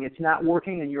doing. It's not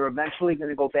working, and you're eventually going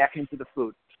to go back into the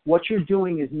food. What you're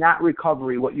doing is not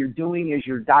recovery. What you're doing is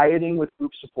you're dieting with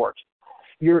group support.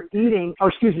 You're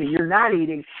not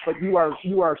eating, but you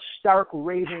are stark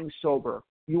raving sober.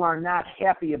 You are not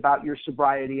happy about your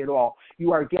sobriety at all.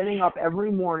 You are getting up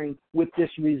every morning with this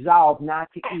resolve not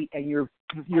to eat, and you're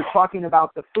you're talking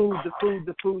about the food,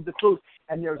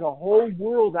 and there's a whole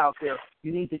world out there.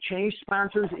 You need to change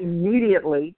sponsors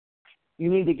immediately. You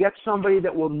need to get somebody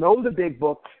that will know the big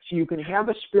book so you can have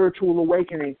a spiritual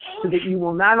awakening so that you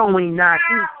will not only not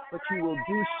eat, but you will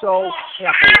do so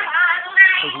happily.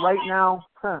 Because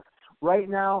right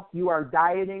now, you are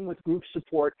dieting with group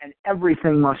support, and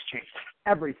everything must change.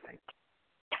 Everything.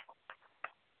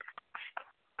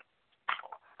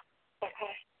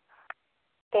 Okay.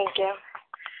 Thank you.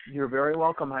 You're very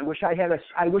welcome. I wish I had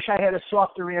a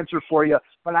softer answer for you,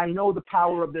 but I know the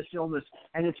power of this illness,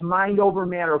 and it's mind over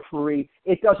matter, Faree.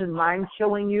 It doesn't mind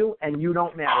killing you, and you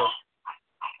don't matter.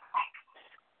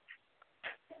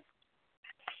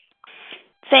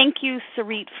 Thank you,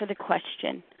 Sarit, for the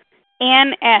question.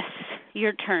 Ann S.,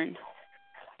 your turn.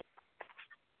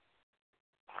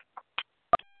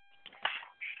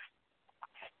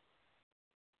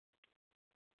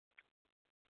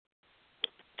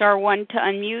 Star 1 to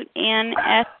unmute. Ann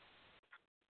S.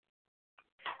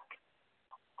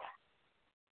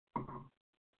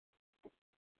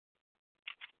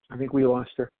 I think we lost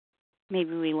her.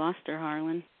 Maybe we lost her,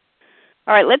 Harlan.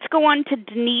 All right, let's go on to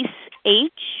Denise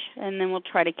H., and then we'll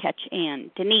try to catch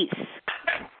Ann. Denise.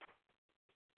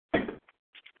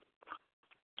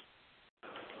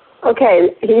 Okay,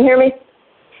 can you hear me?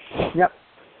 Yep.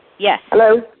 Yes.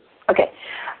 Hello? Okay.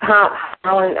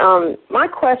 Harlan, my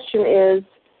question is,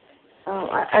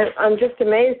 I'm just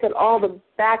amazed at all the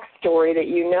backstory that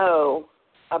you know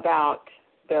about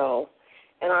Bill,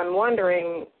 and I'm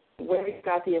wondering where you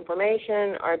got the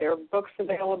information. Are there books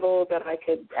available that I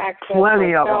could access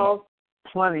myself?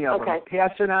 Plenty of them.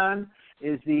 Pass It On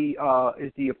is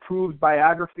the approved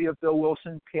biography of Bill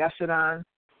Wilson. Pass It On.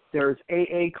 There's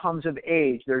AA Comes of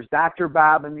Age. There's Dr.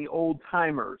 Bob and the Old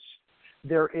Timers.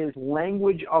 There is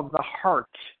Language of the Heart,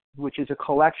 which is a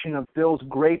collection of Bill's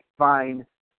grapevine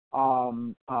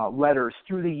letters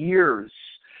through the years.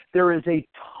 There is a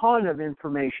ton of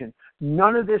information.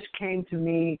 None of this came to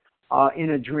me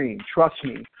in a dream, trust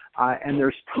me. And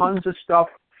there's tons of stuff,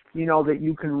 that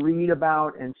you can read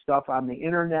about and stuff on the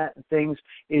internet and things.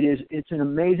 It's an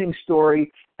amazing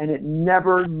story, and it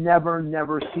never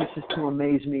ceases to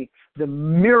amaze me. The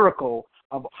miracle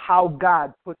of how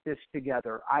God put this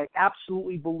together. I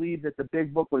absolutely believe that the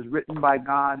big book was written by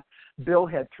God. Bill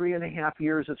had 3.5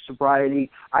 years of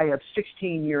sobriety. I have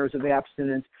 16 years of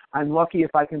abstinence. I'm lucky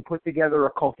if I can put together a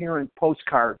coherent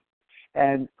postcard.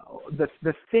 And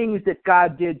the things that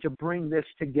God did to bring this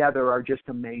together are just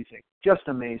amazing. Just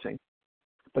amazing.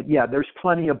 But yeah, there's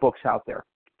plenty of books out there.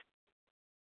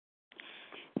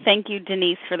 Thank you,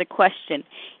 Denise, for the question.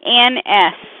 Ann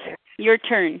S., your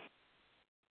turn.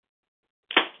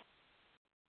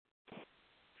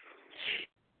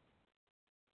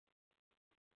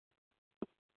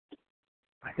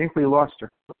 I think we lost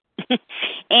her.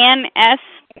 Ann S.,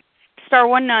 star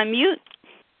 1 to unmute.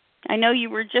 I know you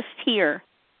were just here.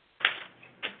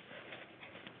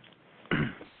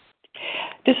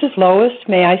 This is Lois.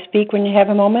 May I speak when you have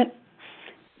a moment?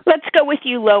 Let's go with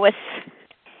you, Lois.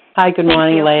 Hi, good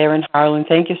morning, Leah and Harlan.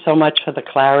 Thank you so much for the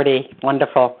clarity.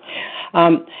 Wonderful.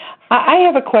 I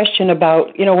have a question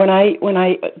about, when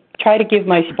I try to give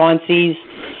my sponsees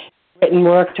written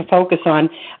work to focus on,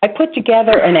 I put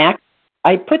together an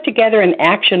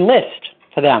action list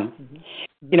for them,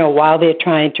 while they're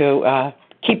trying to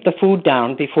keep the food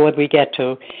down before we get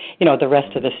to, the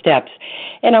rest of the steps.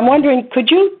 And I'm wondering, could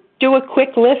you do a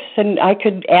quick list and I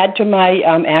could add to my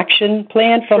action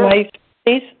plan for my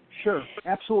sponsees? Sure,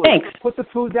 absolutely. Thanks. Put the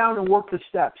food down and work the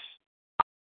steps.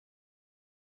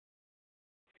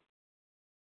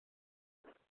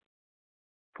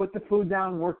 Put the food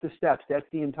down and work the steps. That's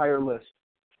the entire list.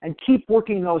 And keep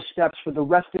working those steps for the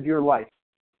rest of your life.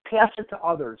 Pass it to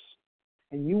others,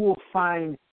 and you will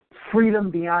find freedom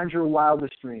beyond your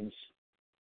wildest dreams.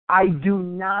 I do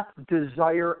not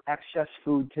desire excess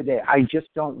food today. I just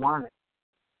don't want it.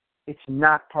 It's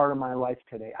not part of my life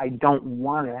today. I don't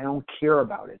want it. I don't care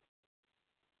about it.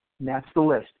 And that's the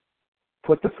list.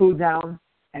 Put the food down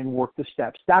and work the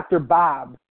steps. Dr.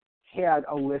 Bob had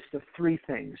a list of 3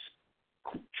 things.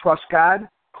 Trust God,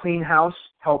 clean house,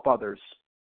 help others.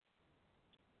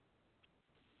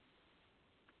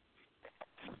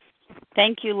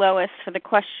 Thank you, Lois, for the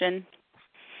question.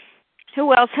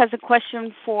 Who else has a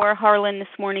question for Harlan this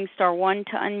morning? Star 1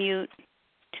 to unmute.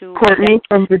 Courtney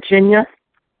from Virginia.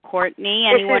 Courtney,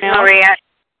 anyone this is else?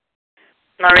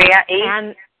 Maria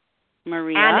E.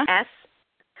 Maria. Ann S.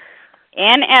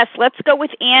 Ann S. Let's go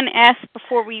with Ann S.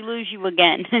 before we lose you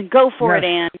again. Go for it,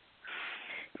 Ann.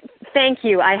 Thank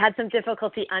you. I had some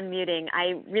difficulty unmuting.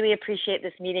 I really appreciate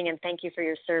this meeting and thank you for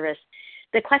your service.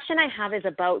 The question I have is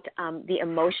about the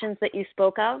emotions that you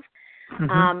spoke of.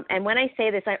 And when I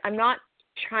say this, I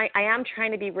am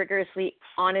trying to be rigorously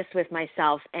honest with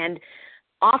myself. And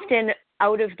often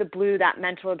out of the blue, that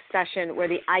mental obsession where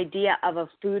the idea of a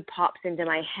food pops into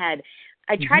my head,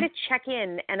 I try to check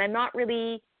in, and I'm not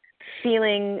really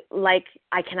feeling like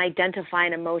I can identify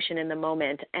an emotion in the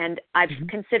moment. And I've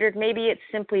considered maybe it's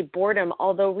simply boredom,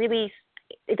 although really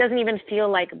it doesn't even feel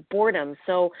like boredom.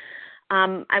 So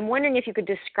I'm wondering if you could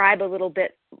describe a little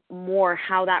bit more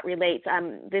how that relates.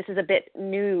 This is a bit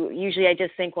new. Usually I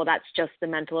just think, well, that's just the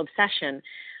mental obsession.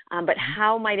 But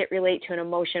how might it relate to an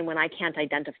emotion when I can't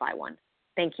identify one?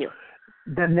 Thank you.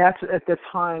 Then that's at the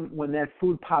time when that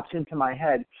food pops into my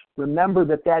head. Remember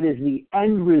that is the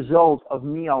end result of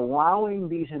me allowing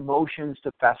these emotions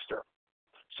to fester.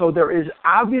 So there is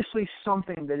obviously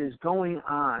something that is going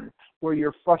on where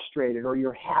you're frustrated or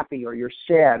you're happy or you're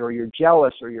sad or you're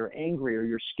jealous or you're angry or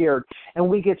you're scared. And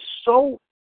we get so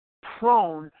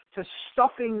prone to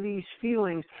stuffing these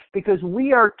feelings because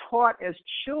we are taught as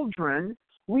children,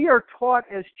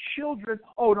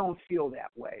 oh, don't feel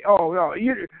that way. Oh, no,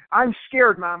 I'm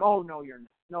scared, Mom. Oh, no, you're not.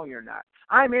 No, you're not.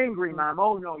 I'm angry, Mom.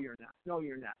 Oh, no, you're not. No,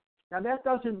 you're not. Now, that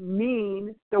doesn't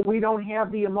mean that we don't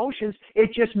have the emotions.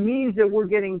 It just means that we're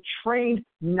getting trained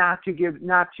not to give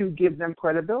them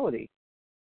credibility.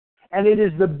 And it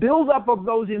is the buildup of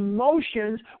those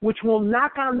emotions which will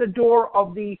knock on the door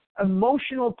of the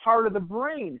emotional part of the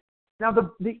brain. Now,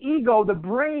 the ego, the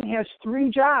brain, has 3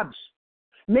 jobs.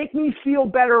 Make me feel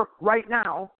better right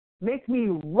now. Make me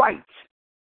right.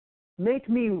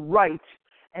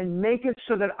 And make it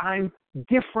so that I'm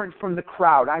different from the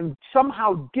crowd. I'm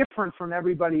somehow different from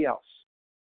everybody else.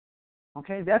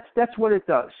 Okay, that's what it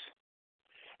does.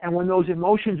 And when those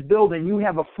emotions build and you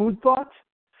have a food thought,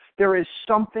 there is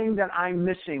something that I'm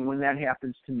missing when that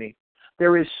happens to me.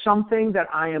 There is something that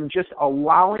I am just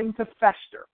allowing to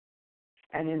fester.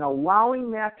 And in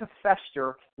allowing that to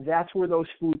fester, that's where those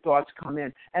food thoughts come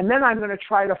in. And then I'm going to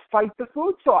try to fight the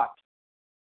food thought.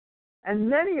 And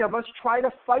many of us try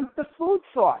to fight the food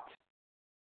thought.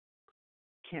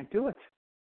 Can't do it.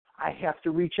 I have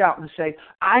to reach out and say,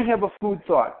 I have a food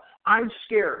thought. I'm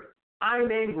scared.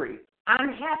 I'm angry.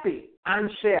 I'm happy. I'm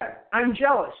sad. I'm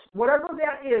jealous. Whatever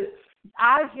that is,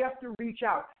 I have to reach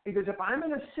out. Because if I'm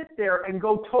going to sit there and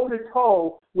go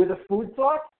toe-to-toe with a food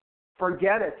thought,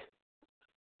 forget it.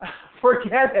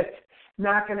 Forget it.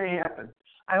 Not going to happen.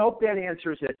 I hope that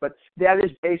answers it, but that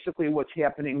is basically what's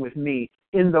happening with me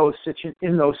in those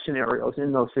scenarios,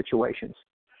 in those situations.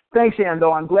 Thanks,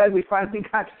 Ando. I'm glad we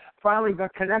finally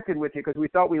got connected with you because we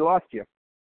thought we lost you.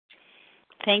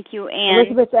 Thank you, Anne.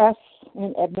 Elizabeth S.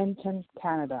 in Edmonton,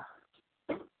 Canada.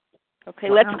 Okay,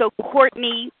 let's go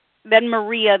Courtney, then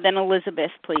Maria, then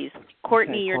Elizabeth, please.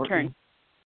 Courtney, okay, your turn.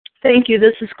 Thank you.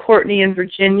 This is Courtney in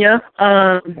Virginia.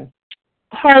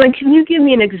 Harlan, can you give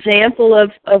me an example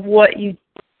of what you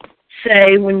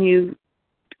say when you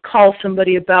call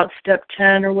somebody about step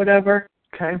 10 or whatever?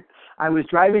 Okay. I was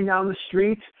driving down the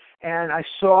street and I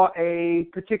saw a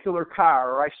particular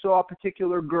car, or I saw a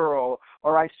particular girl,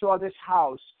 or I saw this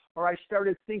house, or I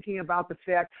started thinking about the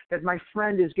fact that my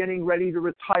friend is getting ready to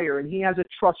retire and he has a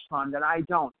trust fund and I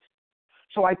don't.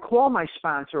 So I call my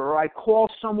sponsor, or I call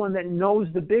someone that knows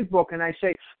the big book, and I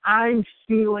say, I'm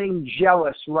feeling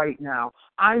jealous right now.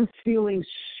 I'm feeling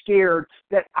scared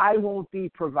that I won't be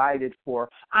provided for.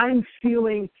 I'm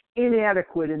feeling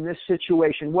inadequate in this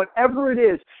situation, whatever it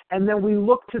is. And then we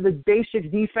look to the basic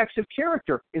defects of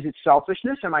character. Is it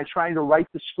selfishness? Am I trying to write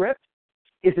the script?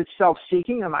 Is it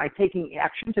self-seeking? Am I taking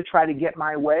action to try to get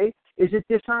my way? Is it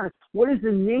dishonest? What is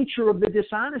the nature of the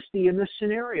dishonesty in this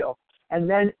scenario? And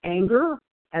then anger,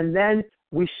 and then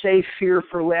we say fear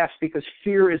for last, because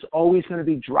fear is always going to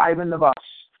be driving the bus.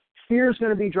 Fear is going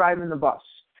to be driving the bus,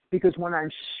 because when I'm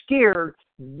scared,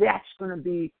 that's going to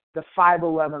be the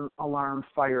 511 alarm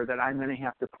fire that I'm going to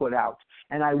have to put out.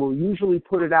 And I will usually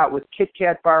put it out with Kit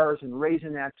Kat bars and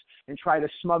Raisinets and try to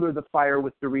smother the fire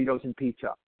with Doritos and pizza.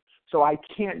 So I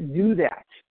can't do that.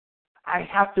 I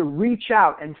have to reach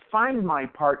out and find my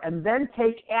part and then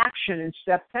take action in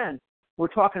step 10. We're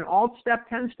talking all step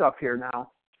 10 stuff here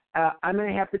now. I'm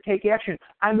going to have to take action.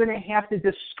 I'm going to have to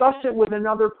discuss it with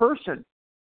another person.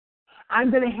 I'm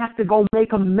going to have to go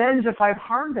make amends if I've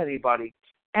harmed anybody.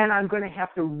 And I'm going to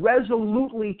have to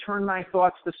resolutely turn my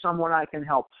thoughts to someone I can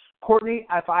help. Courtney,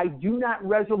 if I do not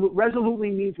resolutely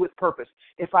means with purpose.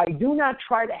 If I do not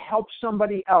try to help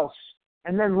somebody else,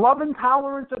 and then love and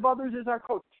tolerance of others is our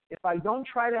coach. If I don't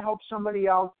try to help somebody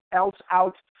else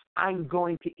out, I'm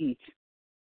going to eat.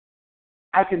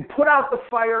 I can put out the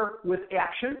fire with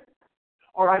action,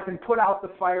 or I can put out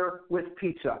the fire with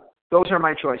pizza. Those are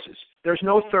my choices. There's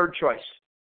no third choice.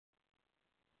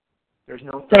 There's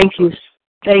no third Thank you. choice.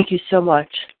 Thank you so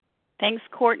much. Thanks,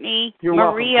 Courtney. You're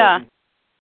Maria, welcome, Courtney.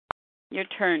 your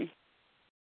turn.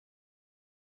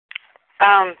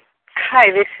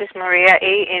 Hi, this is Maria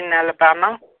A. in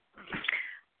Alabama.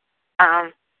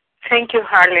 Thank you,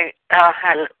 Harlan,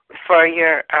 for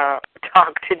your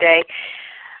talk today.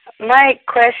 My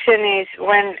question is,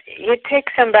 when you take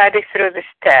somebody through the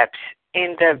steps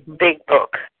in the big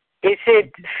book, is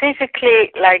it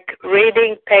physically like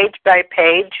reading page by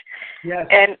page? Yes.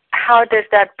 And how does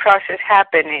that process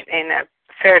happen in a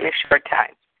fairly short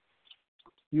time?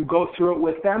 You go through it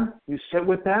with them. You sit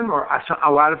with them, or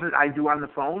a lot of it I do on the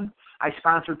phone. I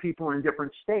sponsor people in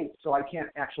different states, so I can't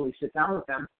actually sit down with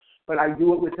them, but I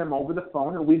do it with them over the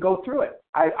phone, and we go through it.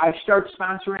 I start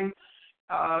sponsoring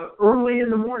early in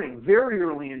the morning, very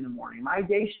early in the morning. My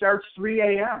day starts 3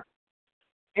 a.m.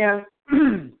 And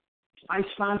I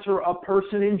sponsor a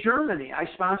person in Germany. I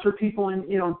sponsor people in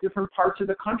different parts of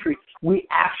the country. We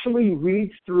actually read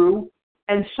through,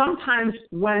 and sometimes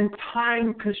when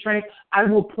time constrained, I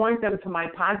will point them to my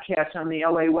podcast on the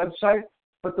LA website.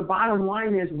 But the bottom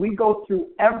line is we go through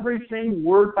everything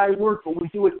word by word, but we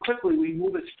do it quickly. We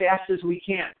move as fast as we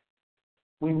can.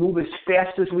 We move as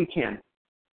fast as we can.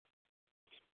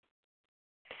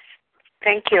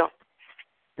 Thank you.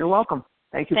 You're welcome.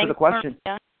 Thank you for the question.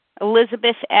 Maria.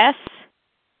 Elizabeth S.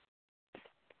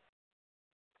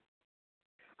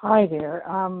 Hi there.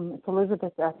 It's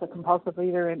Elizabeth S., a compulsive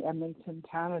reader in Edmonton,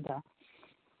 Canada.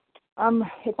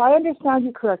 If I understand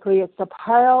you correctly, it's a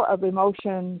pile of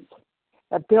emotions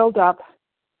that build up,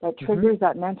 that triggers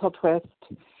that mental twist.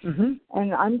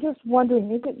 And I'm just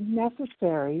wondering, is it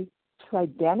necessary to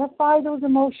identify those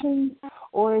emotions,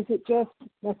 or is it just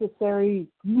necessary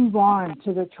to move on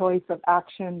to the choice of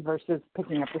action versus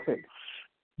picking up the food?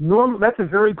 That's a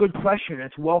very good question.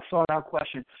 It's a well thought out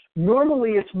question.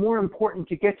 Normally, it's more important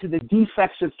to get to the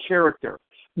defects of character.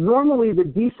 Normally, the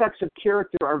defects of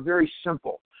character are very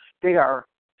simple. They are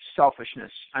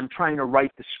selfishness. I'm trying to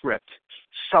write the script.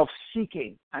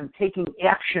 Self-seeking. I'm taking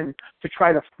action to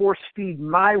try to force feed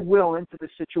my will into the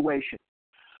situation.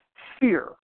 Fear,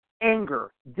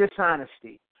 anger,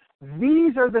 dishonesty.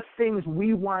 These are the things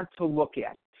we want to look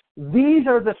at. These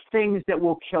are the things that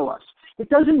will kill us. It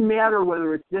doesn't matter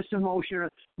whether it's this emotion or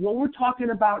what we're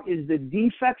talking about is the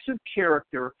defects of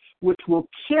character which will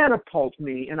catapult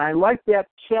me, and I like that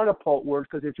catapult word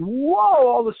because it's whoa,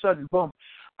 all of a sudden, boom.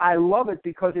 I love it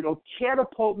because it'll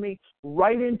catapult me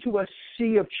right into a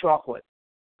sea of chocolate.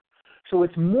 So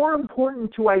it's more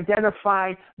important to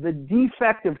identify the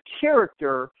defect of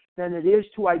character than it is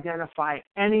to identify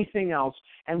anything else.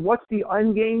 And what's the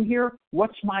end game here?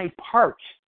 What's my part?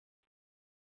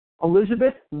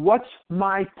 Elizabeth, what's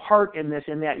my part in this?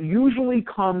 And that usually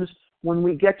comes when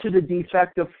we get to the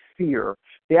defect of fear.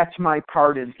 That's my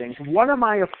part in things. What am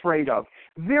I afraid of?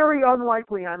 Very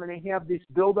unlikely I'm going to have this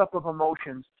buildup of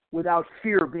emotions without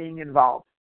fear being involved.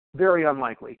 Very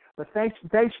unlikely. But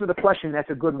thanks for the question.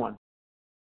 That's a good one.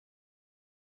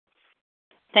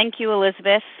 Thank you,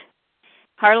 Elizabeth.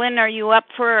 Harlan, are you up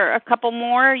for a couple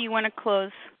more, or you want to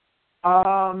close?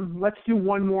 Let's do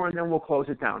one more, and then we'll close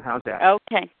it down. How's that?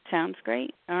 Okay, sounds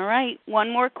great. All right, one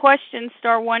more question.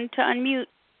 Star 1 to unmute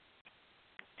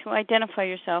to identify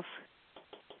yourself.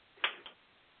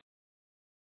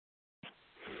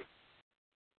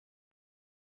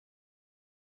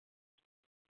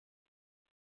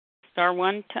 Star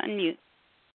 1 to unmute.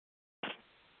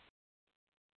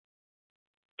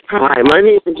 Hi, my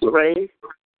name is Lorraine.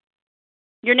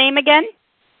 Your name again?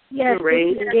 Yes,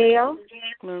 Lorraine. Gail.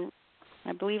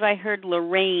 I believe I heard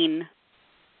Lorraine.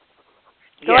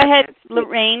 Go Yes. ahead,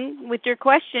 Lorraine, with your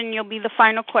question. You'll be the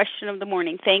final question of the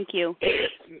morning. Thank you.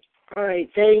 All right,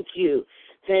 thank you.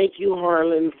 Thank you,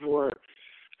 Harlan, for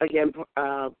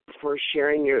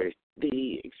sharing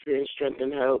the experience, strength,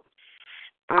 and hope.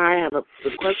 The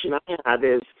question I have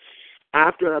is,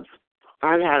 after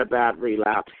I've had a bad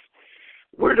relapse,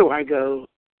 where do I go?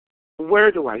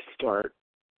 Where do I start?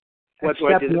 What do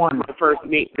I do?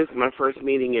 This is my first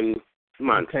meeting in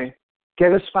months. Okay.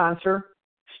 Get a sponsor.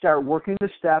 Start working the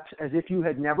steps as if you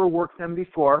had never worked them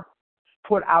before.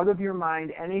 Put out of your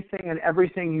mind anything and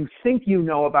everything you think you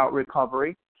know about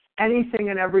recovery, anything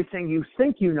and everything you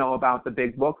think you know about the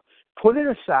big book. Put it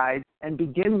aside and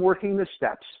begin working the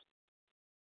steps.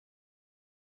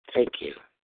 Thank you.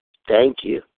 Thank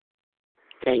you.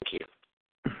 Thank you.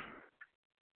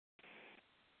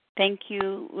 Thank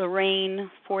you,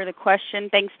 Lorraine, for the question.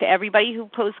 Thanks to everybody who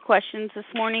posed questions this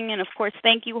morning. And, of course,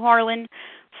 thank you, Harlan,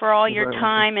 for all your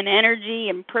time and energy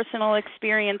and personal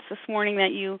experience this morning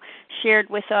that you shared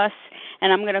with us.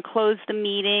 And I'm going to close the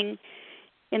meeting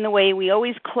in the way we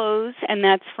always close, and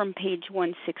that's from page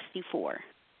 164.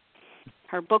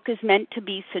 Her book is meant to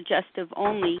be suggestive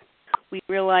only. We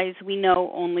realize we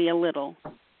know only a little.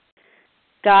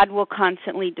 God will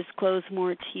constantly disclose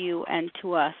more to you and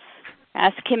to us.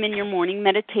 Ask him in your morning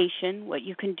meditation what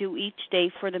you can do each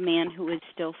day for the man who is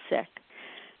still sick.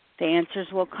 The answers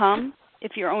will come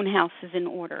if your own house is in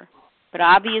order. But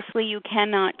obviously you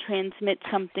cannot transmit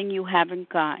something you haven't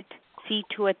got. See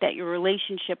to it that your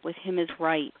relationship with him is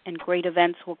right, and great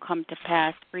events will come to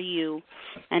pass for you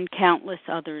and countless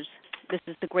others. This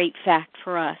is the great fact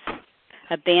for us.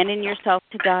 Abandon yourself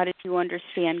to God as you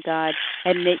understand God.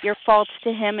 Admit your faults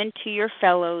to him and to your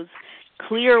fellows.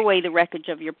 Clear away the wreckage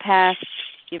of your past.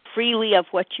 Give freely of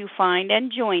what you find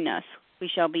and join us. We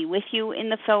shall be with you in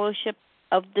the fellowship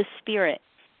of the Spirit,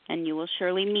 and you will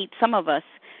surely meet some of us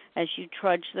as you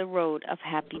trudge the road of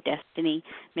happy destiny.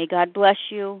 May God bless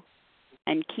you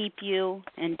and keep you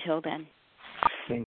until then.